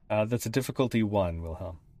 That's a difficulty 1,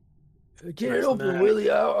 Wilhelm. Get it open, Willie.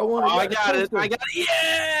 I want to. I got it.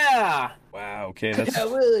 Yeah. Wow. Okay, that's Yeah,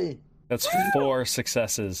 Willie. that's 4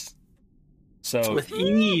 successes. So With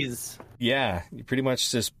ease. yeah, you pretty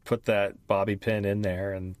much just put that bobby pin in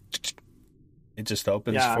there, and it just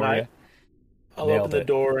opens Yeah, for and you. I'll Nailed open the it.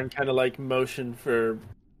 door and kind of like motion for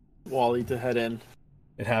Wally to head in.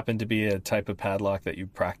 It happened to be a type of padlock that you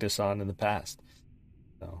practiced on in the past.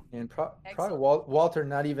 So And probably Excellent. Walter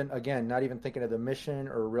not even thinking of the mission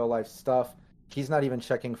or real life stuff. He's not even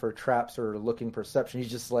checking for traps or looking perception.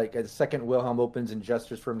 He's just like, a second Wilhelm opens and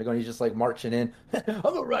gestures for him to go, and he's just like marching in. I'm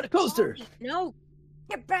gonna ride a coaster. No,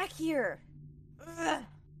 get back here. Ugh.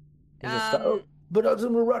 He's just, But I'm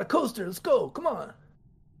gonna ride a coaster. Let's go. Come on.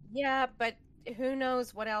 Yeah, but who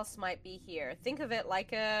knows what else might be here? Think of it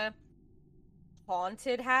like a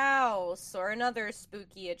haunted house or another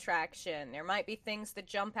spooky attraction. There might be things that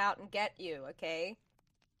jump out and get you, okay?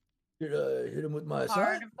 Should I hit him with my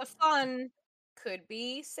Part sign? of the fun could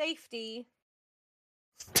be safety.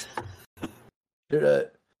 Should I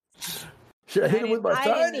hit him with my I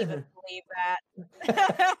sign? didn't even believe that.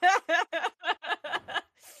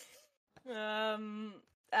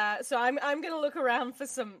 So I'm gonna look around for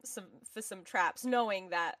some traps, knowing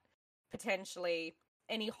that potentially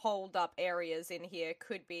any hold up areas in here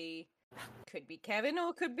could be Kevin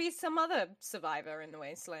or could be some other survivor in the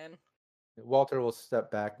wasteland. Walter will step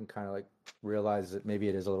back and kind of like realize that maybe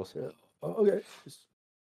it is a little. Okay.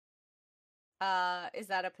 Is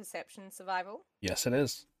that a perception survival? yes, it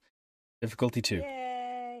is. Difficulty 2.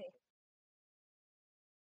 Yay!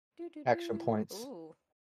 Action points. Ooh.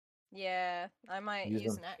 Yeah, I might Use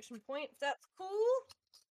use them. an action point if that's cool.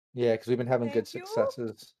 Yeah, because we've been having good Thank you.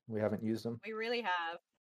 successes. We haven't used them. We really have.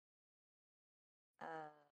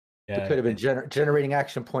 Yeah, We could have been generating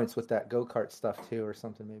action points with that go-kart stuff too, or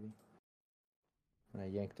something maybe. When I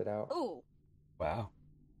yanked it out. Ooh, wow.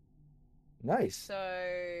 Nice.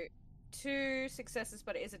 so 2 successes,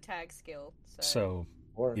 but it is a tag skill. So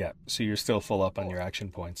Or- yeah, so you're still full up on your action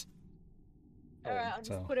points. Alright, I'll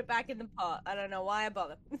just so- put it back in the pot. I don't know why I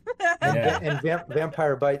bother. Yeah. And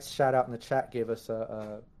Vampire Bites shout out in the chat gave us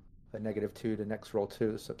a -2 to next roll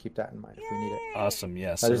too, so keep that in mind if we need it. Yay! Awesome.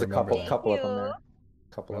 Yes. There's a remember couple that. of them you. there.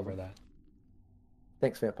 Couple of Remember them. that.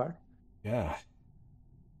 Thanks, Vampire. Yeah.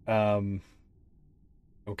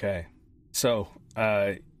 Okay. So,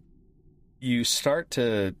 you start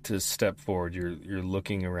to step forward. You're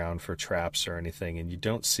looking around for traps or anything, and you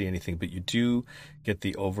don't see anything, but you do get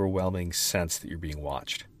the overwhelming sense that you're being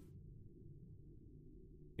watched.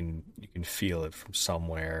 You can feel it from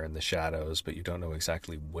somewhere in the shadows, but you don't know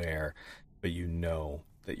exactly where. But you know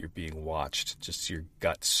that you're being watched. Just your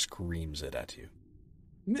gut screams it at you.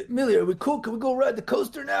 Millie, are we cool? Can we go ride the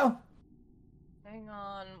coaster now? Hang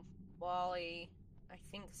on, Wally. I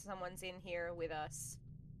think someone's in here with us.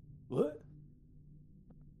 What?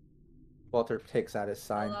 Walter takes out his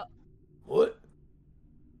sign. Hello? What?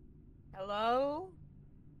 Hello?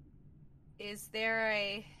 Is there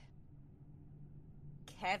a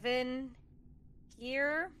Kevin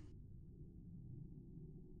here?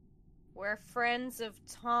 We're friends of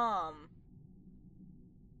Tom.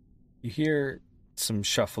 You hear some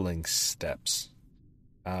shuffling steps,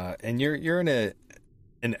 and you're in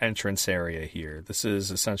an entrance area here. This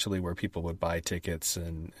is essentially where people would buy tickets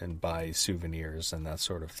and buy souvenirs and that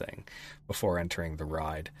sort of thing before entering the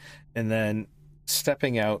ride. And then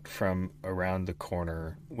stepping out from around the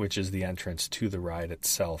corner, which is the entrance to the ride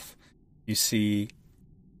itself, you see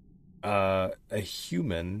a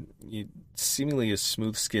human, seemingly is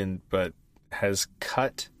smooth-skinned, but has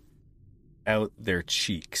cut out their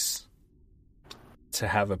cheeks to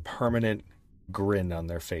have a permanent grin on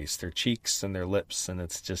their face, their cheeks and their lips, and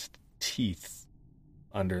it's just teeth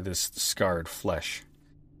under this scarred flesh.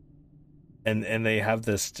 And they have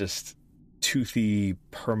this just toothy,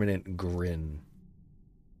 permanent grin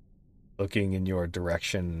looking in your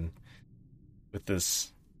direction with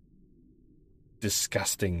this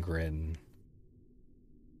disgusting grin.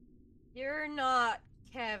 You're not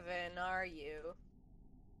Kevin, are you?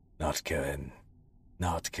 Not Kevin.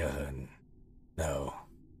 Not Kevin. No.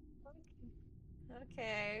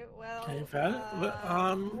 Okay, well, Okay, fair.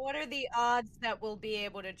 what are the odds that we'll be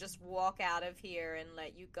able to just walk out of here and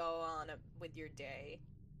let you go on with your day?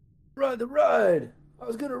 Ride the ride. I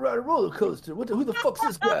was gonna ride a roller coaster. Who the fuck's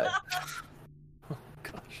this guy? Oh,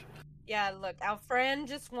 gosh. Yeah, look, our friend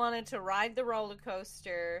just wanted to ride the roller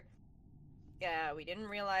coaster. Yeah, we didn't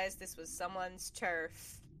realize this was someone's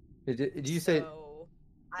turf. Did you say? So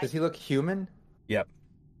Does he look human? Yep.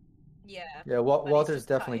 Yeah. Yeah, but he's Walter's just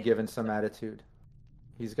definitely tired. given some attitude.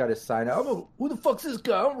 He's got his sign out. Who the fuck's this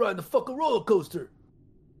guy? I'm riding the fucking roller coaster.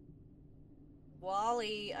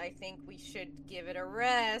 Wally, I think we should give it a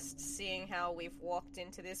rest, seeing how we've walked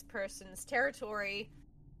into this person's territory.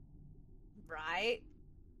 Right?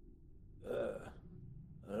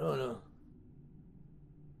 I don't know.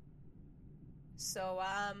 So,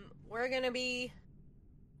 we're gonna be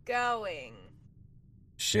going.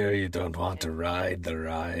 Sure you don't want to ride the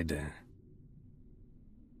ride?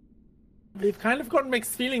 We've kind of got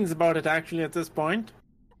mixed feelings about it, actually, at this point.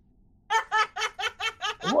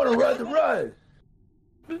 I want to ride the ride.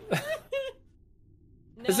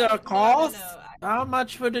 Is there a cost? No. How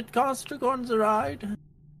much would it cost to go on the ride?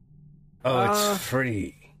 Oh, it's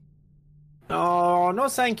free. Oh, no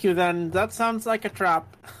thank you then. That sounds like a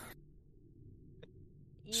trap.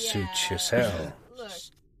 Suit Yeah, yourself. Look.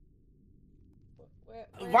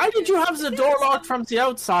 Why did you have the door locked from the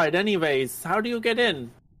outside anyways? How do you get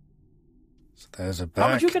in? So there's a How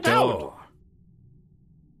would back you get door.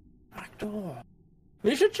 Back door.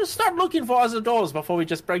 We should just start looking for other doors before we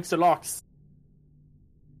just break the locks.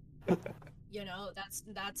 You know,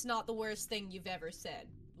 that's not the worst thing you've ever said,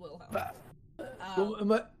 Wilhelm.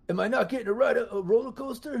 Well, am I not getting to ride a roller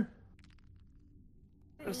coaster?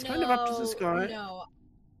 It's kind of up to this guy. No.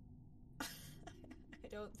 I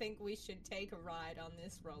don't think we should take a ride on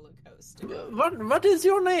this roller coaster. What is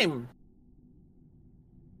your name?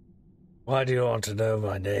 Why do you want to know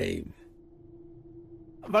my name?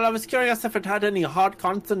 Well, I was curious if it had any hard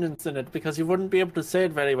consonants in it, because you wouldn't be able to say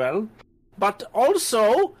it very well. But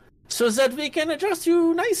also, so that we can address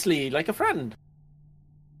you nicely, like a friend.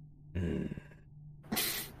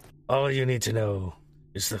 All you need to know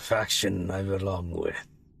is the faction I belong with.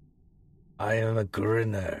 I am a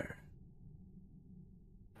grinner.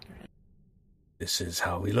 This is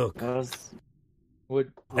how we look.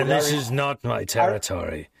 Would And I this re- is not my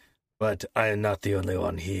territory, but I am not the only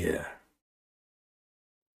one here.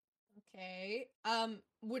 Okay.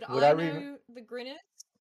 Would Would I I know the Grinners?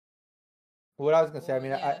 What I was gonna say, I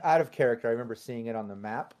mean, Yeah. out of character, I remember seeing it on the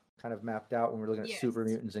map, kind of mapped out when we were looking at Yes. super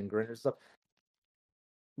mutants and Grinners stuff.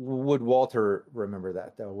 Would Walter remember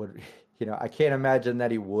that though? Would I can't imagine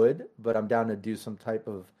that he would, but I'm down to do some type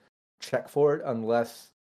of check for it,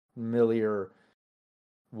 unless Millie or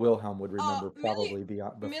Wilhelm would remember, probably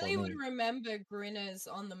before Millie me. would remember Grinners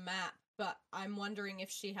on the map, but I'm wondering if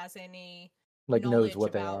she has any Like knows knowledge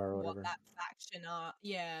what they about are or what whatever. that faction are.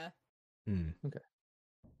 Yeah. Okay.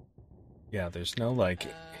 Yeah, there's no like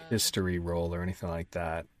history roll or anything like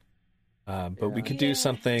that. But we Yeah. could do Yeah.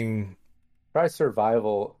 something. Try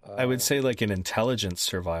survival. I would say like an intelligence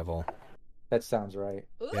survival. That sounds right.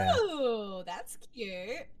 Ooh, Yeah. that's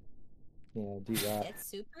cute. Yeah, do that. It's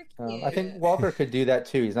super cute. I think Walter could do that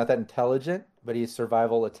too. He's not that intelligent, but he's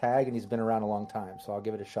survival a tag, and he's been around a long time. So I'll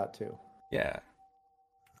give it a shot too. Yeah.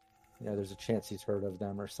 There's a chance he's heard of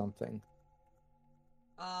them or something.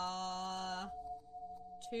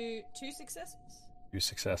 Two successes. 2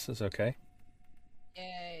 successes, okay.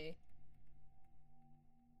 Yay.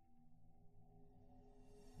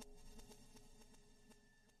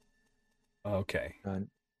 Okay.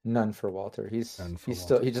 None for Walter. He's None for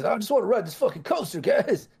still he just I just want to ride this fucking coaster,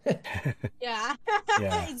 guys. Yeah.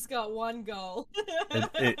 Yeah. He's got one goal.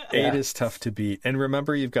 8 is tough to beat. And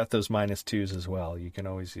remember, you've got those -2s as well. You can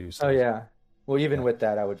always use Oh those. yeah. Well, even with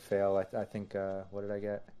that, I would fail. I think. What did I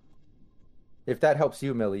get? If that helps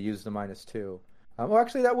you, Millie, use the -2. Well,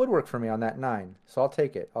 actually, that would work for me on that 9. So I'll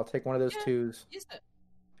take it. I'll take one of those 2s. Use it.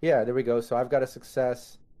 Yeah, there we go. So I've got a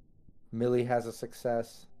success. Millie has a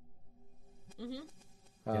success. Mm-hmm.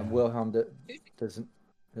 Yeah. Wilhelm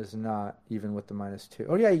does not, even with the -2.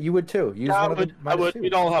 Oh yeah, you would too. Use Yeah, one of the I would. -2s.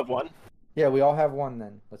 We'd all have one. Yeah, we all have one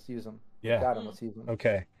then. Let's use them. Yeah. Got them. Let's use them.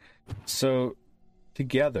 Okay. So,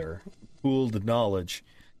 together, pooled knowledge,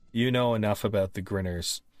 you know enough about the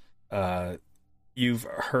Grinners. You've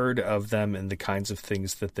heard of them and the kinds of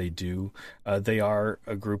things that they do. They are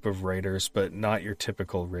a group of raiders, but not your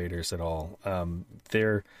typical raiders at all.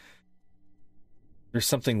 There's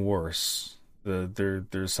something worse.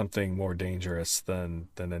 There's something more dangerous than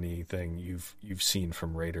anything you've seen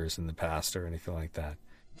from raiders in the past or anything like that.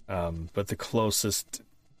 But the closest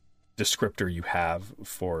descriptor you have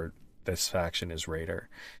for this faction is raider.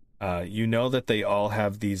 You know that they all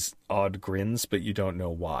have these odd grins, but you don't know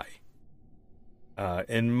why.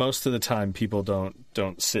 And most of the time, people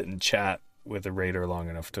don't sit and chat with a raider long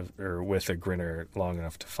enough or with a grinner long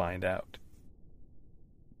enough to find out.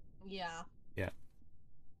 Yeah. Yeah.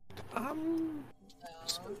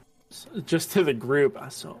 Just to the group.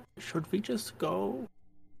 So should we just go?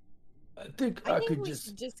 I think I I think could we just.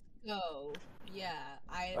 should just go. Yeah.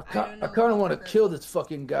 I I don't know. kind of want to about kill her. this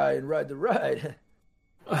fucking guy and ride the ride.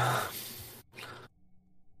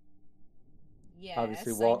 Yes,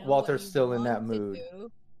 Obviously, I know what Walter's you still in that want to mood.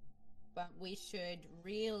 do, but we should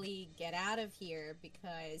really get out of here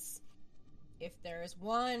because if there's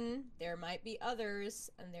one, there might be others,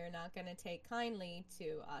 and they're not going to take kindly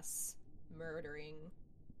to us murdering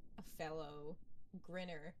a fellow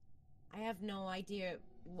Grinner. I have no idea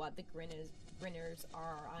what the Grinners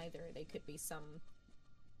are either. They could be some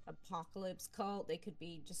apocalypse cult. They could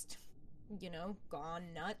be just, gone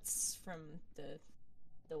nuts from the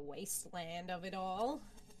wasteland of it all.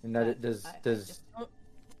 And that But does I does just don't-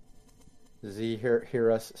 does he hear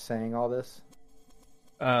us saying all this?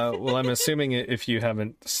 Well, I'm assuming if you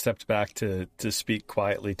haven't stepped back to speak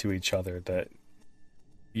quietly to each other, that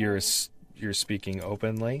you're speaking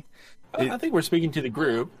openly. I think we're speaking to the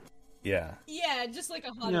group. Yeah. Yeah, just like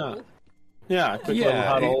a huddle. Yeah, quick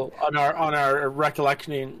Yeah, little huddle on our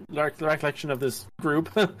recollection of this group.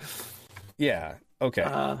 Yeah. Okay.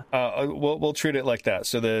 We'll treat it like that.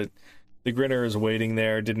 So the Grinner is waiting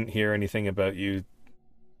there. Didn't hear anything about you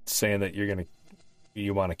saying that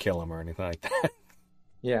you want to kill him or anything like that.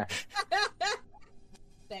 Yeah.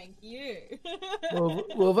 Thank you. Well,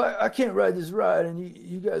 if I can't ride this ride and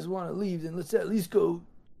you guys want to leave, then let's at least go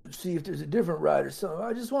see if there's a different ride or something.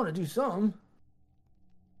 I just want to do something.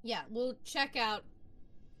 Yeah, we'll check out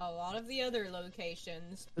a lot of the other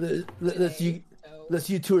locations. Unless today,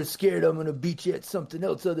 you two are scared, I'm gonna beat you at something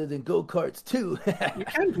else other than go-karts too. You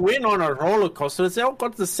can't win on a roller coaster. They all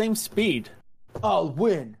got the same speed. I'll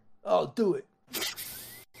win. I'll do it.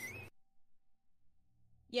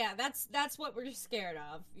 Yeah, that's what we're scared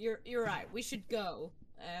of. You're right. We should go.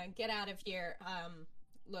 Get out of here.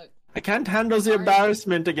 Look. I can't handle the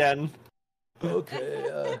embarrassment again.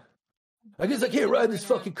 Okay. I guess I can't ride this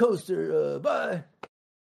fucking coaster. Bye.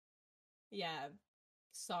 Yeah.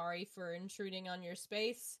 Sorry for intruding on your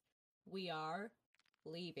space. We are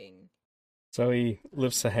leaving. So he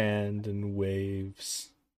lifts a hand and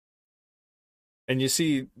waves. And you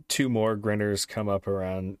see two more Grinners come up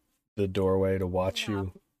around the doorway to watch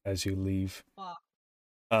you as you leave.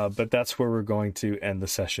 But that's where we're going to end the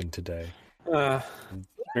session today.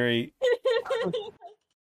 Very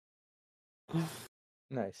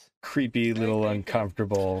Nice. creepy, little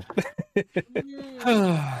uncomfortable.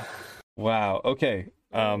 Wow. Okay.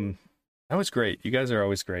 That was great. You guys are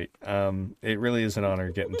always great. It really is an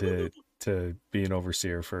honor getting to be an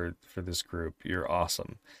overseer for this group. You're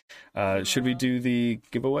awesome. Should we do the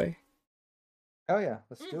giveaway? Oh yeah,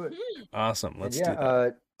 let's do it. Awesome. Let's do yeah,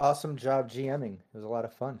 that. awesome job GMing. It was a lot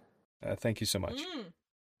of fun. Thank you so much.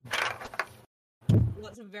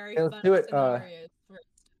 Lots of very Yeah, let's fun do it. scenarios.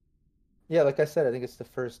 Yeah, like I said, I think it's the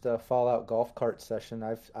first Fallout golf cart session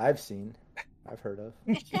I've seen, I've heard of.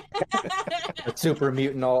 A super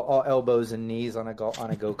mutant, all elbows and knees on a go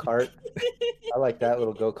kart. I like that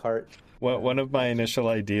little go kart. Well, one of my initial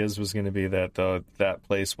ideas was going to be that that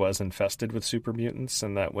place was infested with super mutants,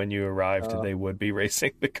 and that when you arrived, they would be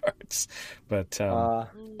racing the carts. But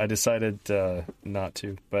I decided not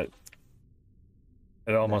to. But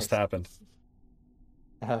it almost happened.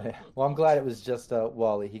 Oh, yeah. Well, I'm glad it was just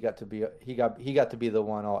Wally. He got to be the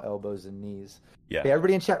one all elbows and knees. Yeah. Okay,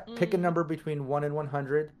 everybody in chat, pick a number between 1 and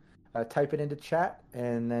 100. Type it into chat,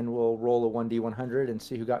 and then we'll roll a 1d100 and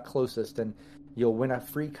see who got closest. And you'll win a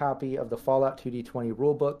free copy of the Fallout 2d20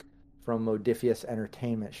 rulebook from Modifius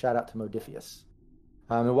Entertainment. Shout out to Modifius.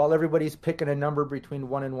 And while everybody's picking a number between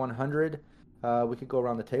 1 and 100, we could go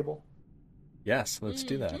around the table. Yes, let's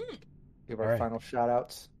do that. Give our final shout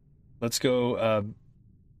outs. Let's go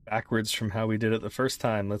backwards from how we did it the first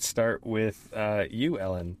time. Let's start with you,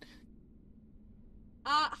 Ellen.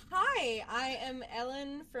 Hi, hi, I am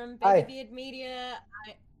Ellen from Hi. Baby Beard Media.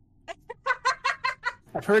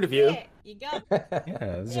 I've heard of you. Yeah, you got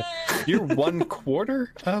Yeah, you're 1/4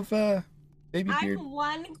 of Baby Beard. I'm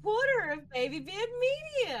 1/4 of Baby Beard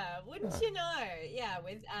Media. Wouldn't you know? Yeah,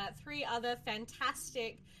 with 3 other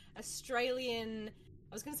fantastic Australian.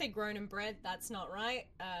 I was going to say grown and bred. That's not right.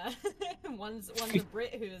 One's a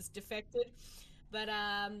Brit who has defected, but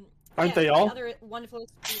Aren't they all? Other wonderful.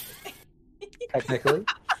 Technically.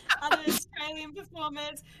 Other Australian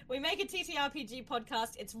performers. We make a TTRPG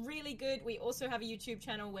podcast. It's really good. We also have a YouTube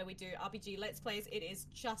channel where we do RPG Let's Plays. It is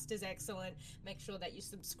just as excellent. Make sure that you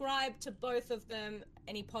subscribe to both of them,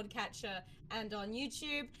 any podcatcher and on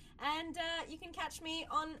YouTube. And you can catch me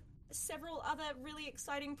on several other really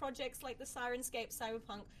exciting projects like the Sirenscape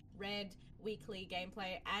Cyberpunk Red weekly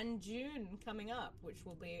gameplay and June coming up, which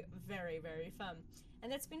will be very, very fun.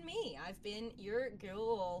 And that's been me. I've been your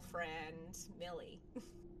girlfriend, Millie.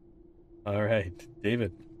 All right,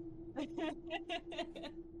 David.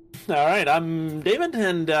 All right, I'm David,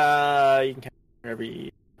 and you can catch me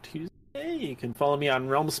every Tuesday. You can follow me on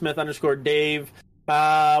realmsmith_Dave,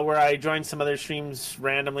 where I join some other streams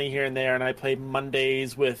randomly here and there, and I play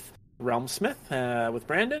Mondays with Realmsmith with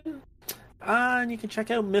Brandon. And you can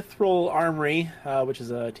check out Mithril Armory, which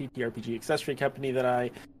is a TTRPG accessory company that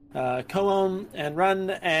I co-own and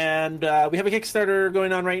run. And we have a Kickstarter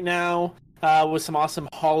going on right now with some awesome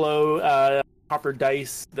hollow copper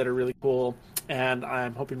dice that are really cool. And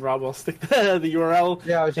I'm hoping Rob will stick the URL.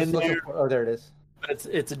 Yeah, I was just in looking there. for... Oh, there it is. But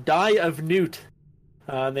it's a Die of Newt.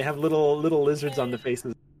 They have little lizards on the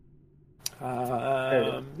faces.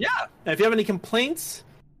 Yeah. And if you have any complaints,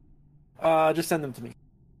 just send them to me.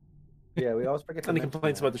 Yeah, we always forget to Any mention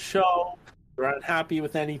complaints that. about the show, if you're unhappy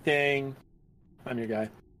with anything, I'm your guy.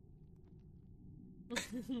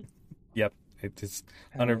 Yep, it's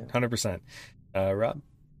 100%. Rob?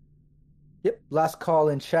 Yep, last call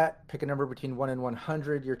in chat. Pick a number between 1 and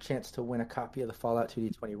 100. Your chance to win a copy of the Fallout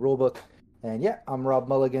 2D20 rulebook. And yeah, I'm Rob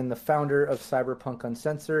Mulligan, the founder of Cyberpunk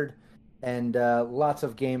Uncensored. And lots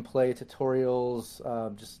of gameplay, tutorials,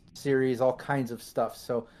 just series, all kinds of stuff.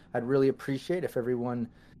 So I'd really appreciate if everyone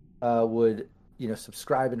would,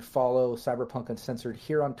 subscribe and follow Cyberpunk Uncensored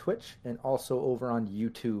here on Twitch and also over on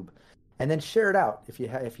YouTube. And then share it out if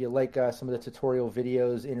you like some of the tutorial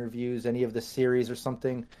videos, interviews, any of the series or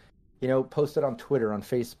something. Post it on Twitter, on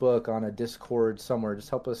Facebook, on a Discord somewhere.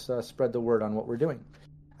 Just help us spread the word on what we're doing.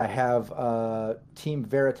 I have Team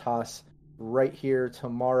Veritas right here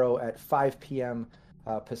tomorrow at 5 p.m.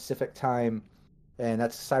 Pacific time, and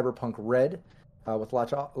that's Cyberpunk Red with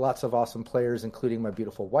lots of awesome players, including my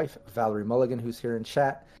beautiful wife, Valerie Mulligan, who's here in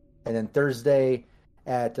chat. And then Thursday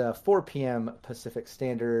at 4 p.m. Pacific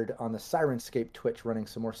Standard on the Sirenscape Twitch, running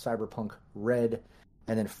some more Cyberpunk Red.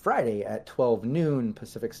 And then Friday at 12 noon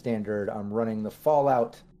Pacific Standard, I'm running the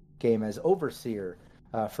Fallout game as Overseer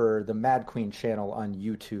for the Mad Queen channel on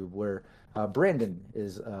YouTube, where Brandon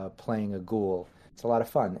is playing a ghoul. It's a lot of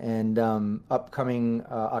fun. And upcoming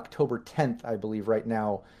October 10th, I believe right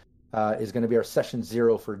now, is going to be our Session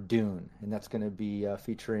 0 for Dune. And that's going to be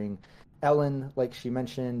featuring Ellen, like she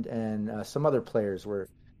mentioned, and some other players we're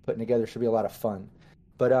putting together. Should be a lot of fun.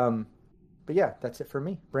 But yeah, that's it for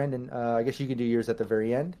me. Brandon, I guess you can do yours at the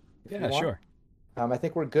very end. If you want. Sure. I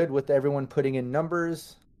think we're good with everyone putting in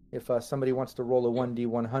numbers. If somebody wants to roll a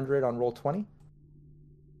 1d100 on Roll20.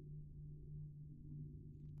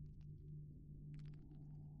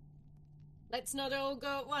 Let's not all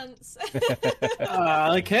go at once.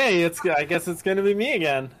 Okay, I guess it's going to be me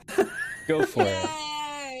again. Go for it. Yay!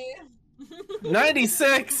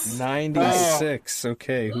 96! 96.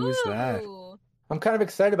 Okay, who's that? Ooh. I'm kind of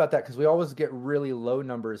excited about that because we always get really low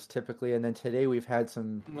numbers typically, and then today we've had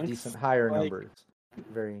some decent higher numbers,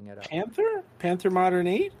 varying it up. Panther Modern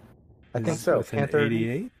 8? I think so. With an Panther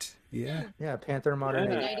 88? Yeah. Yeah, Panther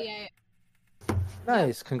Modern 8. 88.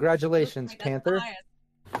 Nice. Congratulations, Looks like that's Panther. the highest.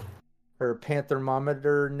 Or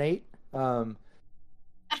Panthermometer Nate. Gotta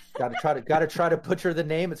try to butcher the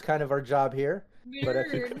name. It's kind of our job here. But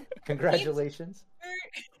Nerd. congratulations.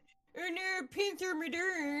 No, Panther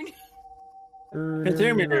Modern.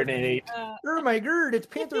 Panther Modern 8. Oh my god, it's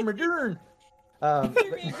Panther Modern.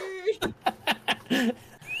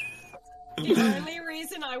 The only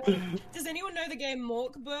reason I want... Does anyone know the game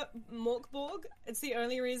Morkborg? It's the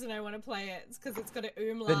only reason I want to play it. It's because it's got an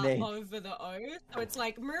umlaut over the O. So it's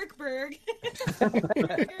like Merkberg.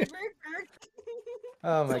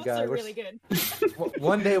 Oh my it's god, also really good.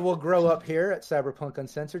 One day we'll grow up here at Cyberpunk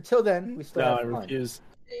Uncensored. Till then, we still have fun. refuse.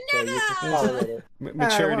 So you can tolerate it.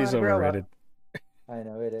 Maturity's I wanna grow up. overrated. I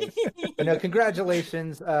know it is. But no,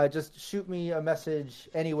 congratulations. Just shoot me a message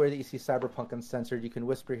anywhere that you see Cyberpunk Uncensored. You can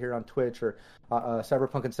whisper here on Twitch or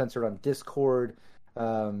Cyberpunk Uncensored on Discord.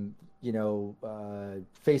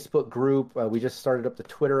 Facebook group. We just started up the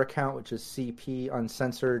Twitter account, which is CP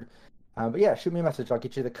Uncensored. But yeah, shoot me a message. I'll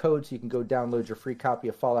get you the code so you can go download your free copy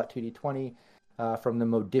of Fallout 2D20 from the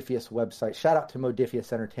Modifius website. Shout out to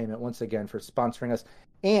Modifius Entertainment once again for sponsoring us,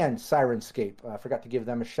 and Sirenscape. I forgot to give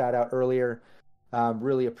them a shout out earlier.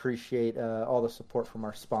 Really appreciate all the support from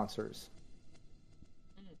our sponsors.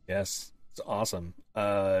 Yes, it's awesome.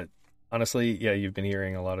 Honestly, yeah, you've been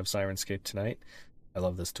hearing a lot of Sirenscape tonight. I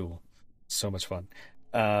love this tool. So much fun.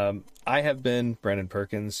 I have been Brandon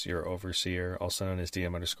Perkins, your overseer, also known as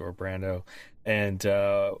DM_Brando. And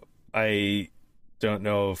I don't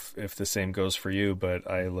know if the same goes for you, but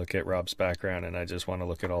I look at Rob's background and I just want to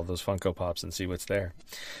look at all those Funko Pops and see what's there.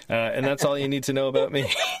 And that's all you need to know about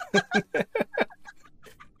me.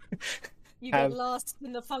 You get lost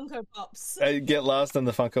in the Funko Pops. I get lost in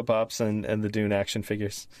the Funko Pops and the Dune action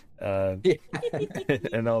figures. And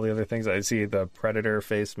all the other things. I see the Predator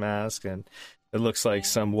face mask, and it looks like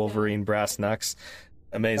some Wolverine brass knucks.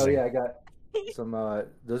 Amazing. Oh yeah, I got some.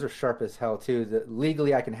 Those are sharp as hell too.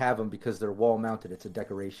 Legally, I can have them because they're wall mounted. It's a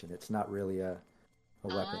decoration. It's not really a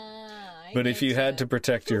weapon. But if you had to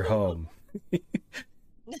protect your home.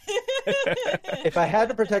 If I had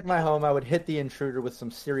to protect my home, I would hit the intruder with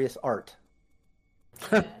some serious art.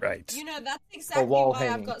 Right. You know, that's exactly why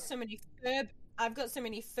I've got so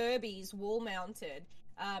many Furbies wall mounted.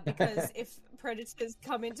 Because if predators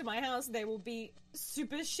come into my house, they will be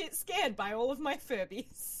super shit scared by all of my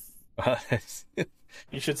Furbies.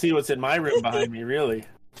 You should see what's in my room behind me, really.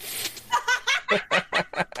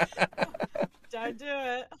 Don't do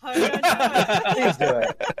it. Don't do it. Please do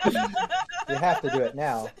it. You have to do it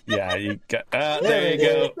now. Yeah, you got. There you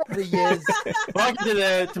go. There he is. Welcome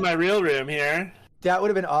to my real room here. That would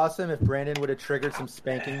have been awesome if Brandon would have triggered some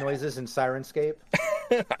spanking noises in Sirenscape.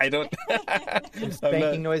 I don't. Some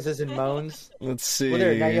spanking noises and moans. Let's see. Well,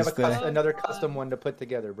 there. Now you have another custom one to put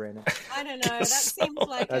together, Brandon. I don't know. That seems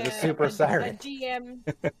like as a super siren. A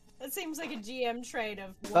GM. That seems like a GM trade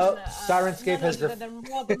of one. Sirenscape has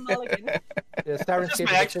Robin Mulligan. Yeah,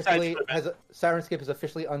 Sirenscape is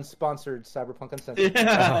officially unsponsored Cyberpunk Uncensored.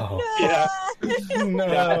 Yeah.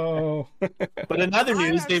 No. But in other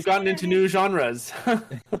news, they've gotten into new genres.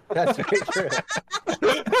 That's very true.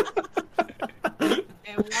 And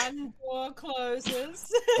one door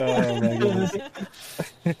closes. Oh my goodness.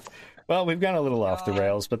 Well, we've gone a little off the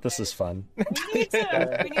rails, but this is fun. We need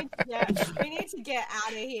to get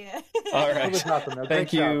out of here. All right.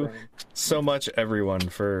 Thank you so much, everyone,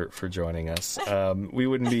 for joining us. We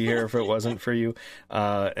wouldn't be here if it wasn't for you.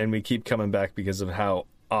 And we keep coming back because of how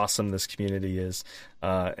awesome this community is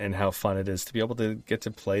and how fun it is to be able to get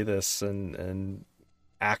to play this and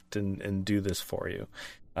act and do this for you.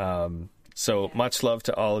 So much love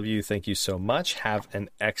to all of you. Thank you so much. Have an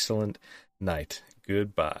excellent night.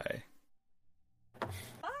 Goodbye.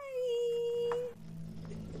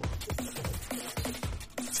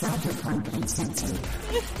 Cyberpunk Uncensored.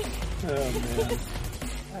 Oh man.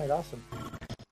 All right, awesome.